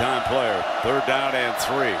 He's a big-time player. 3rd down and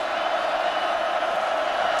 3.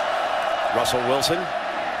 Russell Wilson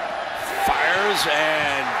fires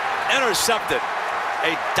and intercepted.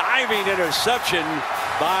 A diving interception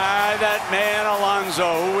by that man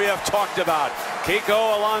Alonso, who we have talked about.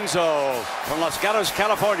 Kiko Alonso from Los Gatos,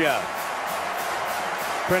 California.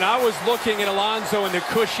 Brent, I was looking at Alonso and the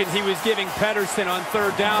cushion he was giving Pedersen on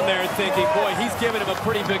 3rd down there, thinking, boy, he's giving him a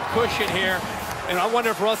pretty big cushion here. And I wonder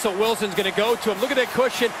if Russell Wilson's going to go to him. Look at that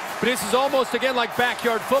cushion. but this is almost, again, like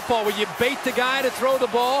backyard football where you bait the guy to throw the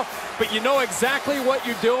ball, but you know exactly what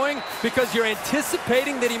you're doing because you're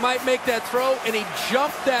anticipating that he might make that throw, and he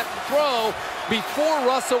jumped that throw before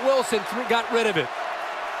Russell Wilson got rid of it.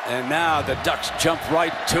 And now the Ducks jump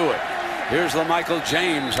right to it. Here's LaMichael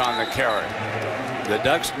James on the carry. The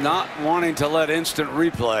Ducks not wanting to let instant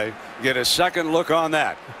replay get a second look on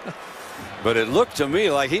that. But it looked to me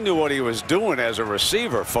like he knew what he was doing as a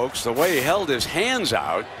receiver, folks. The way he held his hands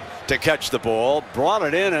out to catch the ball, brought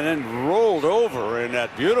it in, and then rolled over in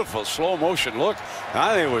that beautiful slow motion look.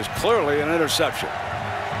 I think it was clearly an interception.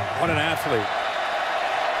 What an athlete.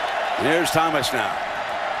 Here's Thomas now.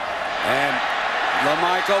 And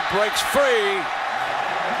LaMichael breaks free.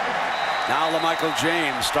 Now LaMichael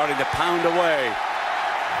James starting to pound away.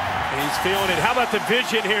 And he's feeling it. How about the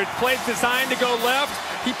vision here? Play's designed to go left.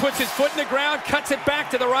 He puts his foot in the ground, cuts it back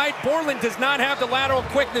to the right. Borland does not have the lateral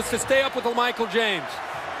quickness to stay up with LaMichael James.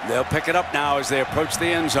 They'll pick it up now as they approach the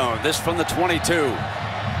end zone. This from the 22.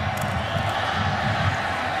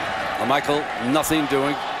 LaMichael, nothing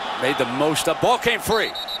doing. Made the most of. Ball came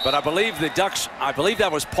free. But I believe the Ducks, I believe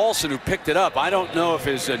that was Paulson who picked it up. I don't know if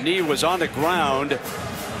his knee was on the ground. That's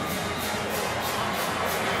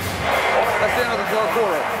the end of the third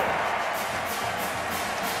quarter.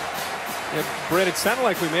 Yeah, Brett, it sounded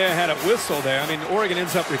like we may have had a whistle there. I mean, Oregon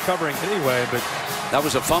ends up recovering anyway, but that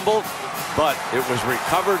was a fumble, but it was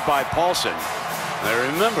recovered by Paulson. Now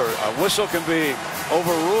remember, a whistle can be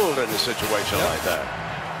overruled in a situation like that.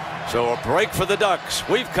 So a break for the Ducks.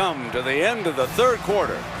 We've come to the end of the third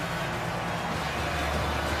quarter.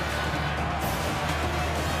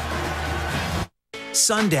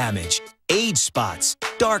 Sun damage, age spots,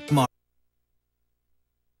 dark marks.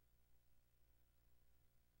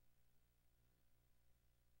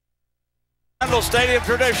 Stadium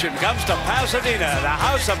tradition comes to Pasadena, the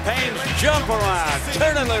House of Pain's jump around.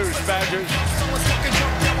 Turn and loose, Badgers.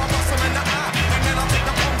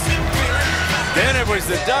 Then it was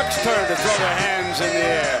the Ducks' turn to throw their hands in the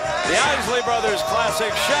air. The Isley Brothers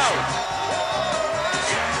classic shout.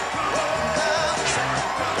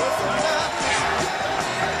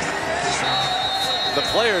 The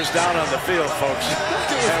players down on the field, folks,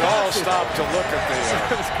 had all stopped to look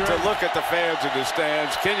at the fans in the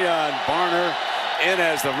stands. Kenyon Barner in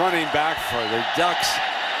as the running back for the Ducks.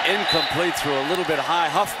 Incomplete, through a little bit high.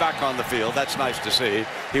 Huff back on the field. That's nice to see.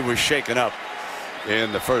 He was shaken up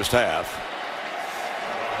in the first half.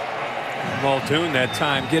 Muldoon that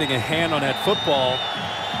time getting a hand on that football.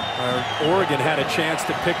 Oregon had a chance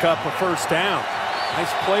to pick up a first down.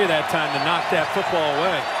 Nice play that time to knock that football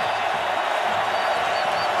away.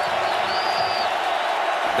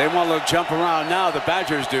 They want to jump around now. The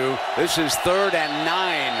Badgers do. This is 3rd and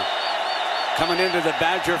 9. Coming into the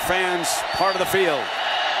Badger fans part of the field.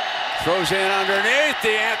 Throws in underneath.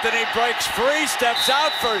 The Anthony breaks free. Steps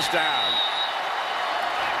out. First down.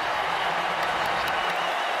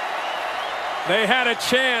 They had a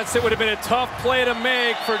chance. It would have been a tough play to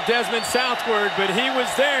make for Desmond Southward, but he was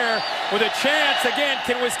there with a chance. Again,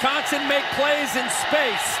 can Wisconsin make plays in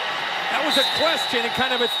space? That was a question and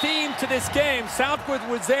kind of a theme to this game. Southwood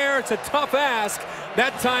was there. It's a tough ask.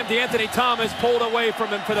 That time, D'Anthony Thomas pulled away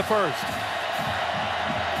from him for the first.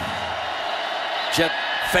 Jet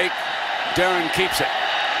fake. Darren keeps it.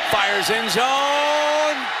 Fires end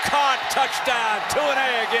zone. Caught. Touchdown.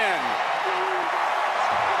 2-A again.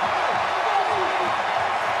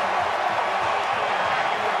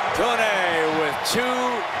 Tune with 2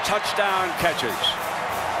 touchdown catches.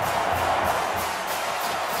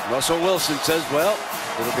 Russell Wilson says, well,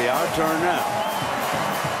 it'll be our turn now.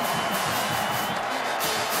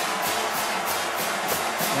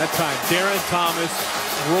 That time, Darren Thomas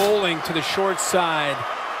rolling to the short side.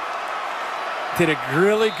 Did a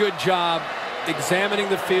really good job examining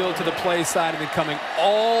the field to the play side and then coming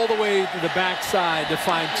all the way to the backside to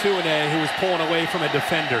find Tune, who was pulling away from a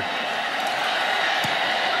defender.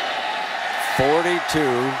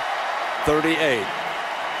 42-38.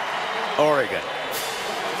 Oregon.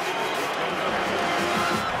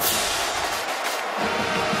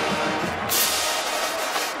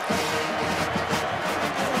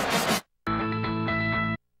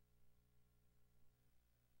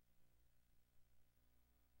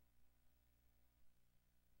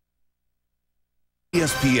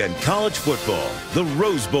 ESPN College Football, the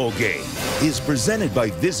Rose Bowl game, is presented by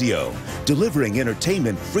Vizio, delivering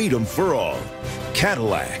entertainment freedom for all.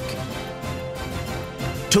 Cadillac.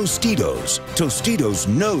 Tostitos. Tostitos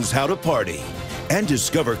knows how to party. And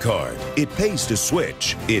Discover Card. It pays to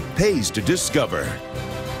switch. It pays to discover.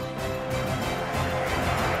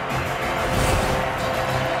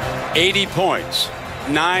 $80 points.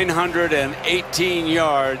 918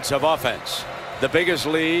 yards of offense. The biggest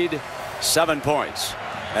lead, 7 points.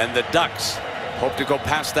 And the Ducks hope to go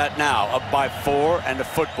past that now, up by 4, and the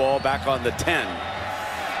football back on the 10.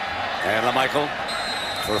 And LaMichael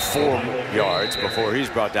for 4 yards before he's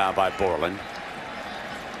brought down by Borland.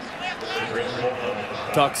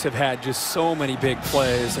 Ducks have had just so many big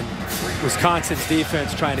plays, and Wisconsin's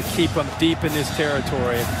defense trying to keep them deep in this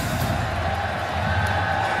territory.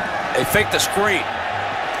 They fake the screen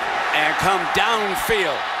and come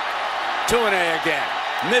downfield. 2-A again,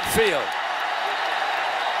 midfield.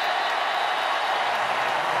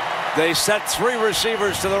 They set 3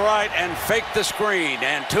 receivers to the right and faked the screen,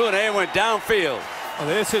 and 2-A went downfield. Well,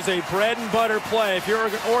 this is a bread and butter play. If you're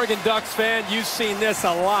an Oregon Ducks fan, you've seen this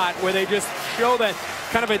a lot, where they just show that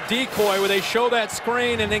kind of a decoy, where they show that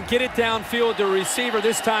screen and then get it downfield to a receiver.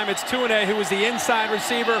 This time it's 2-A, who was the inside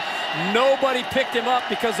receiver. Nobody picked him up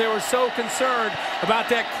because they were so concerned about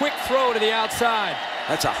that quick throw to the outside.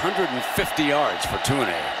 That's 150 yards for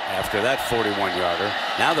 2-A after that 41-yarder.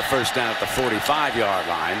 Now the first down at the 45-yard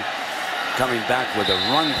line. Coming back with a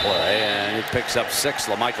run play, and it picks up 6,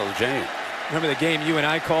 LaMichael James. Remember the game you and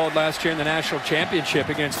I called last year in the national championship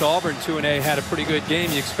against Auburn? 2-A had a pretty good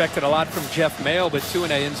game. You expected a lot from Jeff Mail, but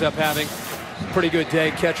 2-A ends up having a pretty good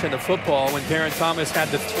day catching the football when Darren Thomas had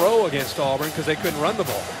to throw against Auburn because they couldn't run the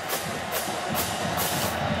ball.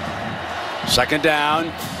 Second down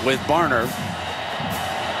with Barner.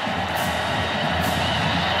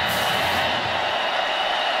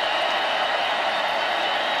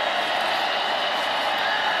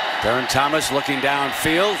 Darren Thomas looking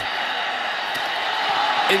downfield.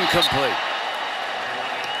 Incomplete.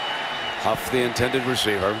 Huff, the intended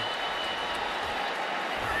receiver.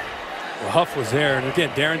 Well, Huff was there, and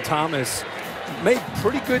again, Darren Thomas made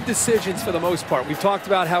pretty good decisions for the most part. We've talked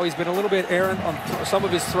about how he's been a little bit errant on some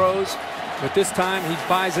of his throws, but this time he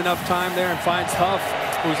buys enough time there and finds Huff,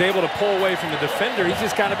 who's able to pull away from the defender. He's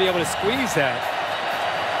just got to be able to squeeze that.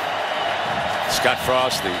 Scott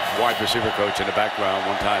Frost, the wide receiver coach in the background,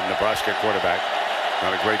 one-time Nebraska quarterback,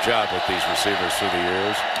 done a great job with these receivers through the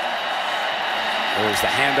years. There's the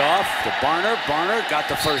handoff to Barner. Barner got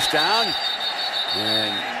the first down,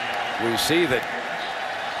 and we see that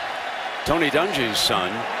Tony Dungy's son,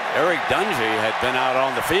 Eric Dungy, had been out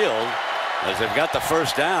on the field as they've got the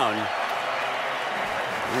first down.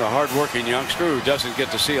 A hard-working youngster who doesn't get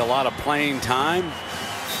to see a lot of playing time.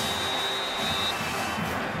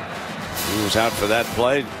 He was out for that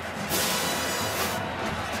play.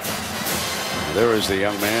 There is the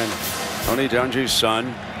young man, Tony Dungy's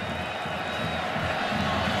son.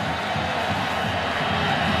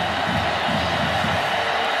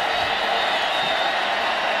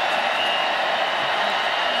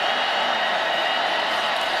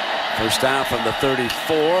 First down from the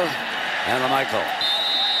 34, and LaMichael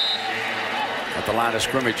at the line of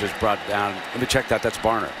scrimmage is brought down. Let me check that. That's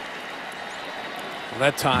Barner. Well,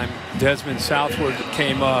 that time Desmond Southward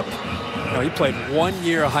came up. You know, he played 1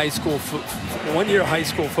 year high school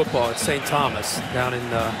football at St. Thomas, down in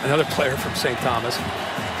another player from St. Thomas.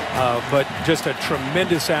 But just a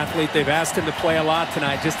tremendous athlete. They've asked him to play a lot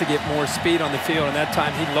tonight just to get more speed on the field, and that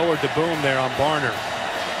time he lowered the boom there on Barner.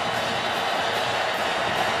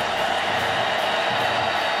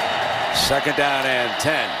 Second down and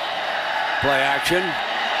 10. Play action.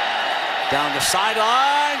 Down the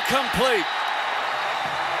sideline, complete.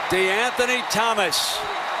 DeAnthony Thomas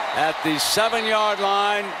at the 7-yard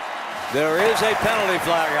line. There is a penalty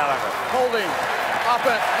flag, however. Holding.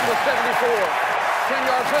 Offense, number 74.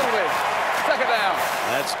 10-yard penalty. Second down.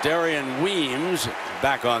 That's Darian Weems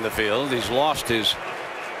back on the field. He's lost his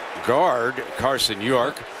guard, Carson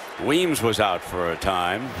York. Weems was out for a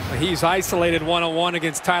time. He's isolated one-on-one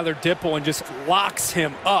against Tyler Dipple and just locks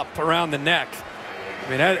him up around the neck. I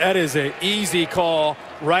mean, that is an easy call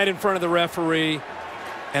right in front of the referee,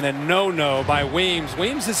 and a no-no by Weems.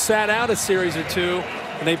 Weems has sat out a series or two,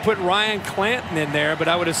 and they put Ryan Clanton in there, but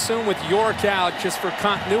I would assume with York out, just for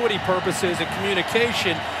continuity purposes and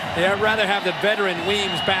communication, they'd rather have the veteran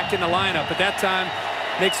Weems back in the lineup. But that time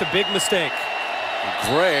makes a big mistake.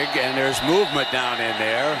 Greg, and there's movement down in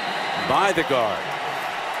there by the guard.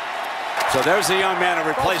 So there's the young man who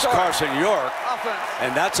replaced Carson York,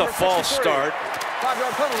 and that's a false start.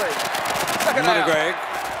 5-yard penalty. Second down. Greg,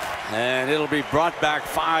 and it'll be brought back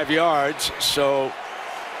 5 yards. So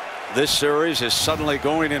this series is suddenly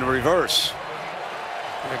going in reverse.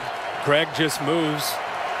 Greg just moves.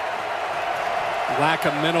 Lack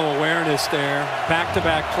of mental awareness there.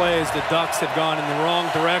 Back-to-back plays. The Ducks have gone in the wrong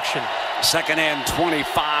direction. Second and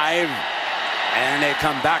 25, and they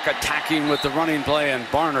come back attacking with the running play, and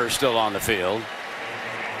Barner still on the field.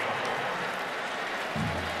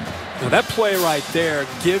 Now that play right there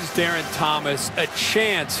gives Darren Thomas a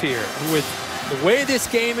chance here. With the way this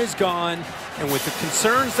game has gone and with the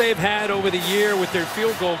concerns they've had over the year with their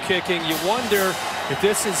field goal kicking, you wonder if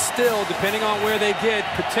this is still, depending on where they get,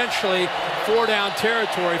 potentially 4-down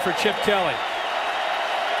territory for Chip Kelly.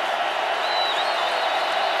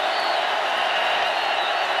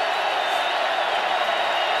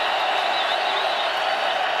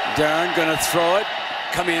 Darren going to throw it,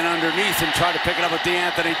 come in underneath and try to pick it up with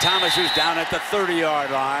DeAnthony Thomas, who's down at the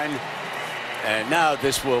 30-yard line. And now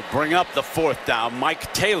this will bring up the 4th down.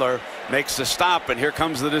 Mike Taylor makes the stop, and here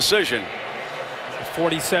comes the decision. A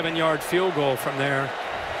 47-yard field goal from there.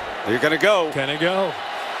 They're going to go. Gonna go.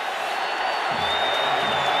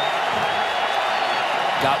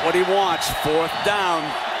 Got what he wants. 4th down.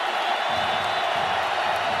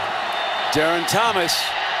 Darren Thomas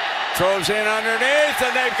throws in underneath,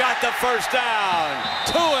 and they've got the first down.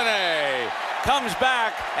 2-A. Comes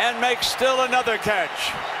back and makes still another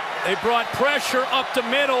catch. They brought pressure up the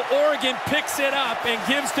middle. Oregon picks it up and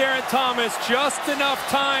gives Darren Thomas just enough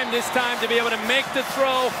time this time to be able to make the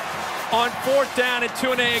throw on 4th down, and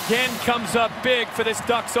 2-A again comes up big for this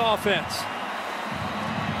Ducks offense.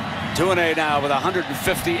 2-A now with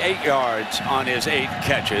 158 yards on his 8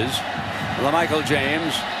 catches. LaMichael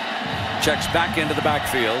James checks back into the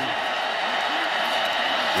backfield,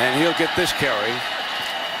 and he'll get this carry.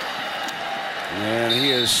 And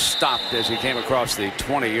he is stopped as he came across the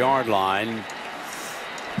 20-yard line.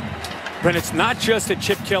 But it's not just that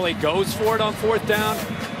Chip Kelly goes for it on 4th down.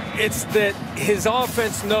 It's that his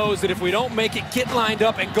offense knows that if we don't make it, get lined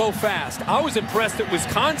up and go fast. I was impressed that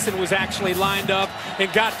Wisconsin was actually lined up and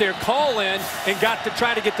got their call in and got to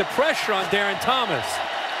try to get the pressure on Darren Thomas.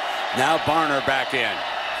 Now Barner back in.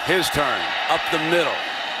 His turn up the middle.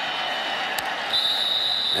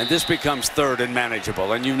 And this becomes 3rd and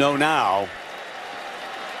manageable. And you know now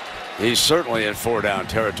he's certainly in 4-down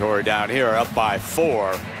territory down here, up by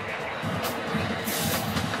 4.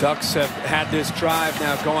 Ducks have had this drive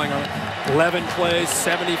now going on 11 plays,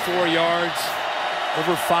 74 yards,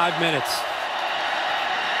 over 5 minutes.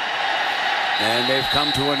 And they've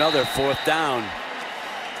come to another 4th down.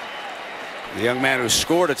 The young man who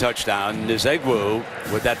scored a touchdown, Nzegwu,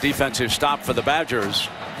 with that defensive stop for the Badgers.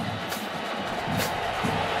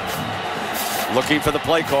 Looking for the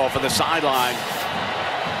play call for the sideline.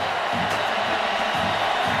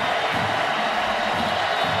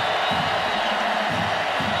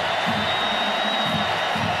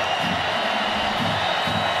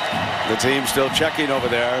 The team still checking over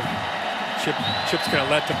there. Chip's going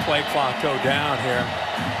to let the play clock go down here.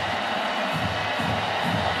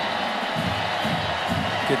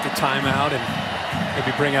 Get the timeout and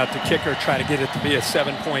maybe bring out the kicker, try to get it to be a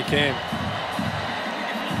 7-point game.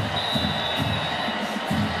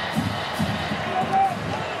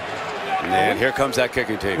 And here comes that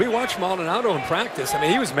kicking team. We watched Maldonado in practice. I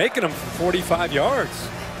mean, he was making them 45 yards.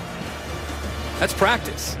 That's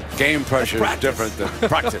practice. Game pressure is different than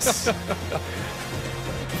practice.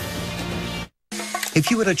 If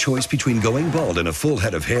you had a choice between going bald and a full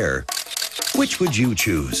head of hair, which would you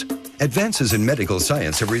choose? Advances in medical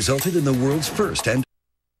science have resulted in the world's first and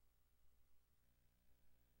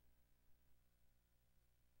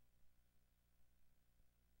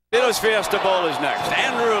Milos Fiesta Bowl is next.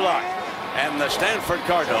 Andrew Luck and the Stanford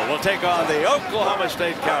Cardinal will take on the Oklahoma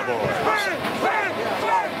State Cowboys.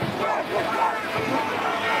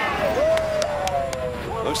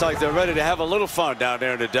 Looks like they're ready to have a little fun down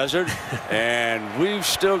there in the desert. And we've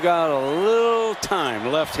still got a little time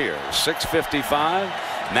left here. 6:55.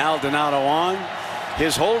 Maldonado on.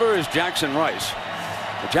 His holder is Jackson Rice.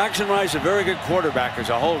 But Jackson Rice, a very good quarterback as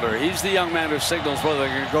a holder. He's the young man who signals whether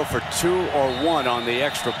they're going to go for 2 or 1 on the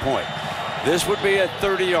extra point. This would be a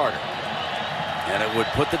 30-yarder. And it would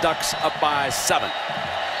put the Ducks up by 7.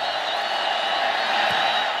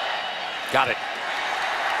 Got it.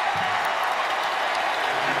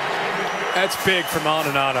 That's big for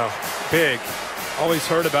Maldonado. Big. Always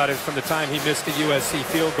heard about it from the time he missed the USC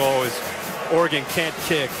field goal as Oregon can't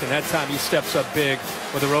kick, and that time he steps up big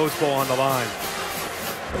with the Rose Bowl on the line.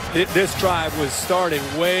 This drive was started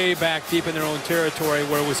way back deep in their own territory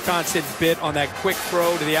where Wisconsin bit on that quick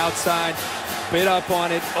throw to the outside, bit up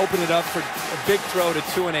on it, opened it up for a big throw to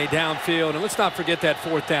 2-A downfield. And let's not forget that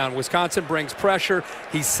 4th down. Wisconsin brings pressure.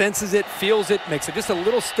 He senses it, feels it, makes it just a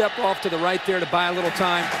little step off to the right there to buy a little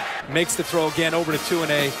time, makes the throw again over to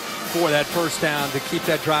 2-A for that 1st down to keep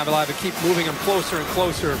that drive alive and keep moving them closer and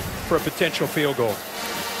closer for a potential field goal.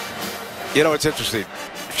 You know, it's interesting,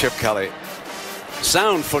 Chip Kelly.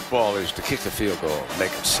 Sound football is to kick the field goal,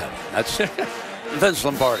 make it 7. That's Vince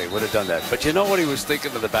Lombardi would have done that. But you know what he was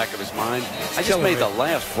thinking in the back of his mind? I just made the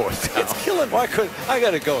last fourth down. It's killing me. Why couldn't I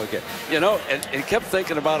got to go again? You know, and he kept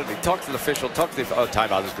thinking about it. He talked to the official, talked to the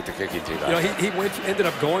timeout. Let's get the kicking team out. You know, he ended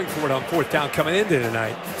up going for it on fourth down coming into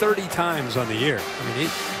tonight 30 times on the year. I mean,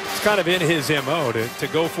 it's kind of in his MO to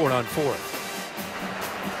go for it on fourth.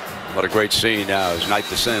 What a great scene now as night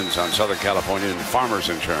descends on Southern California and Farmers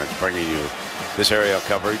Insurance, bringing you this area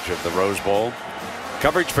coverage of the Rose Bowl.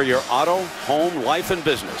 Coverage for your auto, home, life, and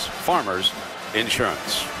business. Farmers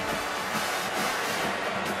Insurance.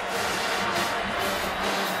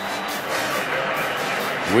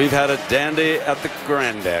 We've had a dandy at the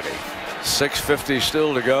granddaddy. 6:50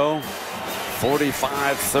 still to go.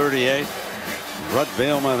 45-38. Brett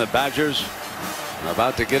Bielema and the Badgers are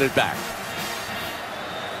about to get it back.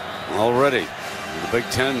 Already, the Big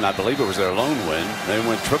Ten, I believe it was their lone win. They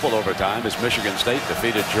went triple overtime as Michigan State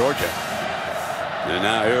defeated Georgia. And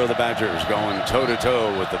now here are the Badgers going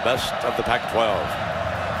toe-to-toe with the best of the Pac-12.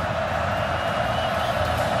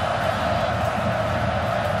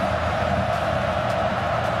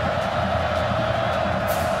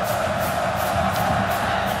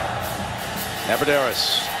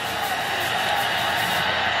 Abderus.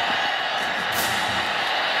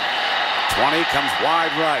 20 comes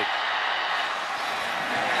wide right.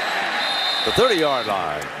 The 30-yard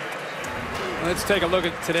line. Let's take a look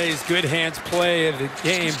at today's good hands play of the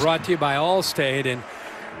game, brought to you by Allstate. And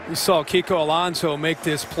we saw Kiko Alonso make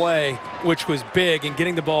this play, which was big, in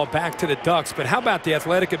getting the ball back to the Ducks. But how about the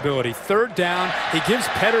athletic ability? Third down, he gives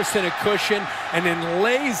Pedersen a cushion and then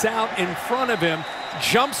lays out in front of him,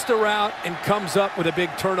 jumps the route, and comes up with a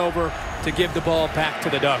big turnover to give the ball back to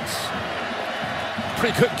the Ducks.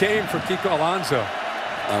 Pretty good game for Kiko Alonso.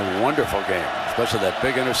 A wonderful game, especially that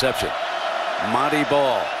big interception. Monty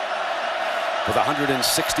Ball with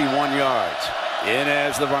 161 yards in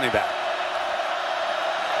as the running back.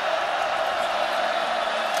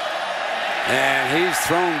 And he's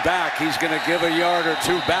thrown back. He's going to give a yard or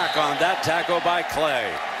two back on that tackle by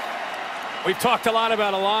Clay. We've talked a lot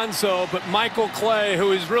about Alonso, but Michael Clay,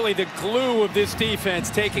 who is really the glue of this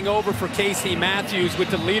defense, taking over for Casey Matthews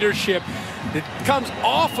with the leadership that comes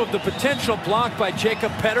off of the potential block by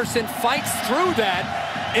Jacob Pedersen, fights through that,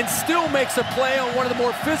 and still makes a play on one of the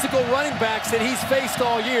more physical running backs that he's faced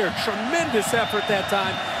all year. Tremendous effort that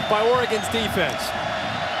time by Oregon's defense.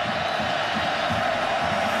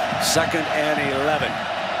 2nd and 11.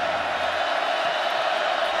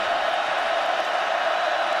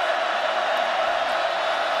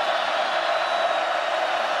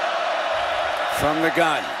 From the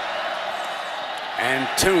gun. And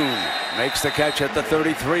Toon makes the catch at the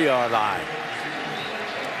 33-yard line.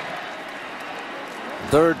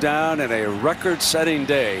 3rd down and a record-setting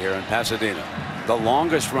day here in Pasadena. The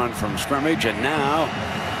longest run from scrimmage, and now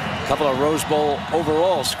a couple of Rose Bowl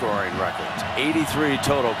overall scoring records. 83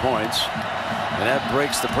 total points, and that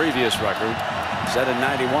breaks the previous record set in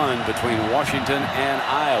 '91 between Washington and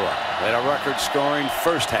Iowa. They had a record-scoring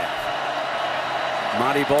first half.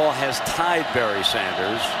 Monty Ball has tied Barry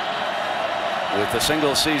Sanders with the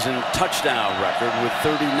single-season touchdown record with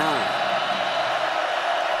 39.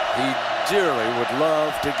 He dearly would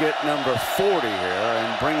love to get number 40 here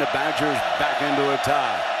and bring the Badgers back into a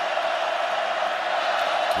tie.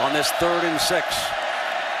 On this 3rd and 6.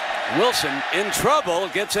 Wilson in trouble,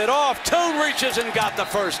 gets it off. Toon reaches and got the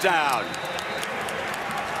first down.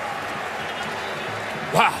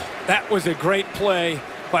 Wow, that was a great play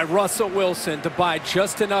by Russell Wilson to buy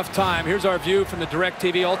just enough time. Here's our view from the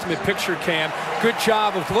DirecTV Ultimate Picture Cam. Good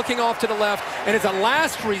job of looking off to the left, and as a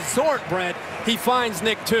last resort, Brent, he finds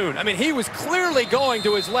Nick Toon. I mean, he was clearly going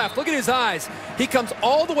to his left. Look at his eyes. He comes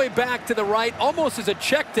all the way back to the right, almost as a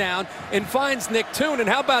check down, and finds Nick Toon. And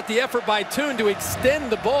how about the effort by Toon to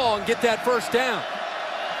extend the ball and get that first down?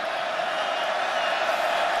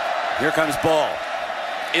 Here comes Ball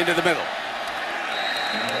into the middle.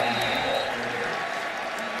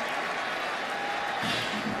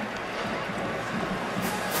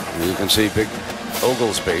 You can see big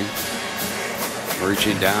Oglesby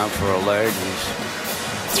reaching down for a leg.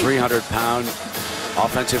 He's 300-pound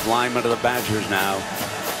offensive lineman of the Badgers now.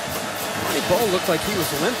 Monty Ball looked like he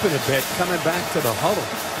was limping a bit coming back to the huddle.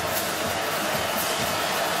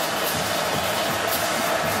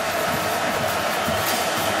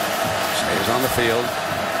 Stays on the field.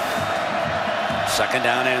 2nd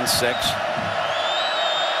down and 6.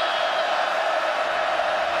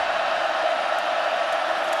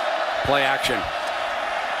 Play action.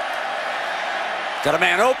 Got a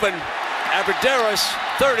man open. Abderus,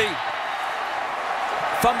 30.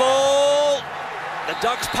 Fumble. The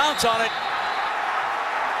Ducks pounce on it.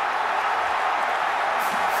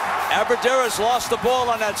 Aberderis lost the ball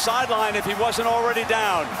on that sideline if he wasn't already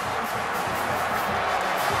down.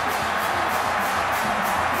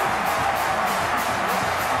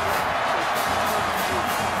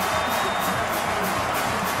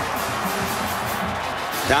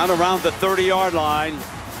 Down around the 30-yard line.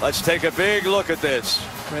 Let's take a big look at this.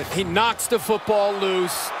 He knocks the football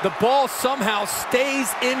loose. The ball somehow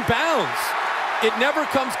stays in bounds. It never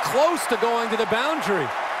comes close to going to the boundary.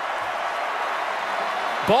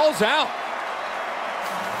 Ball's out.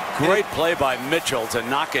 Great play by Mitchell to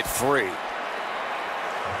knock it free.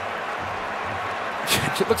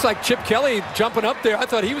 It looks like Chip Kelly jumping up there. I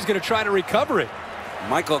thought he was going to try to recover it.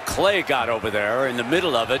 Michael Clay got over there in the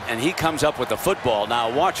middle of it, and he comes up with the football.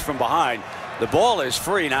 Now watch from behind. The ball is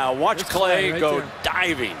free. Now watch There's Clay right go there.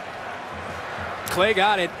 diving. Clay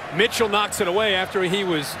got it. Mitchell knocks it away after he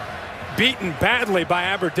was beaten badly by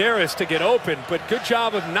Aberderis to get open, but good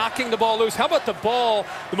job of knocking the ball loose. How about the ball?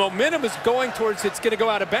 The momentum is going towards it's going to go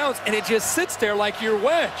out of bounds, and it just sits there like your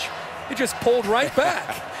wedge. It just pulled right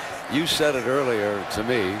back. You said it earlier to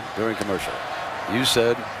me during commercial. You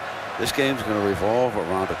said this game's going to revolve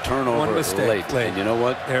around a turnover One mistake late. And you know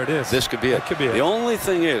what? There it is. This could be it. That could be it. The only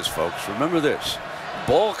thing is, folks, remember this.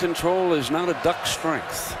 Ball control is not a duck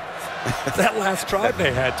strength. That last drive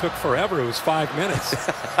they had took forever. It was 5 minutes.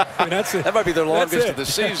 I mean, that's it. That might be their longest of the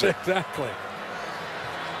That's season. exactly.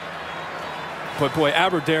 But boy,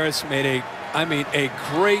 Aberderis made a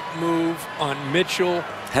great move on Mitchell.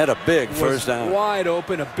 Had a big first down. Wide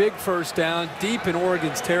open, a big first down, deep in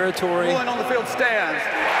Oregon's territory. Ruling on the field stands.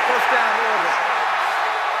 First down,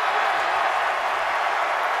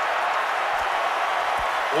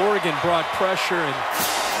 Oregon. Oregon brought pressure, and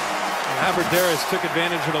Aberderis took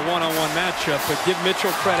advantage of the one-on-one matchup, but give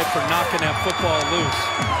Mitchell credit for knocking that football loose.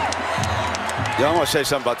 Yeah, I want to say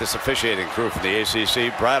something about this officiating crew from the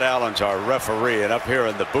ACC. Brad Allen's our referee, and up here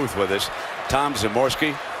in the booth with us, Tom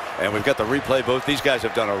Zamorski. And we've got the replay booth. These guys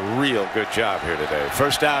have done a real good job here today.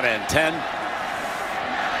 First down and 10.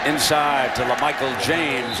 Inside to LaMichael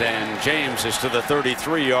James, and James is to the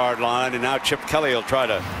 33-yard line, and now Chip Kelly will try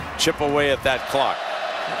to chip away at that clock.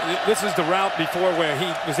 This is the route before where he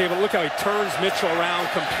was able to look how he turns Mitchell around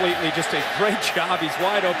completely. Just a great job. He's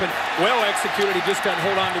wide open, well executed. He just doesn't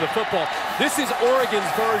hold on to the football. This is Oregon's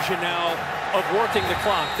version now of working the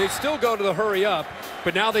clock. They still go to the hurry up,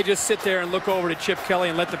 but now they just sit there and look over to Chip Kelly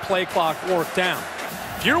and let the play clock work down.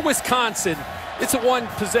 If you're Wisconsin, it's a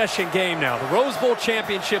one-possession game now. The Rose Bowl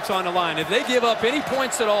championship's on the line. If they give up any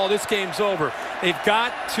points at all, this game's over. They've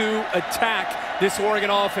got to attack this Oregon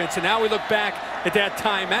offense. And now we look back at that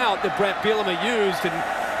timeout that Brett Bielema used. And,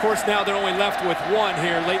 of course, now they're only left with one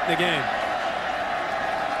here late in the game.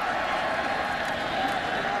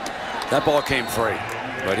 That ball came free,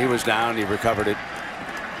 but he was down. He recovered it.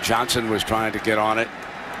 Johnson was trying to get on it.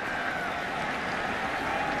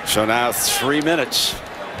 So now 3 minutes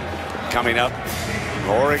coming up.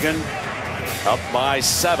 Oregon up by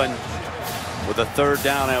 7 with a third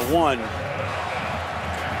down at 1.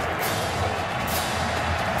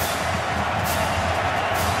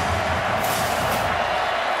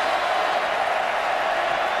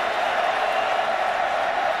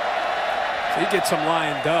 So he gets them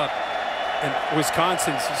lined up, and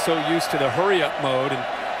Wisconsin's so used to the hurry-up mode, and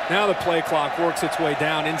now the play clock works its way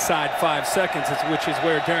down inside 5 seconds, which is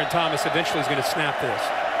where Darren Thomas eventually is going to snap this.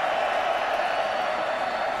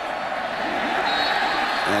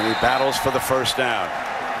 And he battles for the first down.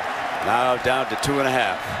 Now down to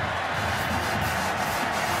 2.5.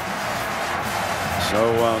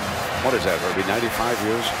 So what is that, Herbie? 95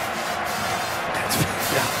 years?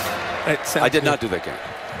 Yeah. I did not do that game.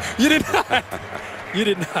 You did not. You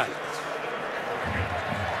did not.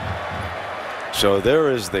 So there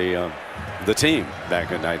is the team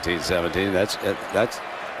back in 1917. That's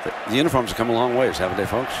the uniforms have come a long ways, haven't they,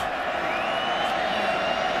 folks?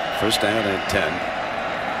 First down and 10.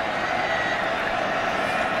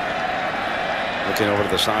 Looking over to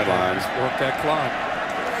the sidelines. Work that clock.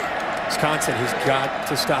 Wisconsin has got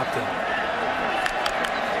to stop them.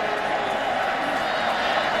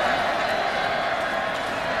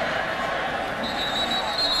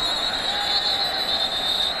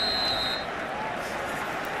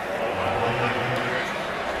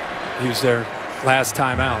 Use their last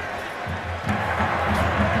timeout.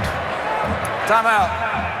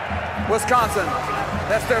 Timeout. Wisconsin.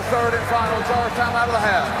 That's their third and final charge timeout of the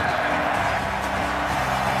half.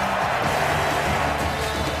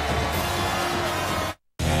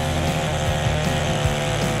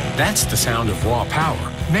 That's the sound of raw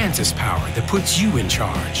power, Mantis power that puts you in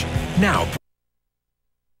charge. Now.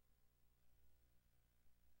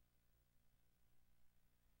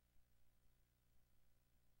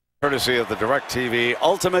 Courtesy of the DirecTV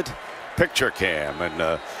Ultimate Picture Cam. And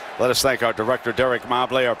let us thank our director, Derek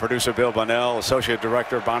Mobley, our producer, Bill Bunnell, associate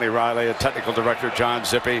director, Bonnie Riley, and technical director, John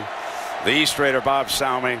Zippy, the East Raider, Bob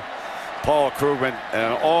Salmi, Paul Krugman,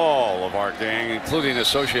 and all of our gang, including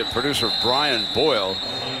associate producer, Brian Boyle.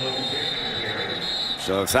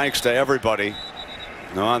 So thanks to everybody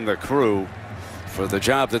on the crew for the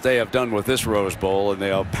job that they have done with this Rose Bowl, and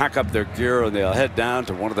they'll pack up their gear and they'll head down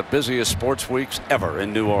to one of the busiest sports weeks ever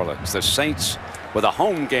in New Orleans. The Saints with a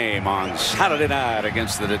home game on Saturday night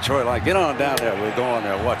against the Detroit Lions. Get on down there. We'll go on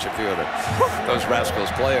there and watch a few of those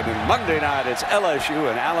rascals play. And then Monday night it's LSU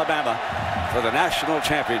and Alabama for the national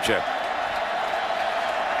championship.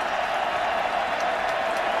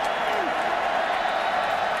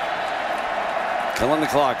 Killing the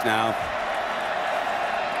clock now.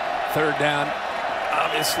 Third down.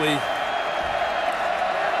 Obviously,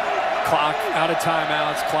 clock out of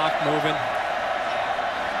timeouts, clock moving.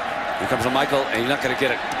 Here comes a Michael, and he's not going to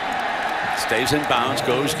get it. Stays in bounds,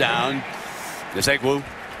 goes down. Desegwu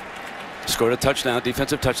scored a touchdown,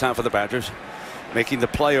 defensive touchdown for the Badgers, making the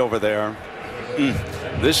play over there.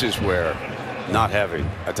 This is where not having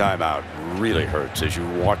a timeout really hurts as you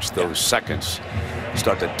watch those seconds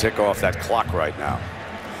start to tick off that clock right now.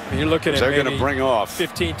 You're looking at they're going to bring off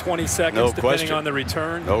 15, 20 seconds, no depending question. on the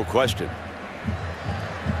return. No question.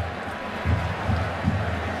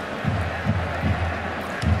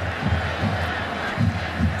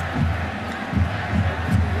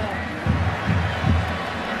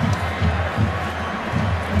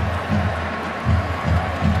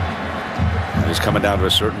 He's coming down to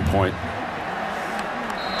a certain point.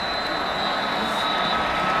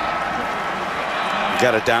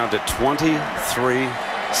 Got it down to 23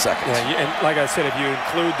 seconds. Yeah, and like I said, if you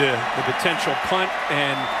include the potential punt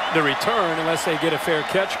and the return, unless they get a fair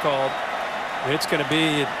catch called, it's going to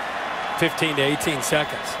be 15 to 18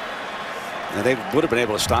 seconds. And they would have been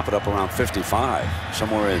able to stop it up around 55,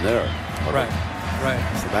 somewhere in there. Right,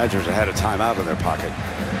 right. The Badgers had a timeout in their pocket.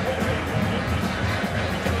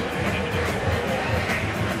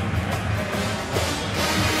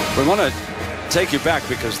 We want to take you back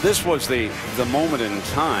because this was the moment in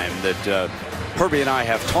time that Herbie and I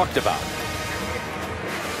have talked about.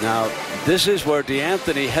 Now, this is where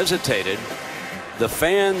DeAnthony hesitated. The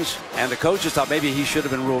fans and the coaches thought maybe he should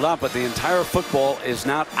have been ruled out, but the entire football is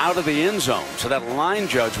not out of the end zone. So that line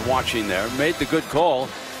judge watching there made the good call,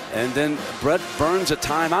 and then Brett burns a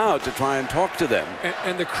timeout to try and talk to them.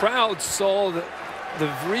 And the crowd saw the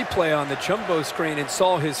replay on the jumbo screen and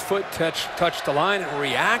saw his foot touch the line and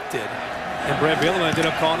reacted. And Brett Bielema ended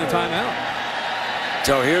up calling the timeout.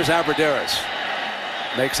 So here's Abrederis.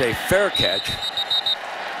 Makes a fair catch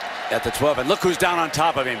at the 12. And look who's down on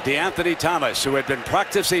top of him. DeAnthony Thomas, who had been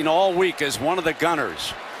practicing all week as one of the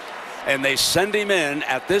gunners. And they send him in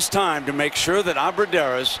at this time to make sure that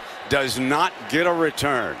Abrederis does not get a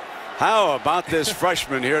return. How about this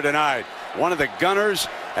freshman here tonight? One of the gunners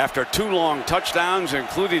after 2 long touchdowns,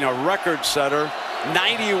 including a record setter,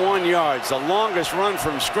 91 yards, the longest run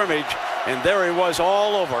from scrimmage. And there he was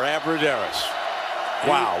all over Abrederis.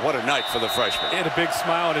 Wow, what a night for the freshman. And a big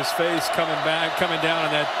smile on his face coming down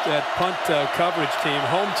on that punt coverage team.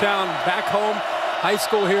 Hometown, back home, high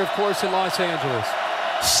school here, of course, in Los Angeles.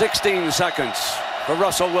 16 seconds for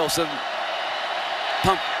Russell Wilson.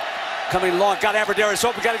 Pump coming long, got Abrederis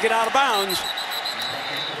open, got to get out of bounds.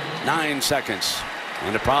 9 seconds.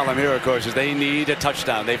 And the problem here, of course, is they need a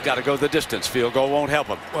touchdown. They've got to go the distance. Field goal won't help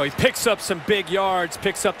them. Well, he picks up some big yards,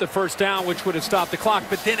 picks up the first down, which would have stopped the clock.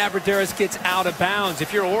 But then Abrederis gets out of bounds.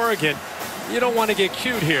 If you're Oregon, you don't want to get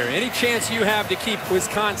cute here. Any chance you have to keep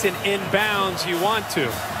Wisconsin in bounds, you want to.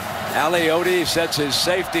 Aliotti sets his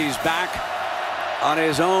safeties back on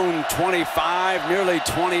his own 25, nearly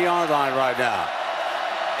 20-yard line right now.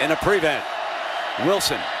 In a prevent,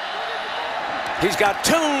 Wilson. He's got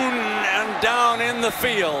Toon and down in the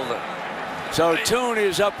field. So Toon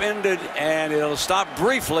is upended and it'll stop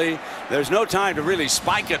briefly. There's no time to really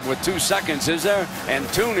spike it with 2 seconds, is there? And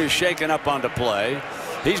Toon is shaken up onto play.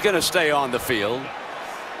 He's going to stay on the field.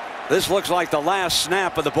 This looks like the last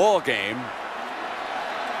snap of the ball game.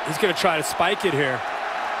 He's going to try to spike it here.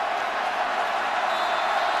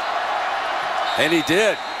 And he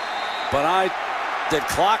did. But the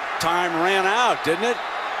clock time ran out, didn't it?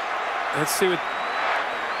 Let's see what.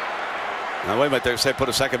 Now, wait a minute. They say put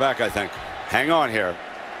a second back, I think. Hang on here.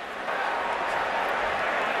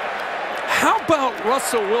 How about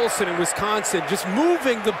Russell Wilson in Wisconsin just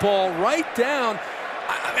moving the ball right down?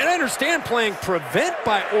 I mean, I understand playing prevent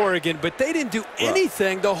by Oregon, but they didn't do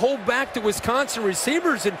anything to hold back the Wisconsin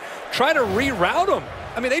receivers and try to reroute them.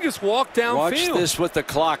 I mean, they just walked downfield. Watch this with the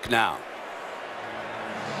clock now.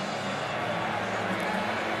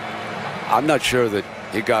 I'm not sure that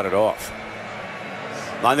he got it off.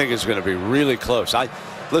 I think it's going to be really close.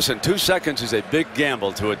 Listen, 2 seconds is a big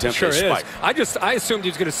gamble to attempt a spike. I assumed he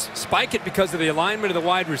was going to spike it because of the alignment of the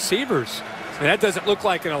wide receivers. And that doesn't look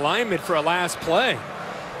like an alignment for a last play.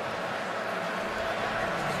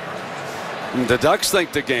 The Ducks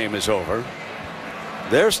think the game is over.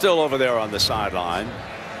 They're still over there on the sideline.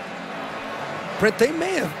 Brent, they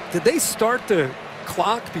may have. Did they start the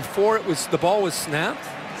clock before the ball was snapped?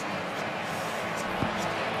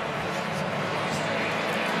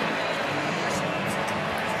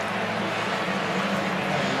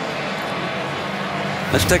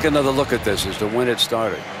 Let's take another look at this as to when it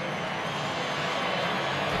started.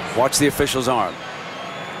 Watch the official's arm.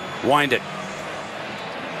 Wind it.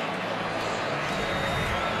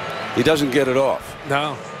 He doesn't get it off.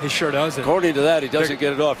 No, he sure doesn't. According to that, he doesn't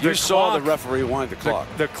get it off. You saw the referee wind the clock.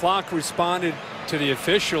 The clock responded to the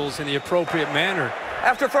officials in the appropriate manner.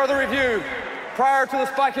 After further review, prior to the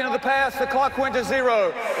spiking of the pass, the clock went to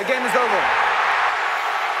 0. The game is over.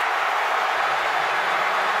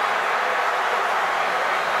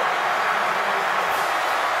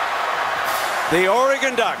 The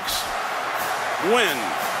Oregon Ducks win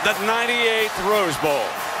the 98th Rose Bowl.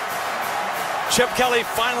 Chip Kelly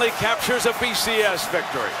finally captures a BCS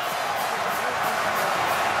victory.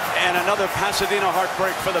 And another Pasadena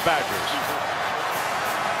heartbreak for the Badgers.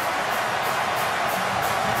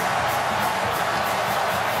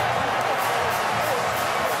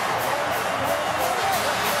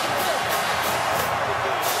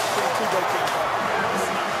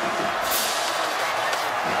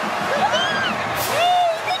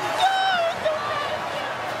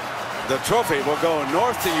 The trophy will go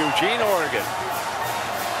north to Eugene, Oregon.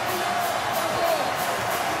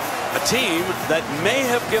 A team that may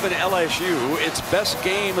have given LSU its best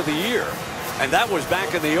game of the year, and that was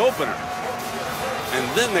back in the opener. And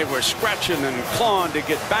then they were scratching and clawing to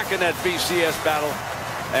get back in that BCS battle.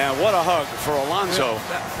 And what a hug for Alonso,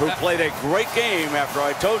 who played a great game after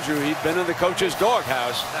I told you he'd been in the coach's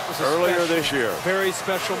doghouse earlier this year. Very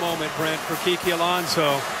special moment, Brent, for Kiki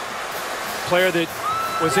Alonso. Player that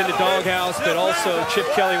was in the doghouse, but also Chip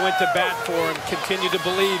Kelly went to bat for him, continued to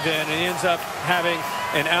believe in, and he ends up having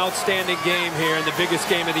an outstanding game here in the biggest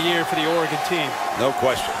game of the year for the Oregon team. No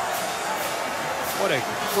question. What a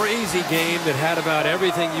crazy game that had about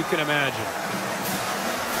everything you can imagine.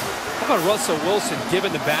 How about Russell Wilson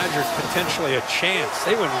giving the Badgers potentially a chance?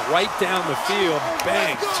 They went right down the field,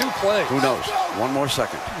 bang, 2 plays. Who knows? One more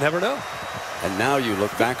second. Never know. And now you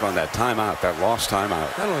look back on that timeout, that lost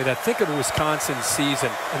timeout. Not only that, think of Wisconsin's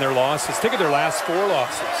season and their losses. Think of their last 4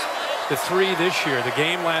 losses. The 3 this year. The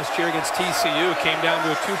game last year against TCU came down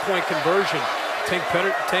to a 2-point conversion. Tank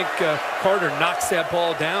Carter knocks that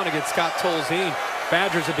ball down against Scott Tolzien.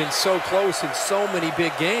 Badgers have been so close in so many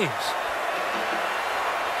big games.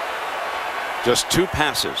 Just 2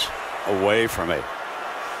 passes away from a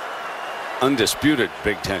undisputed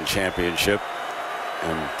Big Ten championship.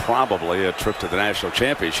 And probably a trip to the national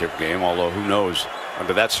championship game, although who knows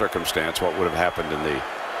under that circumstance what would have happened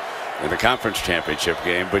in the conference championship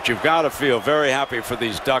game. But you've got to feel very happy for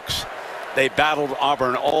these Ducks. They battled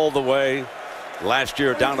Auburn all the way last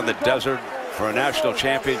year down in the desert for a national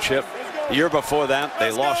championship. The year before that, they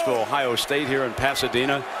lost to Ohio State here in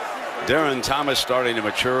Pasadena. Darren Thomas starting to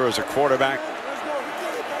mature as a quarterback.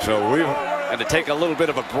 So we're going to take a little bit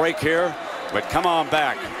of a break here, but come on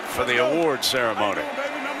back for the award ceremony.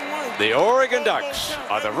 The Oregon Ducks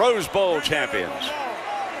are the Rose Bowl champions.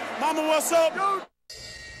 Mama, what's up?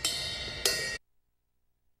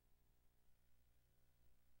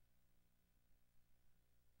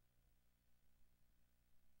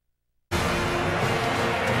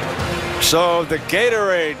 So the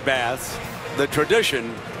Gatorade bath, the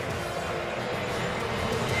tradition,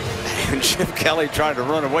 and Chip Kelly tried to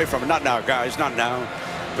run away from it. Not now, guys, not now.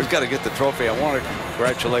 We've got to get the trophy. I want to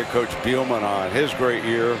congratulate Coach Bielema on his great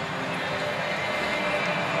year.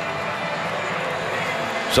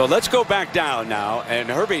 So let's go back down now, and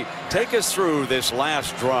Herbie, take us through this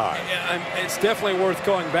last drive. Yeah, it's definitely worth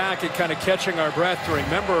going back and kind of catching our breath to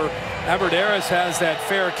remember Aberderis has that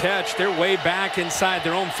fair catch. They're way back inside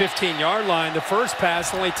their own 15-yard line. The first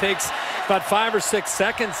pass only takes about 5 or 6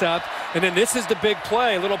 seconds up, and then this is the big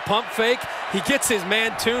play. A little pump fake. He gets his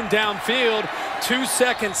man tuned downfield. 2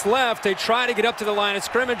 seconds left. They try to get up to the line of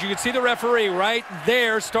scrimmage. You can see the referee right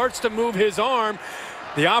there starts to move his arm.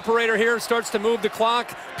 The operator here starts to move the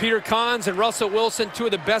clock. Peter Kahns and Russell Wilson, 2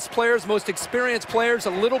 of the best players, most experienced players, a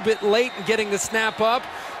little bit late in getting the snap up,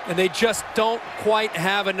 and they just don't quite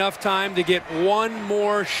have enough time to get one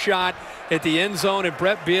more shot at the end zone. And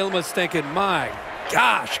Brett Bielema's thinking, my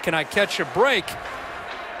gosh, can I catch a break?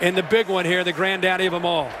 in the big one here, the granddaddy of them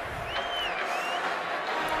all.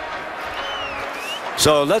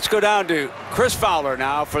 So let's go down to Chris Fowler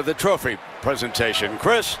now for the trophy presentation.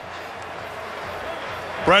 Chris.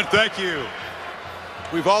 Brent, thank you.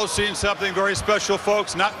 We've all seen something very special,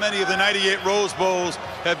 folks. Not many of the 98 Rose Bowls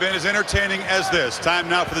have been as entertaining as this. Time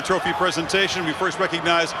now for the trophy presentation. We first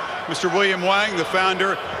recognize Mr. William Wang, the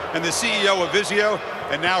founder and the CEO of Vizio,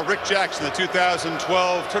 and now Rick Jackson, the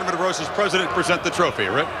 2012 Tournament of Roses president, present the trophy.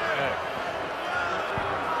 Rick?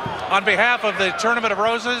 On behalf of the Tournament of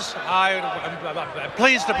Roses, I'm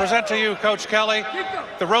pleased to present to you, Coach Kelly,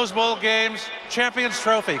 the Rose Bowl Games Champions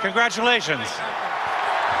Trophy. Congratulations.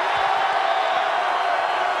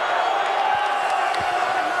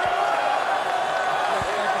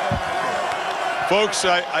 Folks,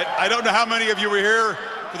 I don't know how many of you were here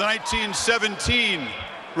for the 1917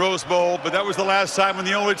 Rose Bowl, but that was the last time and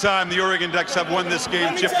the only time the Oregon Ducks have won this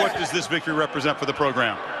game. Chip, what does this victory represent for the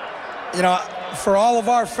program? You know, for all of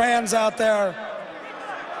our fans out there,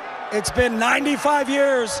 it's been 95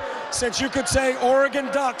 years since you could say Oregon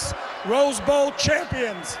Ducks Rose Bowl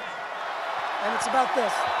champions. And it's about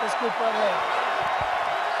this group right here.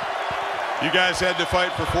 You guys had to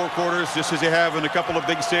fight for 4 quarters, just as you have in a couple of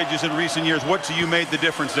big stages in recent years. What to you made the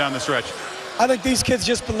difference down the stretch? I think these kids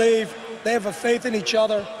just believe, they have a faith in each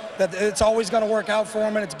other, that it's always going to work out for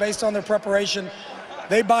them, and it's based on their preparation.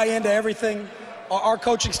 They buy into everything. Our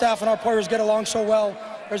coaching staff and our players get along so well.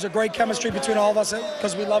 There's a great chemistry between all of us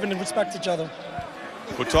because we love and respect each other.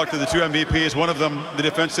 We'll talk to the 2 MVPs. One of them, the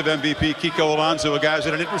defensive MVP, Kiko Alonso, a guy who's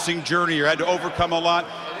had an interesting journey. You had to overcome a lot,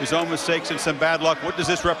 his own mistakes and some bad luck. What does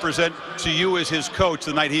this represent to you as his coach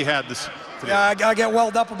the night he had this today? Yeah, I get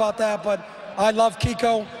welled up about that, but I love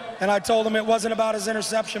Kiko, and I told him it wasn't about his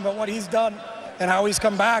interception, but what he's done and how he's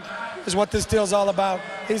come back is what this deal's all about.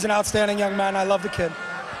 He's an outstanding young man. I love the kid.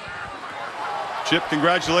 Chip,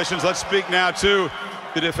 congratulations. Let's speak now to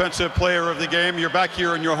the defensive player of the game. You're back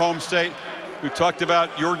here in your home state. We've talked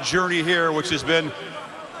about your journey here, which has been,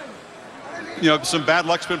 you know, some bad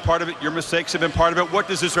luck's been part of it. Your mistakes have been part of it. What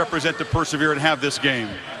does this represent to persevere and have this game?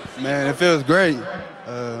 Man, it feels great.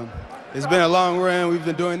 It's been a long run. We've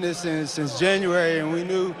been doing this since January, and we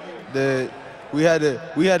knew that we had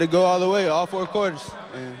to go all the way, all 4 quarters,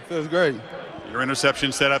 and it feels great. Your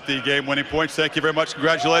interception set up the game-winning points. Thank you very much.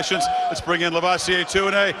 Congratulations. Let's bring in Lavoisier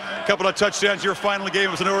Touné. A couple of touchdowns. Your final game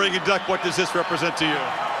as an Oregon Duck. What does this represent to you?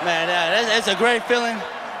 Man, it's a great feeling.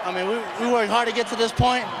 I mean, we worked hard to get to this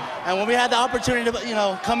point, and when we had the opportunity to, you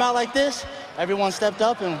know, come out like this, everyone stepped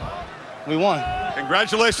up and we won.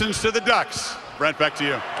 Congratulations to the Ducks. Brent, back to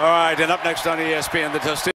you. All right, and up next on ESPN, the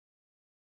Tostitos.